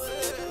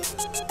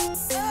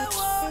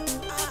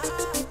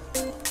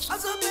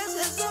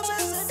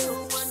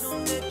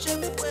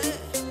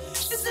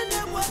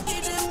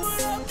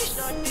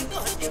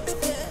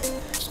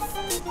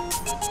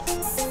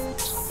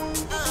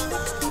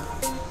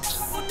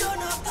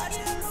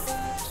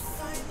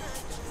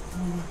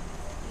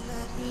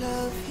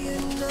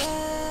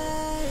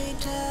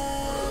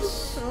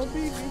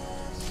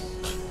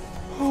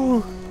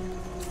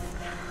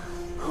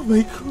 Oh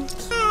my God.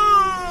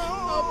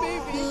 Oh,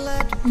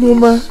 baby.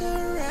 Mama,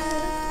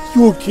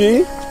 you okay?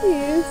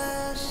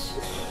 Yes.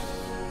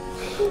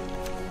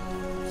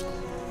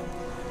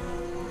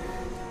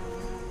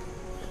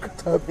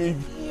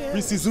 Baby. Yes.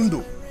 Mrs.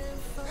 Zundo,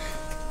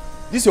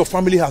 this your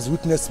family has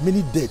witnessed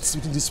many deaths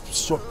within this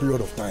short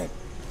period of time.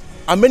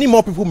 And many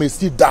more people may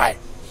still die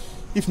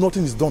if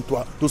nothing is done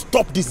to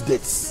stop these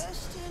deaths.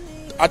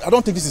 I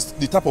don't think this is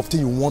the type of thing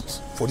you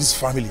want for this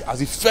family as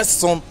the first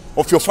son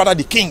of your father,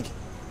 the king.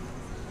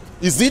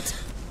 Is it?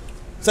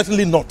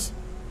 Certainly not.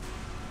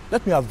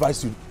 Let me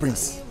advise you,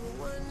 Prince.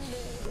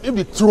 If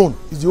the throne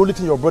is the only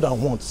thing your brother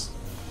wants,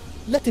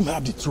 let him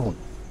have the throne.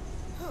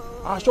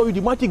 I assure you,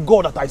 the mighty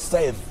God that I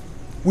serve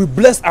will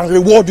bless and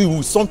reward you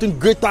with something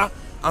greater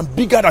and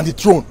bigger than the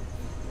throne.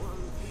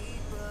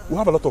 We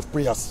have a lot of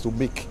prayers to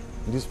make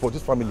for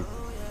this family.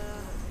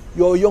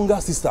 Your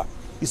younger sister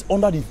is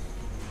under the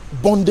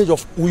bondage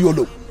of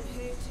Uyolo.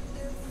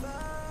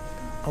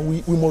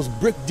 And we must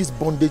break this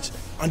bondage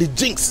and the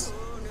jinx.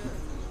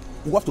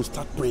 We have to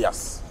start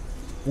prayers.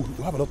 We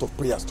have a lot of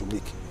prayers to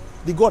make.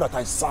 The God that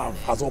I serve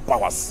has all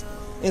powers.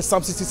 In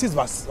Psalm 66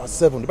 verse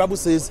 7, the Bible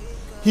says,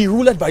 He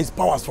ruled by His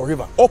powers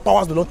forever. All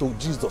powers belong to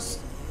Jesus.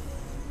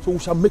 So we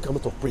shall make a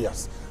lot of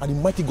prayers. And the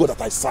mighty God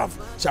that I serve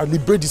shall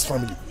liberate this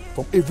family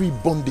from every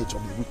bondage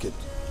of the wicked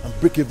and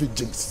break every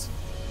jinx.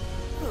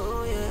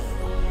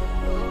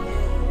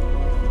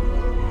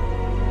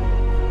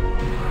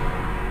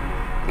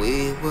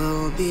 We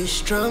will be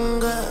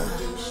stronger,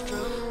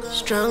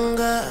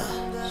 stronger.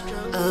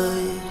 I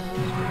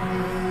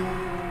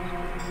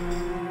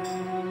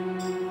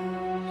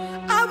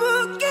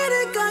will get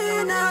it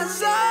going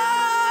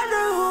outside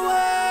the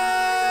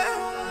way.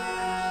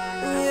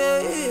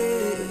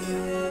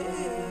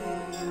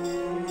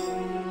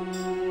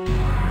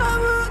 I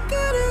will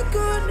get it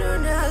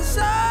going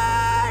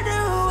outside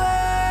the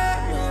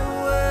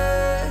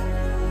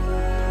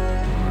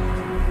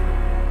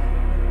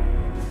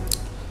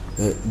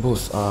way.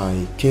 Boss,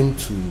 I came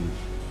to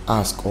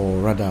ask, or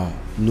rather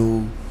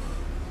know,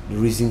 the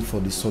reason for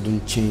the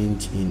sudden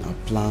change in our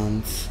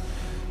plans,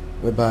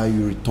 whereby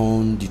you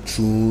return the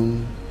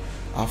throne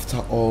after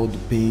all the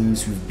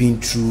pains we've been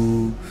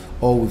through,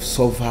 all we've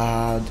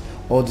suffered,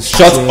 all the...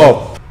 Shut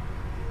up!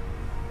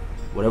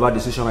 Whatever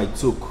decision I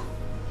took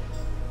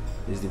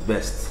is the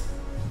best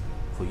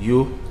for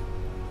you,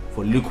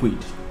 for Liquid,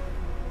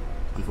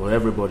 and for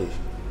everybody.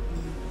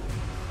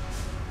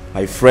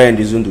 My friend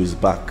Izundu is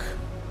back,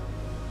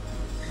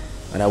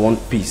 and I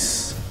want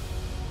peace.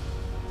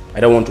 I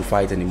don't want to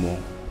fight anymore.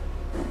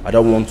 I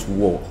don't want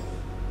war.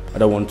 I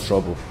don't want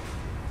trouble.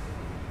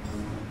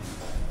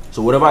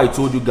 So whatever I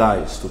told you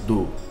guys to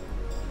do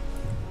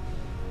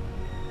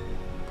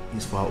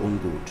is for our own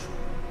good.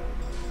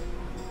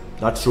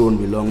 That throne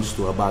belongs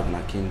to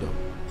Abagna Kingdom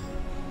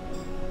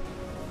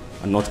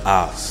and not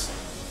ours.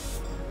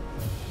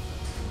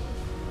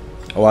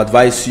 I will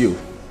advise you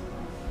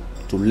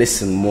to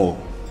listen more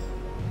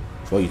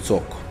before you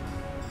talk.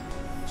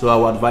 So I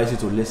will advise you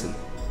to listen,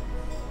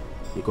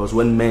 because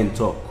when men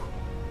talk,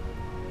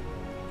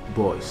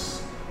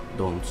 boys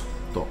don't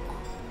talk.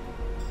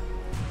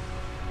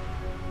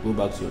 Go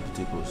back to your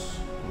Etikos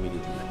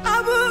immediately. I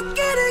will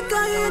get it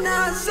going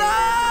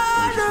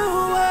outside the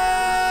way.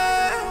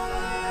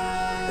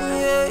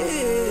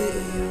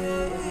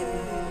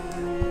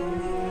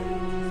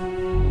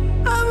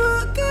 I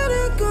will get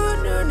it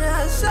going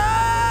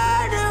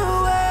outside the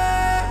way.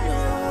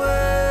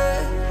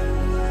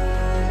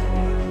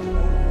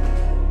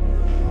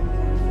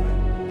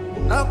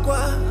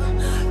 Aqua,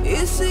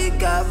 isi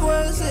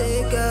kabweze,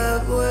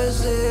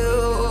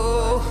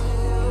 oh.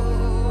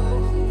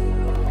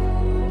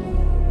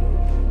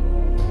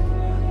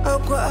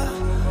 Aqua,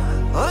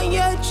 on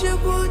your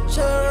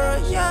chibuchara,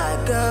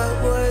 yaga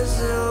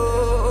was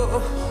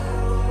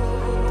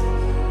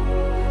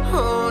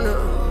oh no.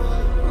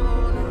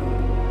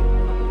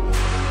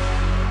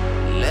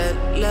 Let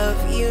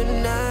love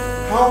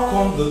unite. How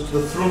come the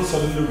throne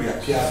suddenly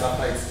reappears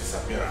after its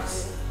disappearance?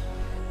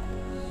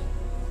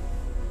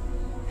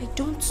 I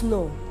don't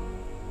know.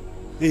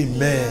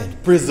 Amen.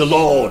 Praise the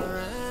Lord.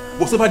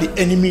 Whatever the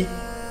enemy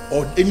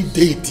or any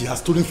deity has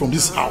stolen from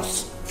this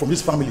house, from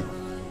this family,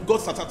 God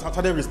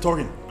started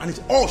restoring, and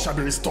it all shall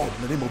be restored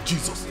in the name of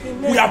Jesus.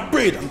 Amen. We have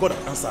prayed and God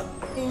has answered.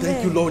 Amen.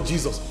 Thank you, Lord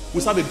Jesus.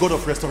 We serve a God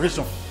of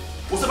restoration.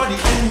 Whatever the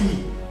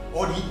enemy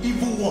or the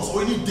evil ones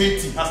or any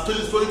deity has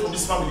stolen from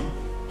this family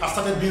has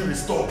started being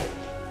restored,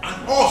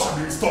 and all shall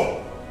be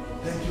restored.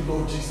 Thank you,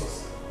 Lord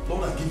Jesus.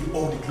 Lord, I give you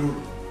all the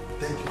glory.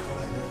 Thank you for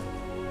that.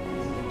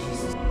 Thank you,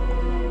 Jesus.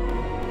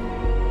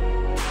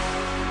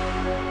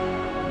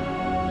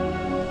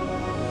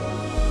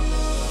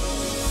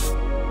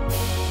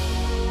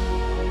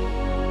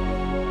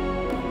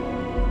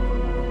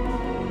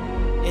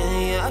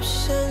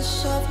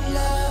 Absence of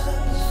love.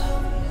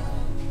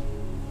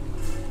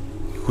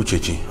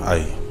 Uchechi, I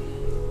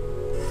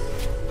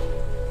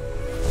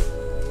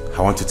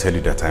want to tell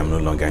you that I am no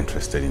longer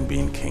interested in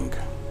being king.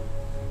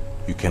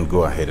 You can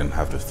go ahead and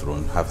have the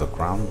throne, have the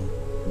crown,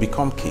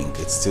 become king.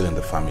 It's still in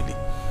the family.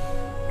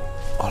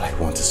 All I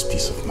want is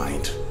peace of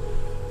mind.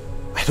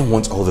 I don't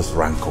want all this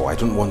rancor. I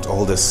don't want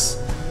all this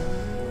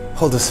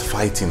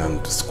fighting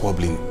and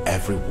squabbling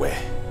everywhere.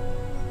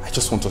 I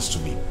just want us to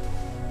be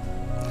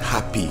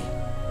happy.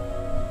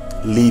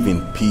 Live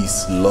in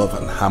peace, love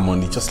and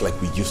harmony, just like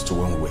we used to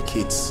when we were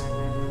kids.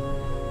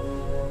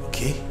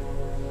 Okay?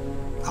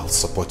 I'll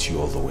support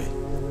you all the way.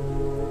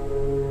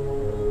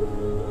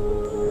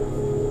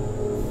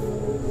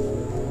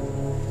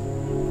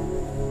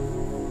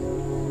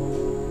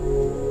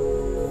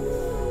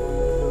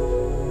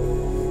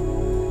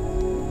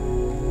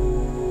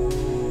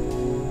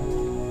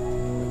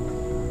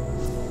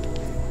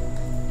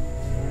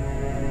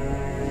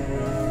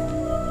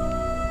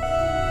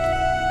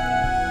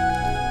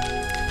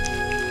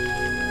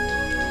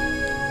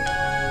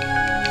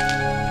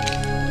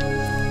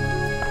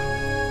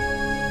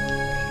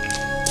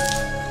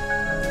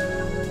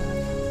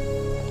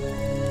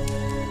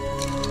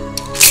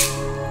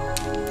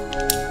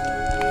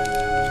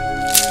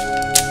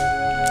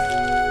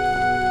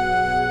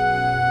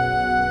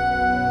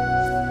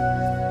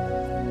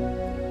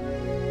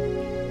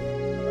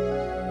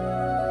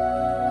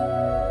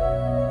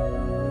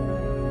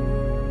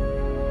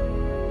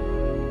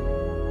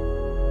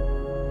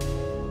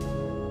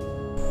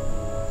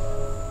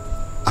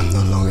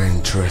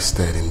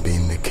 Interested in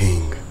being the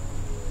king.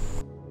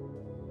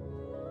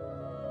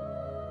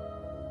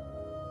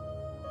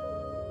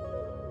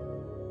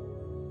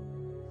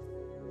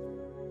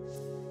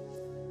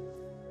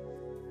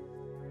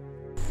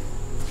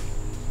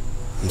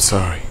 I'm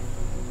sorry.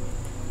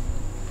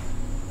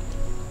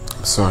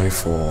 I'm sorry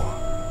for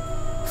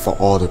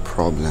all the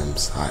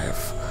problems I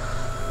have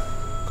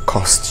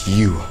caused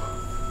you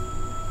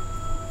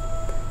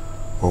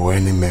or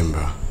any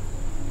member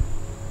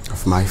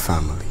of my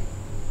family.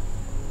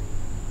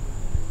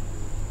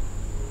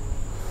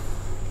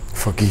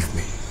 Forgive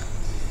me.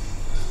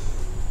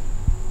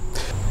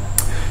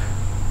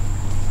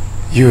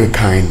 You're a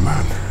kind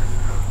man,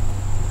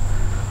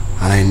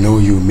 and I know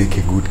you make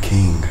a good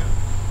king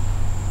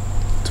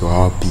to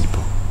our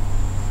people.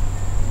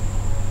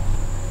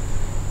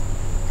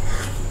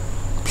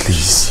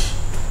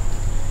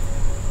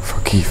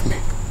 forgive me.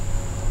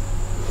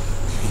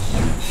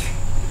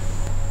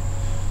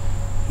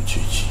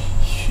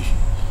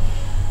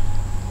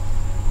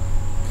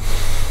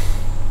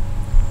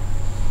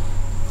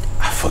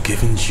 I've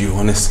forgiven you,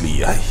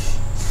 honestly.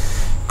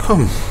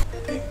 Come.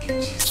 Thank you,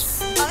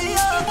 Jesus.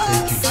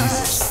 Thank you,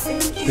 Jesus.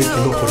 Thank you,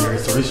 Lord, for your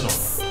restoration.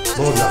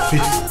 Lord, you are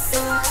faithful.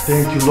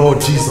 Thank you,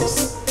 Lord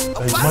Jesus.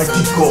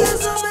 Mighty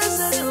God.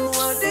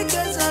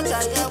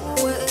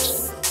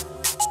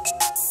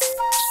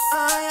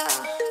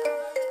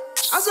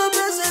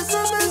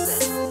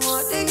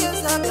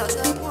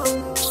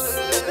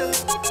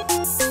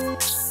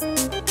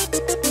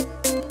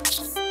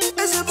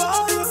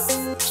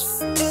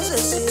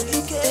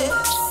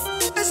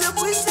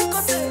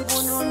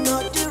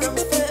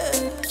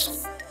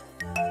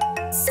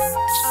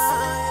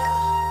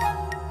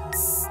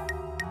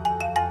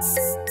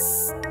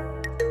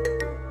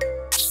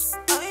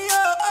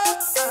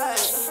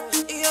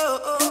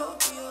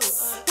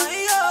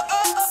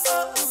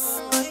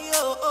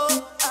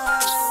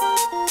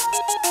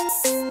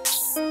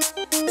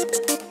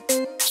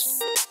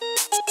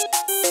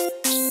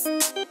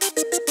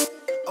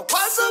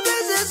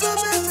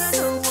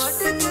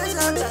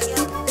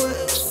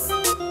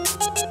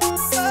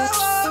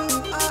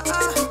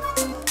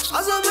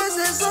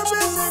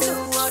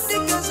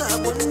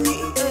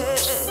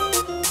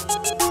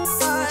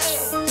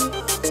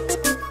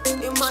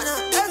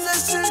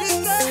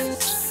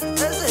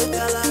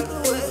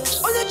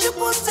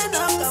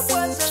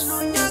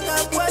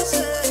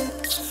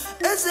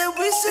 Ese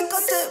wisi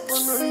kote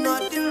bunu no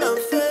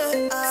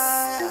dilamfe.